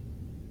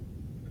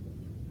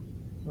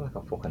 Like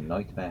a fucking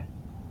nightmare.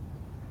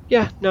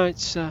 Yeah, no,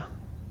 it's fun.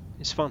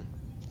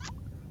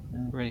 Yeah.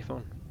 Really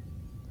fun.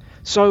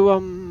 So,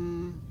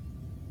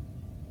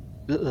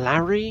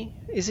 Larry,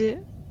 is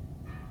it?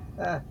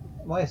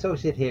 My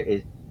associate here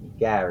is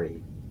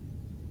Gary.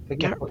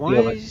 Why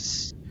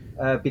is...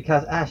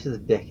 Because Ash is a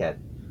dickhead.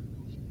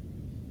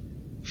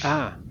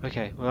 Ah,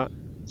 okay. Well,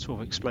 that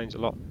sort of explains a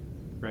lot,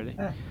 really.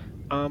 Yeah.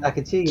 I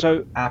can see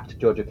so apt to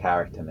judge a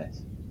character,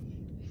 miss.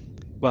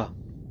 Well,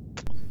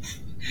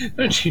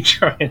 Don't you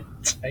try and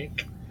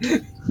take.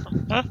 It's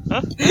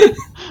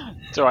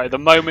alright, the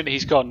moment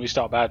he's gone, we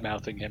start bad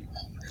mouthing him.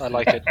 I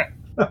like it.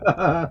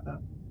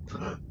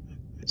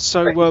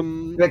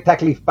 so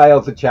Spectacularly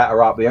failed to chat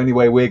her up. The only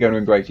way we're going to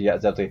embrace you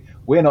is to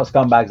we're not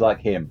scumbags like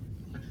him.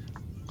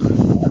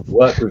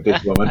 Work with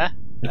this woman.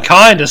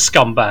 Kind of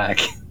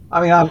scumbag.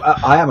 I mean,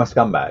 I am a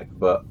scumbag,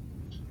 but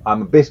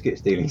I'm a biscuit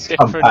stealing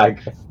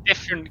scumbag.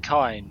 Different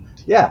kind.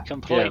 Yeah.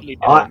 Completely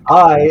different.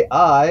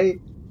 I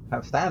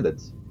have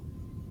standards.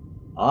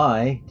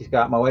 I just go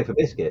out my way for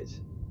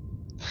biscuits.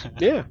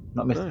 yeah.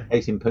 Not Mr.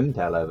 Chasing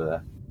Poontail over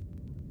there.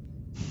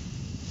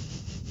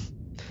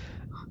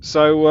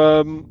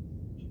 So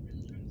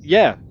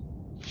yeah,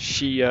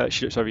 she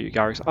looks over at you,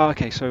 Gary. Oh,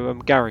 okay, so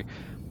Gary,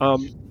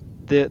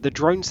 the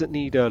drones that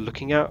need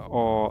looking at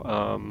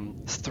are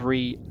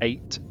 3,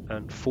 8,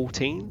 and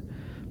 14.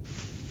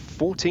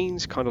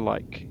 14's kind of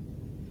like,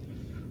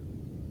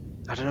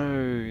 I don't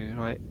know,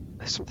 like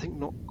there's something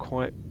not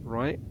quite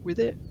right with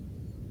it.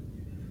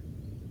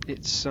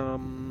 It's I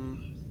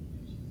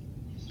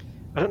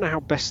don't know how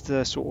best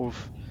to sort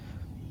of.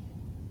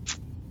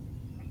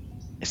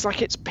 It's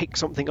like it's picked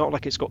something up,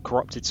 like it's got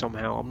corrupted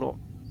somehow. I'm not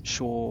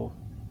sure.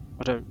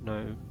 I don't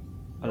know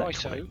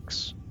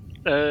electronics.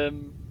 I'll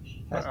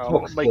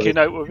make a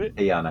note of it.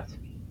 Be on it.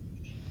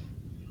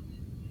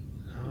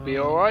 Be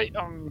alright.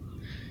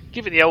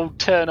 Give it the old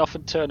turn off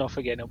and turn off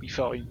again. It'll be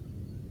fine.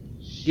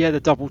 Yeah, the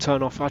double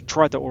turn off. I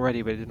tried that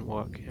already, but it didn't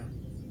work. Yeah.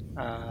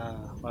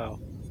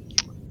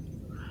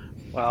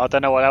 Well, I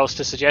don't know what else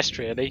to suggest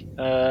really.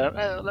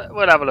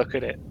 We'll have a look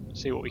at it.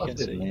 See what we can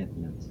see.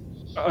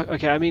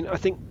 Okay, I mean, I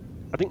think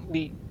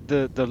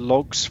the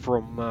logs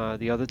from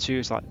the other two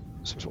is like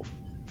some sort of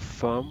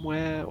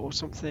firmware or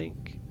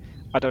something.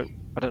 I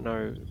don't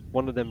know.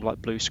 One of them like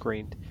blue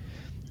screened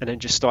and then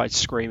just started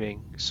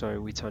screaming, so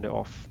we turned it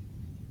off.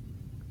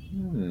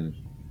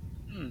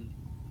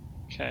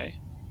 Okay.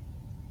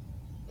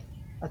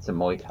 That's a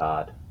mite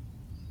hard.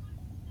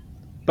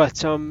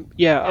 But and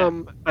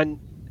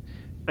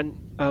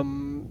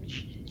And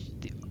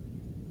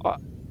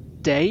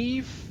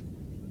Dave,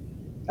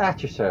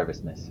 At your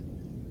service, miss.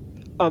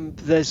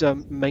 there's a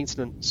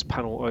maintenance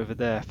panel over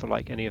there for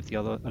like any of the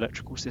other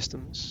electrical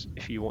systems.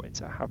 If you wanted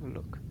to have a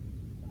look.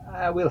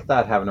 We'll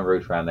start having a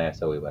route around there,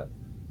 so we will.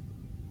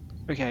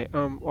 Okay.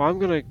 Well, I'm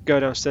gonna go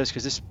downstairs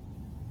because this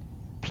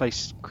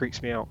place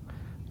creeps me out.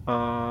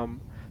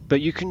 But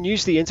you can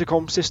use the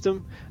intercom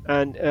system,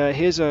 and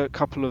here's a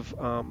couple of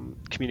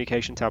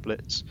communication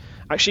tablets.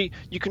 Actually,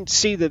 you can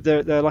see that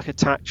they're like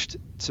attached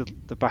to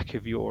the back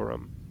of your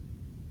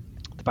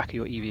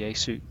EVA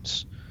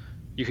suits.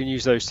 You can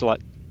use those to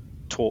like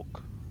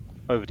talk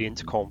over the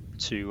intercom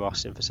to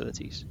us in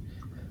facilities.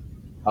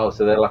 Oh,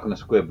 so they're like on a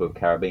squib with a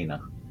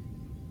carabiner.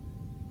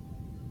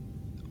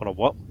 On a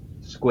what?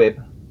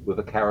 Squib with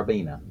a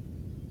carabiner.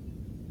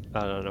 I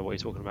don't know what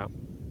you're talking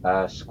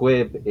about.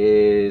 Squib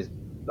is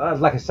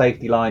like a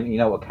safety line. You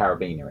know what a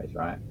carabiner is,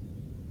 right?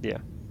 Yeah.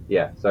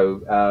 Yeah.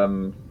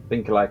 So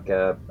think like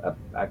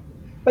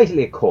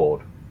basically a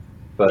cord.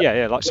 But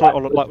Yeah, like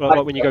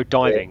when you go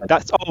diving.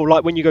 That's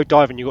like when you go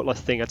diving, you got like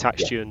a thing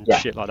attached to you and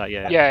shit like that.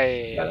 Yeah.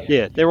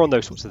 Yeah, they're on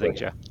those sorts of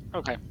things. Yeah.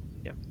 Okay.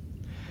 Yeah.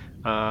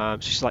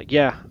 She's like,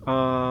 yeah.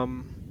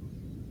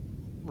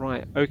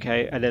 Right.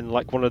 Okay. And then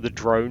like one of the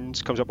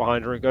drones comes up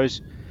behind her and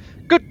goes,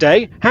 "Good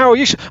day. How are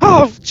you?"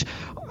 I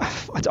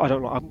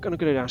don't know. I'm gonna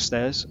go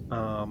downstairs.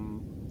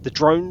 The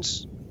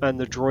drones and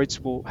the droids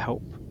will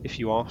help if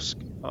you ask.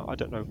 I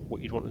don't know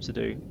what you'd want them to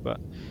do, but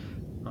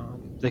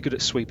they're good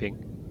at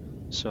sweeping.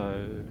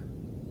 So,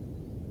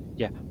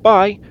 yeah,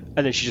 bye.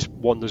 And then she just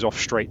wanders off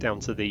straight down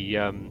to the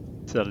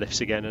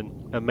lifts again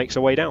and makes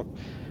her way down.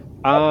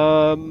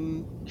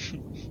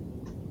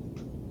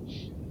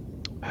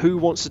 Who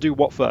wants to do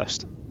what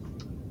first?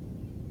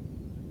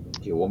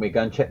 Do you want me to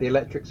go and check the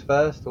electrics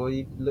first, or do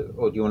you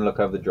want to look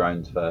over the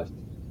drones first?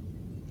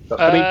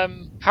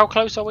 How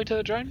close are we to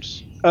the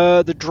drones?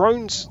 The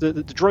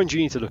drones you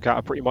need to look at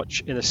are pretty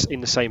much in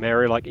the same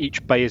area. Like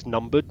each bay is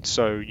numbered,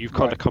 so you've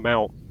kind of come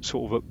out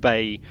sort of at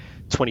bay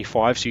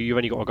 25, so you've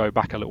only got to go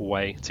back a little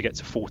way to get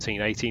to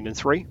 14, 18, and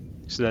 3.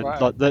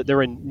 So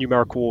they're in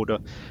numerical order,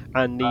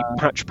 and the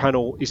patch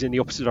panel is in the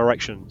opposite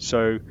direction.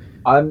 So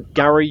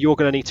Gary, you're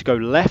going to need to go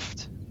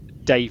left.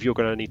 Dave, you're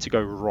going to need to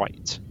go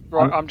right.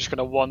 Right, I'm just going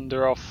to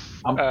wander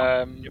off.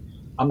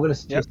 I'm going to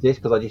suggest this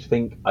because I just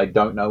think, I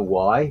don't know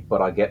why,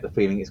 but I get the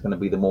feeling it's going to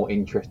be the more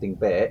interesting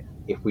bit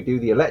if we do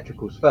the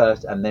electricals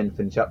first and then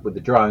finish up with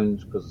the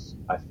drones, because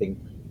I think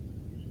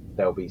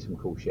there'll be some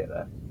cool shit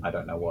there. I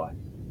don't know why.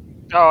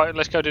 Oh,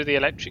 let's go do the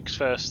electrics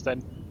first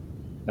then.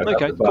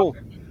 Okay, cool.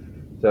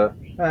 So,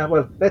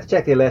 well, let's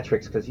check the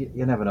electrics because you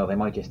never know, they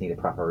might just need a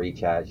proper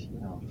recharge.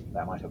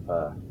 That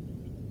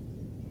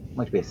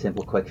might be a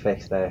simple quick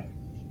fix there.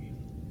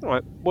 All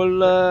right.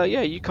 Well,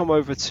 yeah, you come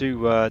over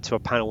to a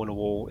panel on the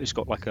wall. It's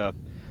got like a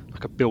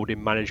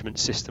building management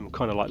system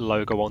kind of like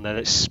logo on there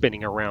that's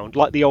spinning around,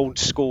 like the old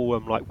school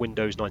like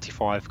Windows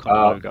 95 kind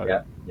of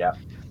logo. Yeah.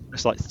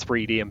 It's like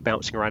 3D and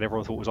bouncing around.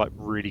 Everyone thought it was like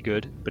really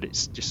good, but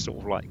it's just sort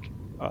of like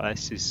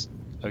this is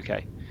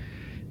okay.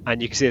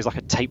 And you can see there's like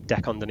a tape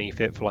deck underneath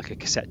it for like a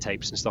cassette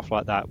tapes and stuff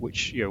like that,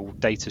 which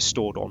data's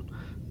stored on,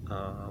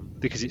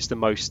 because it's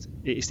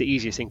the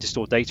easiest thing to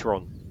store data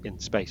on in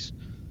space.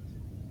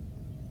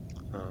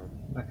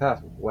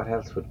 What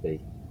else would be?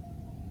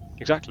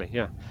 Exactly,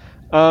 yeah.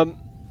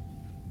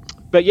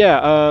 But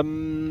yeah,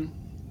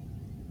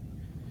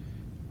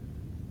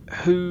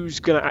 who's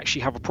going to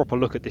actually have a proper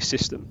look at this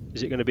system?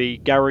 Is it going to be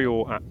Gary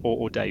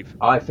or Dave?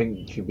 I think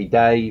it should be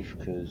Dave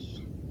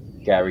because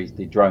Gary's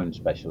the drone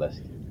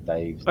specialist.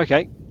 Dave's.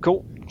 Okay,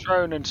 cool.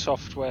 Drone and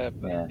software.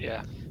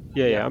 Yeah.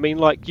 I mean,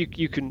 like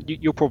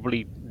you'll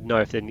probably know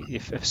if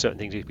certain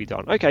things need to be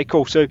done. Okay,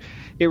 cool. So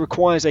it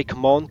requires a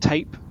command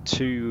tape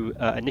to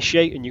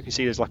initiate, and you can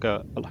see there's like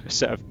a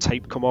set of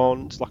tape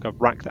commands, like a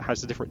rack that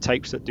has the different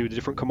tapes that do the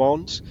different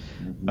commands,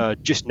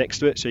 just next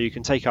to it. So you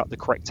can take out the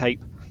correct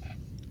tape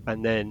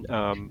and then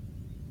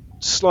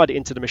slide it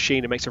into the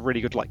machine. It makes a really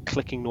good like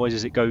clicking noise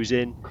as it goes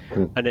in,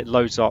 and it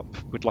loads up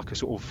with like a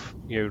sort of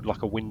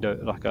like a window,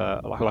 like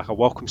a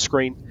welcome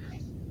screen,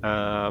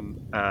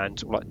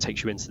 and like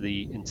takes you into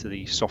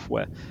the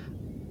software.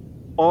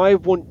 I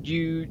want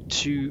you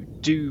to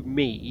do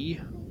me.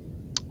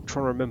 I'm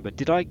trying to remember.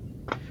 Did I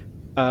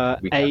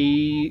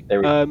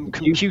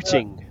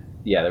computing?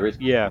 Yeah, there is.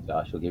 Yeah,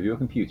 I shall give you a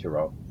computer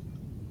roll.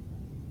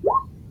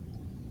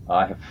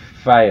 I have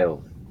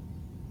failed.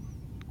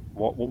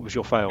 What was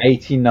your fail?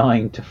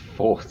 89 to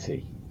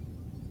 40.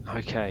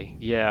 Okay,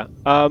 yeah.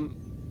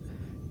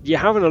 You're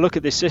having a look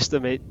at this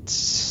system. It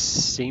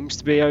seems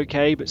to be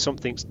okay, but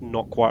something's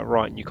not quite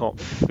right, and you can't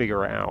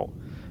figure it out.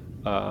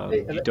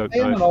 You don't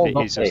know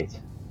if it is.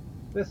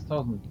 This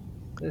doesn't.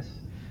 This.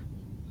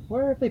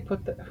 Where have they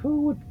put that?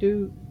 Who would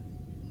do?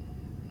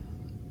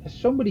 Has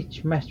somebody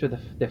messed with the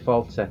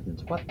default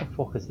settings? What the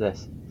fuck is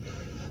this?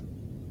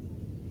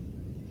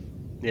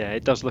 Yeah,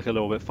 it does look a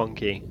little bit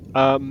funky.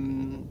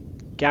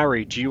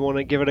 Gary, do you want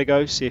to give it a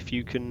go? See if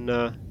you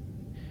can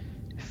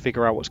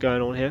figure out what's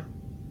going on here.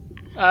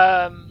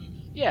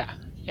 Yeah,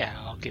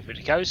 I'll give it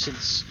a go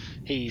since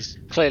He's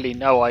clearly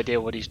no idea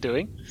what he's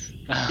doing.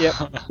 Yep.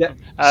 Yep.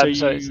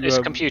 So it's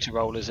a computer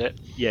roll, is it?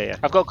 Yeah.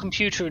 I've got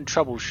computer and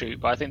troubleshoot,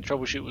 but I think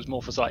troubleshoot was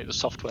more for like the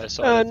software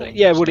side of things.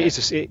 Yeah, well, it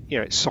is.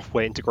 It's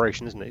software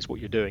integration, isn't it? It's what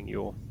you're doing.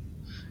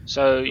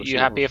 So you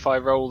happy if I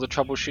roll the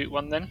troubleshoot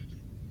one then?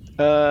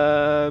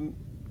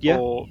 Yeah.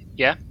 Or,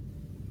 yeah.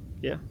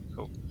 Yeah.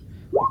 Cool.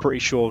 I'm pretty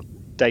sure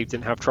Dave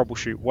didn't have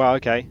troubleshoot. Wow.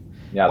 Okay.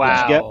 Yeah,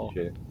 Wow.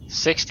 Get?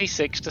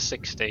 66 to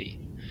 60.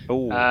 Oh,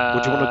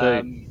 what do you want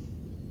to do?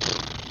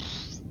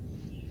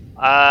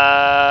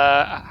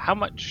 How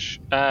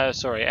much?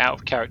 Sorry, out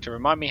of character.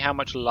 Remind me how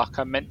much luck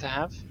I'm meant to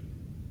have.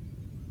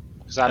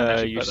 Because I haven't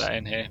actually put that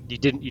in here. You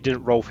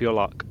didn't roll for your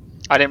luck.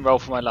 I didn't roll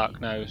for my luck,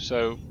 no.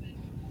 So,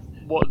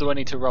 what do I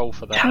need to roll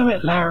for that? Damn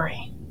it,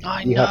 Larry.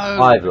 I You know. have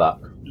 5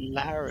 luck.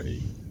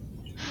 Larry.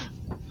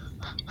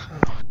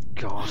 Oh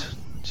God,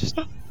 just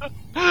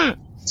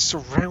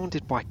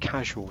surrounded by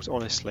casuals.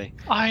 Honestly,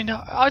 I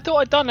know. I thought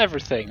I'd done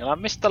everything, and I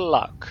missed the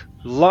luck.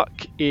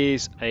 luck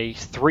is a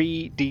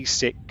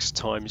 3d6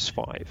 times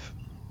 5.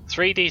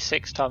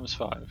 3d6 times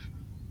 5.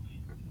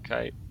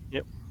 Okay.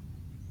 Yep.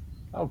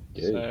 Oh,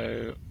 dude.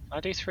 So I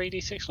do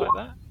 3d6 like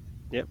that.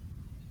 Yep.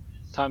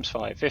 Times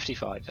 5,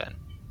 55 then.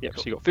 Yep.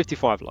 Cool. So you got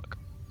 55 luck.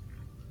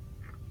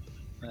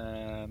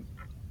 Right.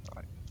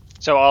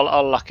 So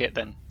I'll luck it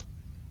then.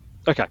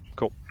 Okay.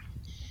 Cool.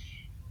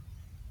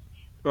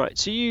 Right.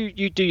 So you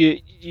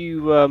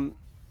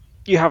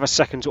have a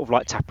second sort of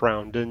like tap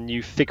around and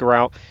you figure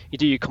out, you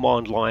do your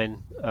command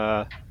line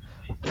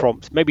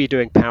prompt. Maybe you're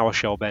doing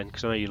PowerShell, Ben,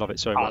 because I know you love it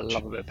so much. I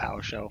love a bit of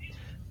PowerShell.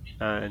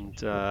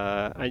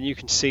 And you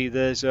can see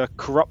there's a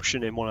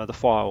corruption in one of the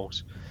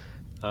files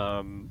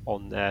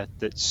on there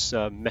that's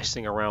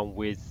messing around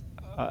with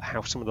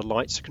how some of the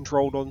lights are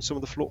controlled on some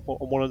of the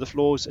on one of the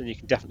floors, and you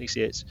can definitely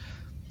see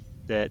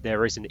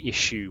there is an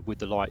issue with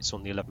the lights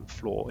on the 11th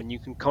floor, and you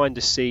can kind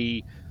of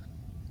see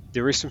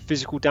there is some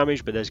physical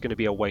damage, but there's going to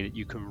be a way that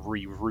you can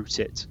reroute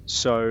it.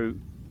 So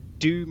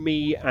do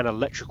me an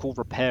electrical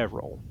repair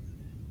roll.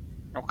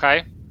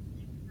 Okay.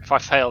 If I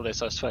fail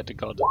this, I swear to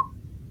God.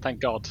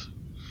 Thank God.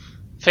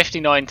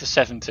 59 to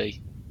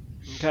 70.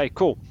 Okay,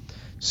 cool.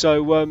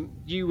 So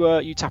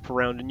you tap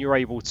around and you're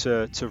able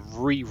to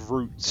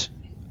reroute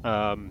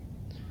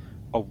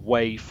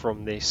away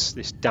from this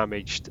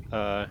damaged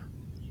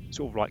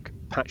sort of like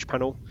patch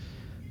panel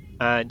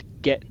and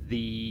get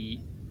the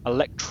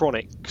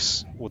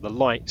electronics or the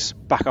lights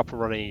back up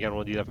and running again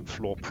on the 11th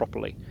floor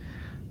properly.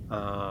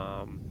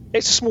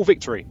 It's a small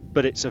victory,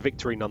 but it's a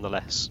victory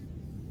nonetheless.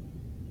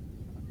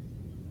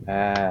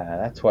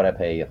 That's what I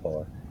pay you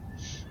for.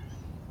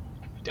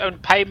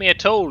 Don't pay me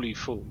at all, you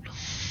fool.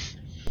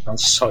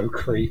 That's so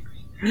creepy.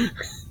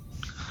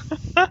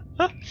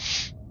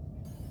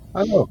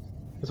 I know.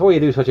 That's why you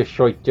do such a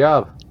shite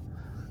job.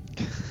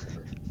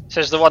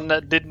 Says the one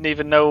that didn't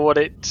even know what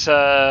he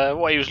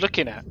was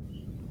looking at.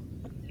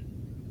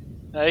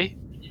 Hey?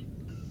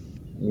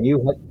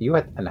 You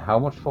had, and how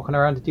much fucking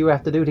around did you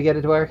have to do to get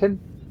it working?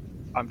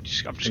 I'm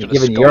just gonna Given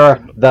scoff you're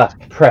and, the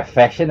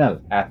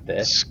professional at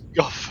this.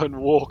 scoff and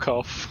walk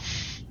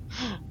off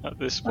at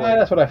this point.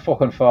 That's what I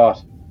fucking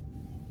thought.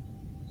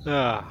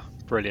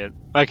 Brilliant.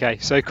 Okay,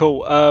 so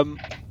cool.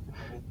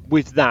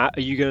 With that,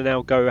 are you going to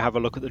now go have a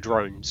look at the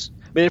drones?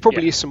 I mean, there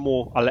probably is some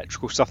more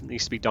electrical stuff that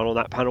needs to be done on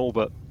that panel,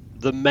 but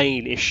the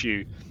main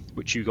issue,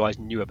 which you guys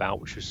knew about,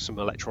 which was some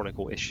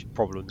electronical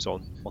problems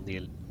on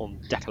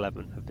deck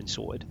 11, have been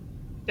sorted.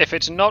 If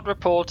it's not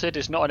reported,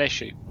 it's not an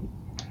issue.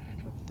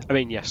 I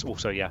mean, yes.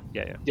 Also, yeah.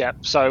 Yeah.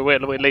 So we're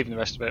leaving the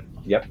rest of it.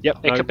 Yep.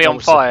 It could be on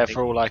fire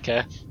for all I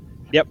care.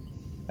 Yep.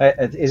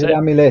 Is it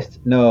on my list?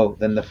 No,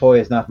 then the fire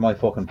is not my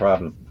fucking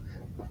problem.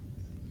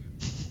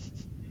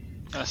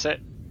 That's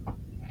it.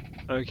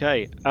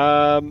 Okay.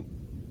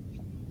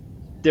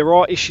 There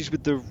are issues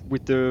with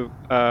the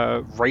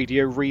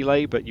radio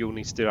relay, but you'll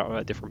need to do that on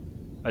a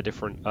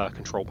different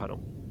control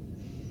panel.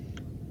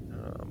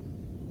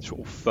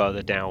 Sort of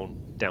further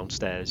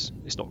downstairs.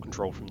 It's not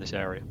controlled from this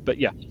area, but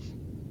yeah.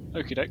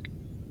 Okie doke.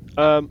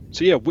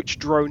 So yeah, which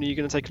drone are you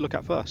going to take a look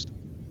at first?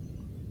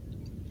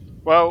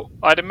 Well,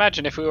 I'd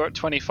imagine if we were at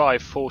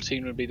 25,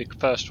 14 would be the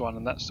first one,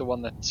 and that's the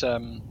one that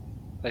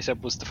they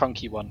said was the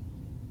funky one.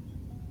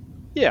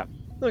 Yeah.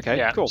 Okay.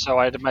 Yeah. Cool. So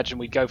I'd imagine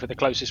we'd go for the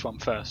closest one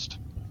first.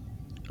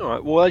 All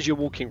right. Well, as you're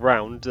walking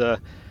around,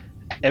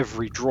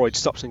 every droid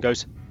stops and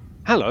goes,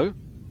 "Hello,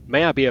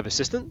 may I be of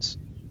assistance?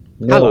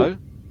 No. Hello,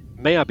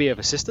 may I be of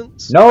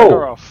assistance? No!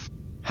 Bugger off.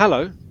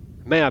 Hello,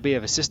 may I be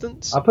of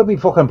assistance? I'll put me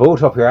fucking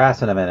boot up your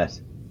ass in a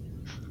minute.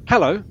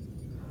 Hello,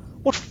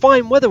 what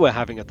fine weather we're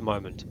having at the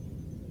moment."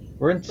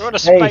 We're on a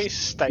space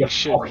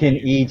station. You fucking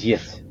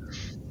idiot.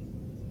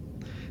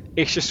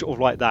 It's just sort of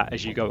like that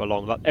as you go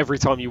along. Like every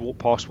time you walk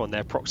past one,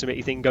 their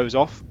proximity thing goes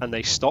off and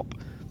they stop.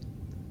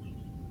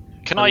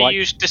 Can I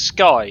use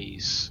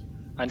disguise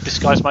and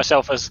disguise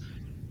myself as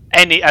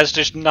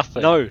just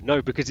nothing?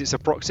 No, because it's a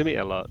proximity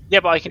alert. Yeah,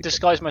 but I can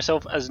disguise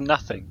myself as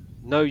nothing.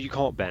 No, you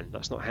can't, Ben.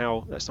 That's not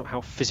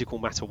how physical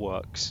matter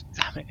works.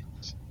 Damn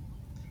it.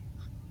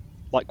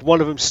 Like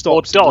one of them Or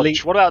stops.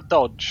 dodge. What about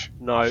dodge?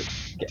 No,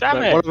 Damn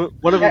no, it.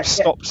 one of them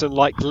stops and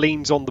like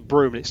leans on the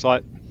broom, and it's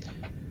like,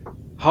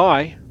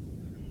 "Hi,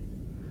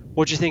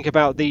 what do you think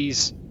about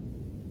these?"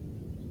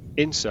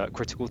 Insert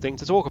critical thing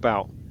to talk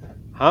about,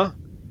 huh?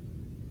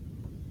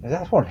 Is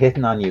that one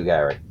hitting on you,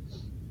 Gary?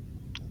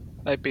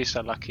 They'd be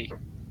so lucky.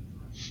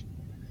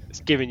 It's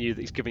giving you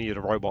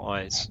the robot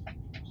eyes.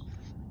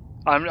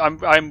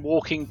 I'm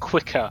walking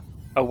quicker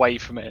away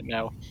from it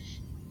now.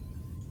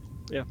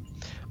 Yeah.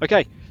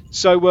 Okay.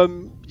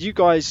 So you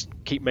guys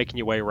keep making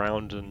your way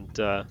around,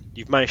 and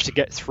you've managed to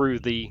get through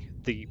the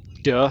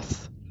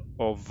dearth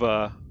of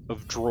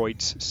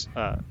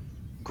droids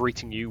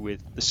greeting you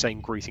with the same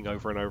greeting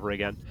over and over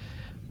again,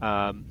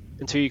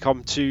 until you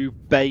come to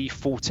Bay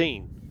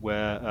 14,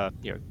 where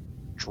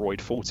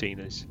Droid 14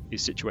 is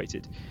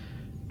situated.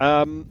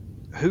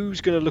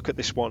 Who's going to look at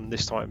this one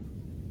this time?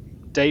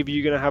 Dave, are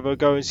you going to have a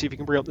go and see if you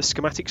can bring up the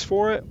schematics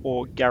for it,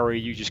 or Gary, are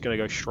you just going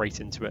to go straight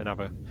into it and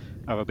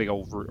have a big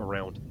old route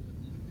around?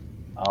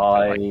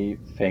 I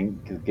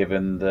think,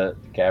 given that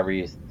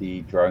Gary is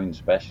the drone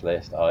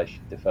specialist, I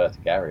should defer to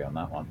Gary on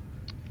that one.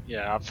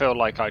 Yeah, I feel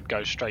like I'd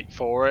go straight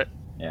for it.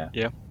 Yeah.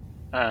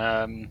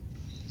 To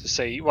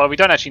see. Well, we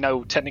don't actually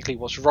know technically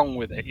what's wrong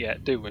with it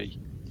yet, do we?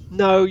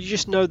 No, you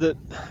just know that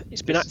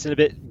it's been acting a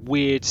bit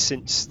weird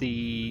since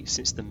the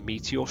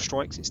meteor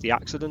strike, since the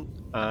accident,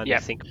 and Yeah. I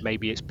think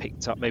maybe it's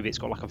picked up, maybe it's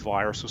got like a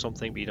virus or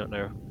something, but you don't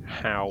know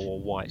how or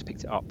why it's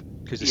picked it up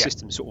because the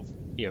system's sort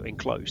of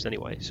enclosed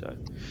anyway. So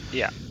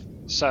Yeah.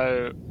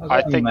 So I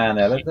I think, think man,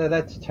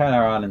 let's turn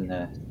around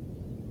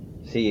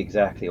and see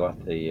exactly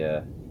what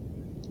the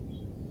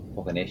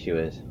fucking issue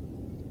is.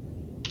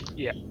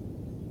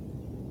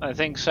 I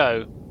think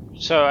so.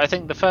 So I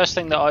think the first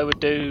thing that I would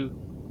do.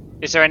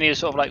 Is there any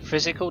sort of like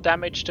physical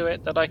damage to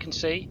it that I can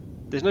see?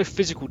 there's no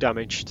physical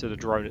damage to the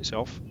drone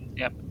itself.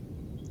 Yep.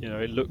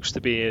 It looks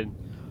to be in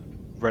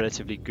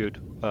relatively good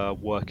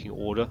working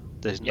order.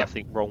 There's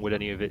nothing wrong with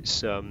any of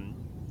its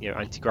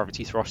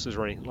anti-gravity thrusters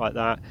or anything like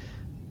that.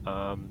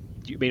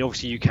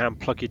 Obviously you can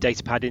plug your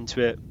data pad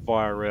into it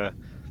via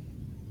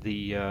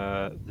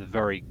the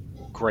very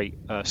great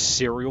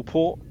serial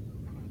port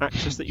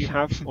access that you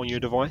have on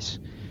your device.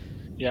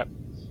 Yep.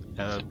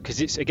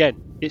 Because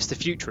it's the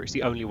future. It's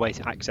the only way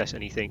to access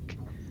anything.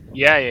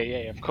 Yeah.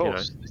 Of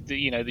course. The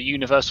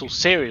universal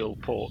serial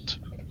port.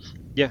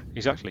 Yeah,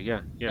 exactly.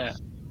 Yeah.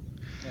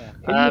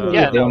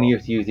 They only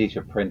used to use these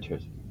for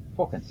printers.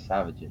 Fucking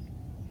savages.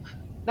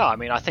 No, I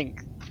mean I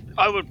think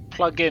I would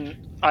plug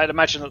in. I'd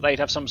imagine that they'd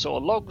have some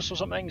sort of logs or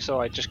something. So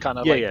I just kind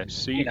of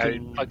So you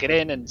can plug it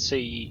in and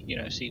see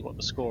what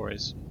the score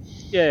is.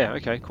 Yeah.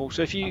 Okay. Cool.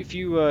 So if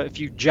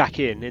you jack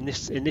in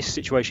this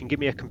situation, give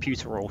me a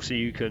computer roll so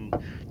you can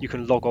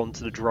log on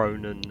to the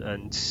drone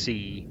and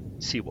see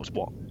what's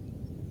what.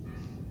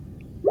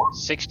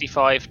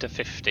 65 to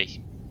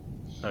 50.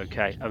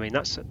 Okay. I mean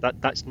that's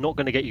not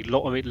going to get you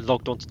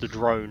logged onto the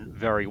drone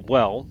very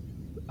well.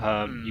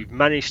 You've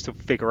managed to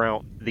figure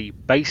out the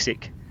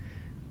basic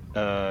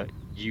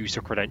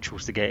user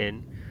credentials to get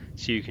in,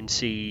 so you can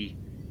see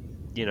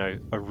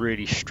a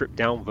really stripped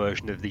down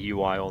version of the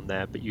UI on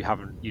there, but you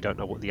don't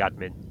know what the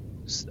admin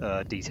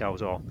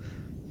details are.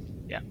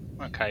 Yeah.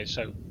 Okay.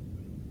 So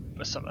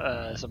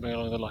something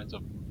along the lines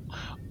of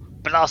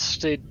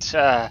blasted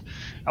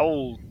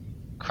old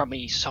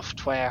crummy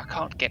software. I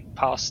can't get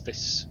past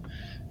this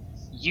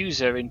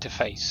user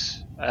interface.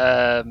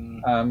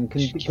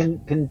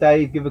 Can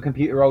Dave give a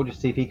computer roll just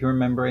to see if he can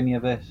remember any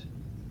of this?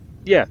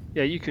 Yeah.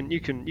 You can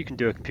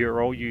do a computer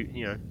roll.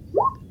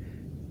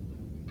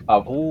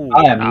 Oh,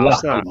 I am lucky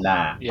snap. on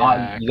that.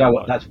 Yeah, you know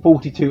what? That's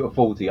 42 to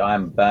 40. I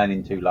am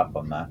burning 2 luck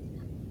on that.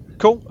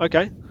 Cool.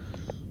 Okay.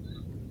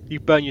 You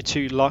burn your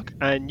 2 luck,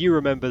 and you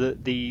remember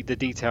that the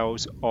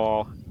details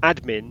are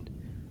admin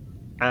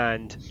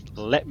and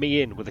let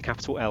me in with a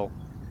capital L.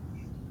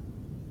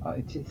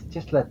 It's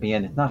just let me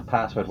in. It's not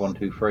password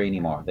 123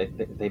 anymore.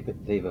 They've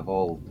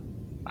evolved.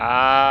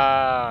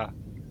 I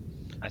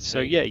see. So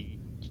yeah,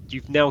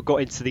 you've now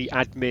got into the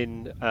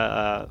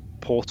admin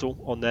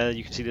portal on there.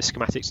 You can see the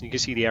schematics and you can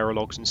see the error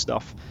logs and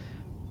stuff.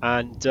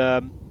 And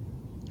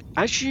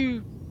as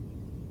you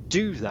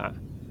do that,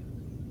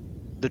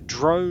 the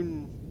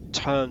drone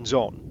turns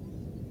on,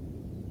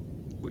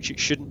 which it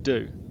shouldn't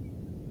do.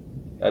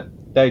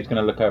 Dave's going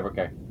to look over.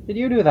 Okay, did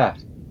you do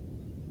that?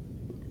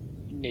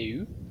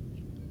 No.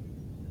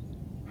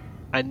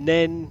 And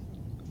then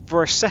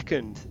for a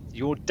second,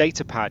 your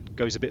data pad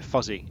goes a bit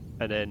fuzzy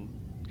and then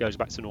goes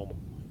back to normal.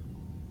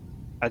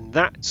 And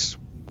that's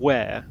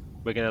where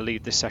we're going to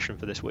leave this session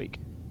for this week.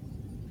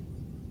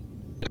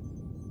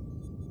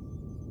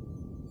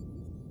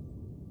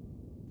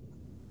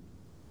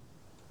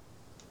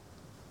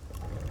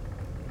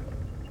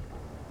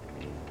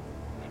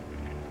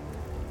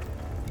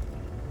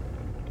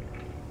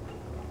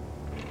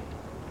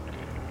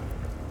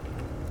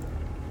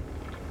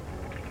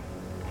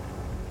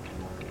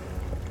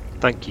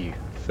 Thank you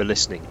for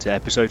listening to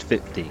episode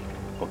 50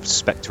 of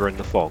Spectre and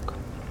the Fog,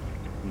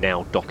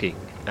 now docking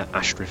at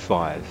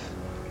Astrid-5.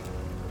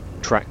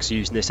 Tracks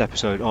used in this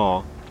episode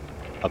are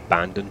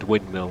Abandoned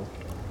Windmill,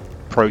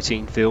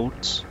 Protein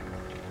Fields,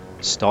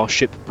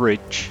 Starship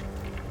Bridge,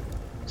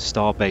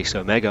 Starbase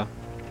Omega,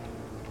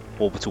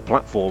 Orbital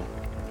Platform,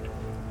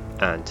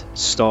 and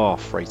Star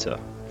Freighter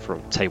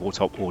from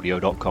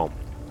tabletopaudio.com.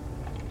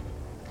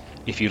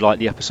 If you like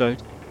the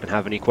episode and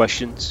have any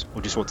questions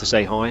or just want to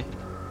say hi,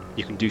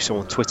 you can do so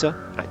on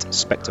Twitter at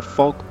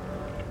SpectreFog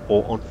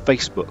or on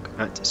Facebook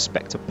at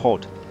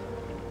SpectrePod.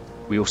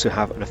 We also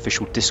have an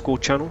official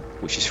Discord channel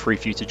which is free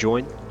for you to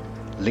join,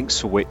 links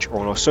for which are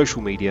on our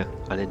social media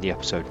and in the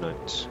episode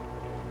notes.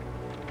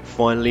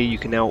 Finally, you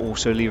can now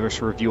also leave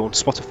us a review on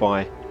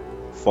Spotify.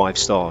 5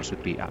 stars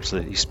would be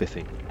absolutely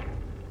spiffing.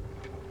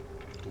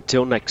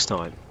 Until next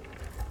time,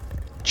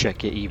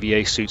 check your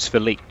EVA suits for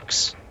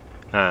leaks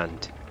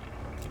and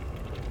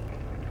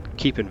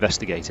keep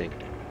investigating.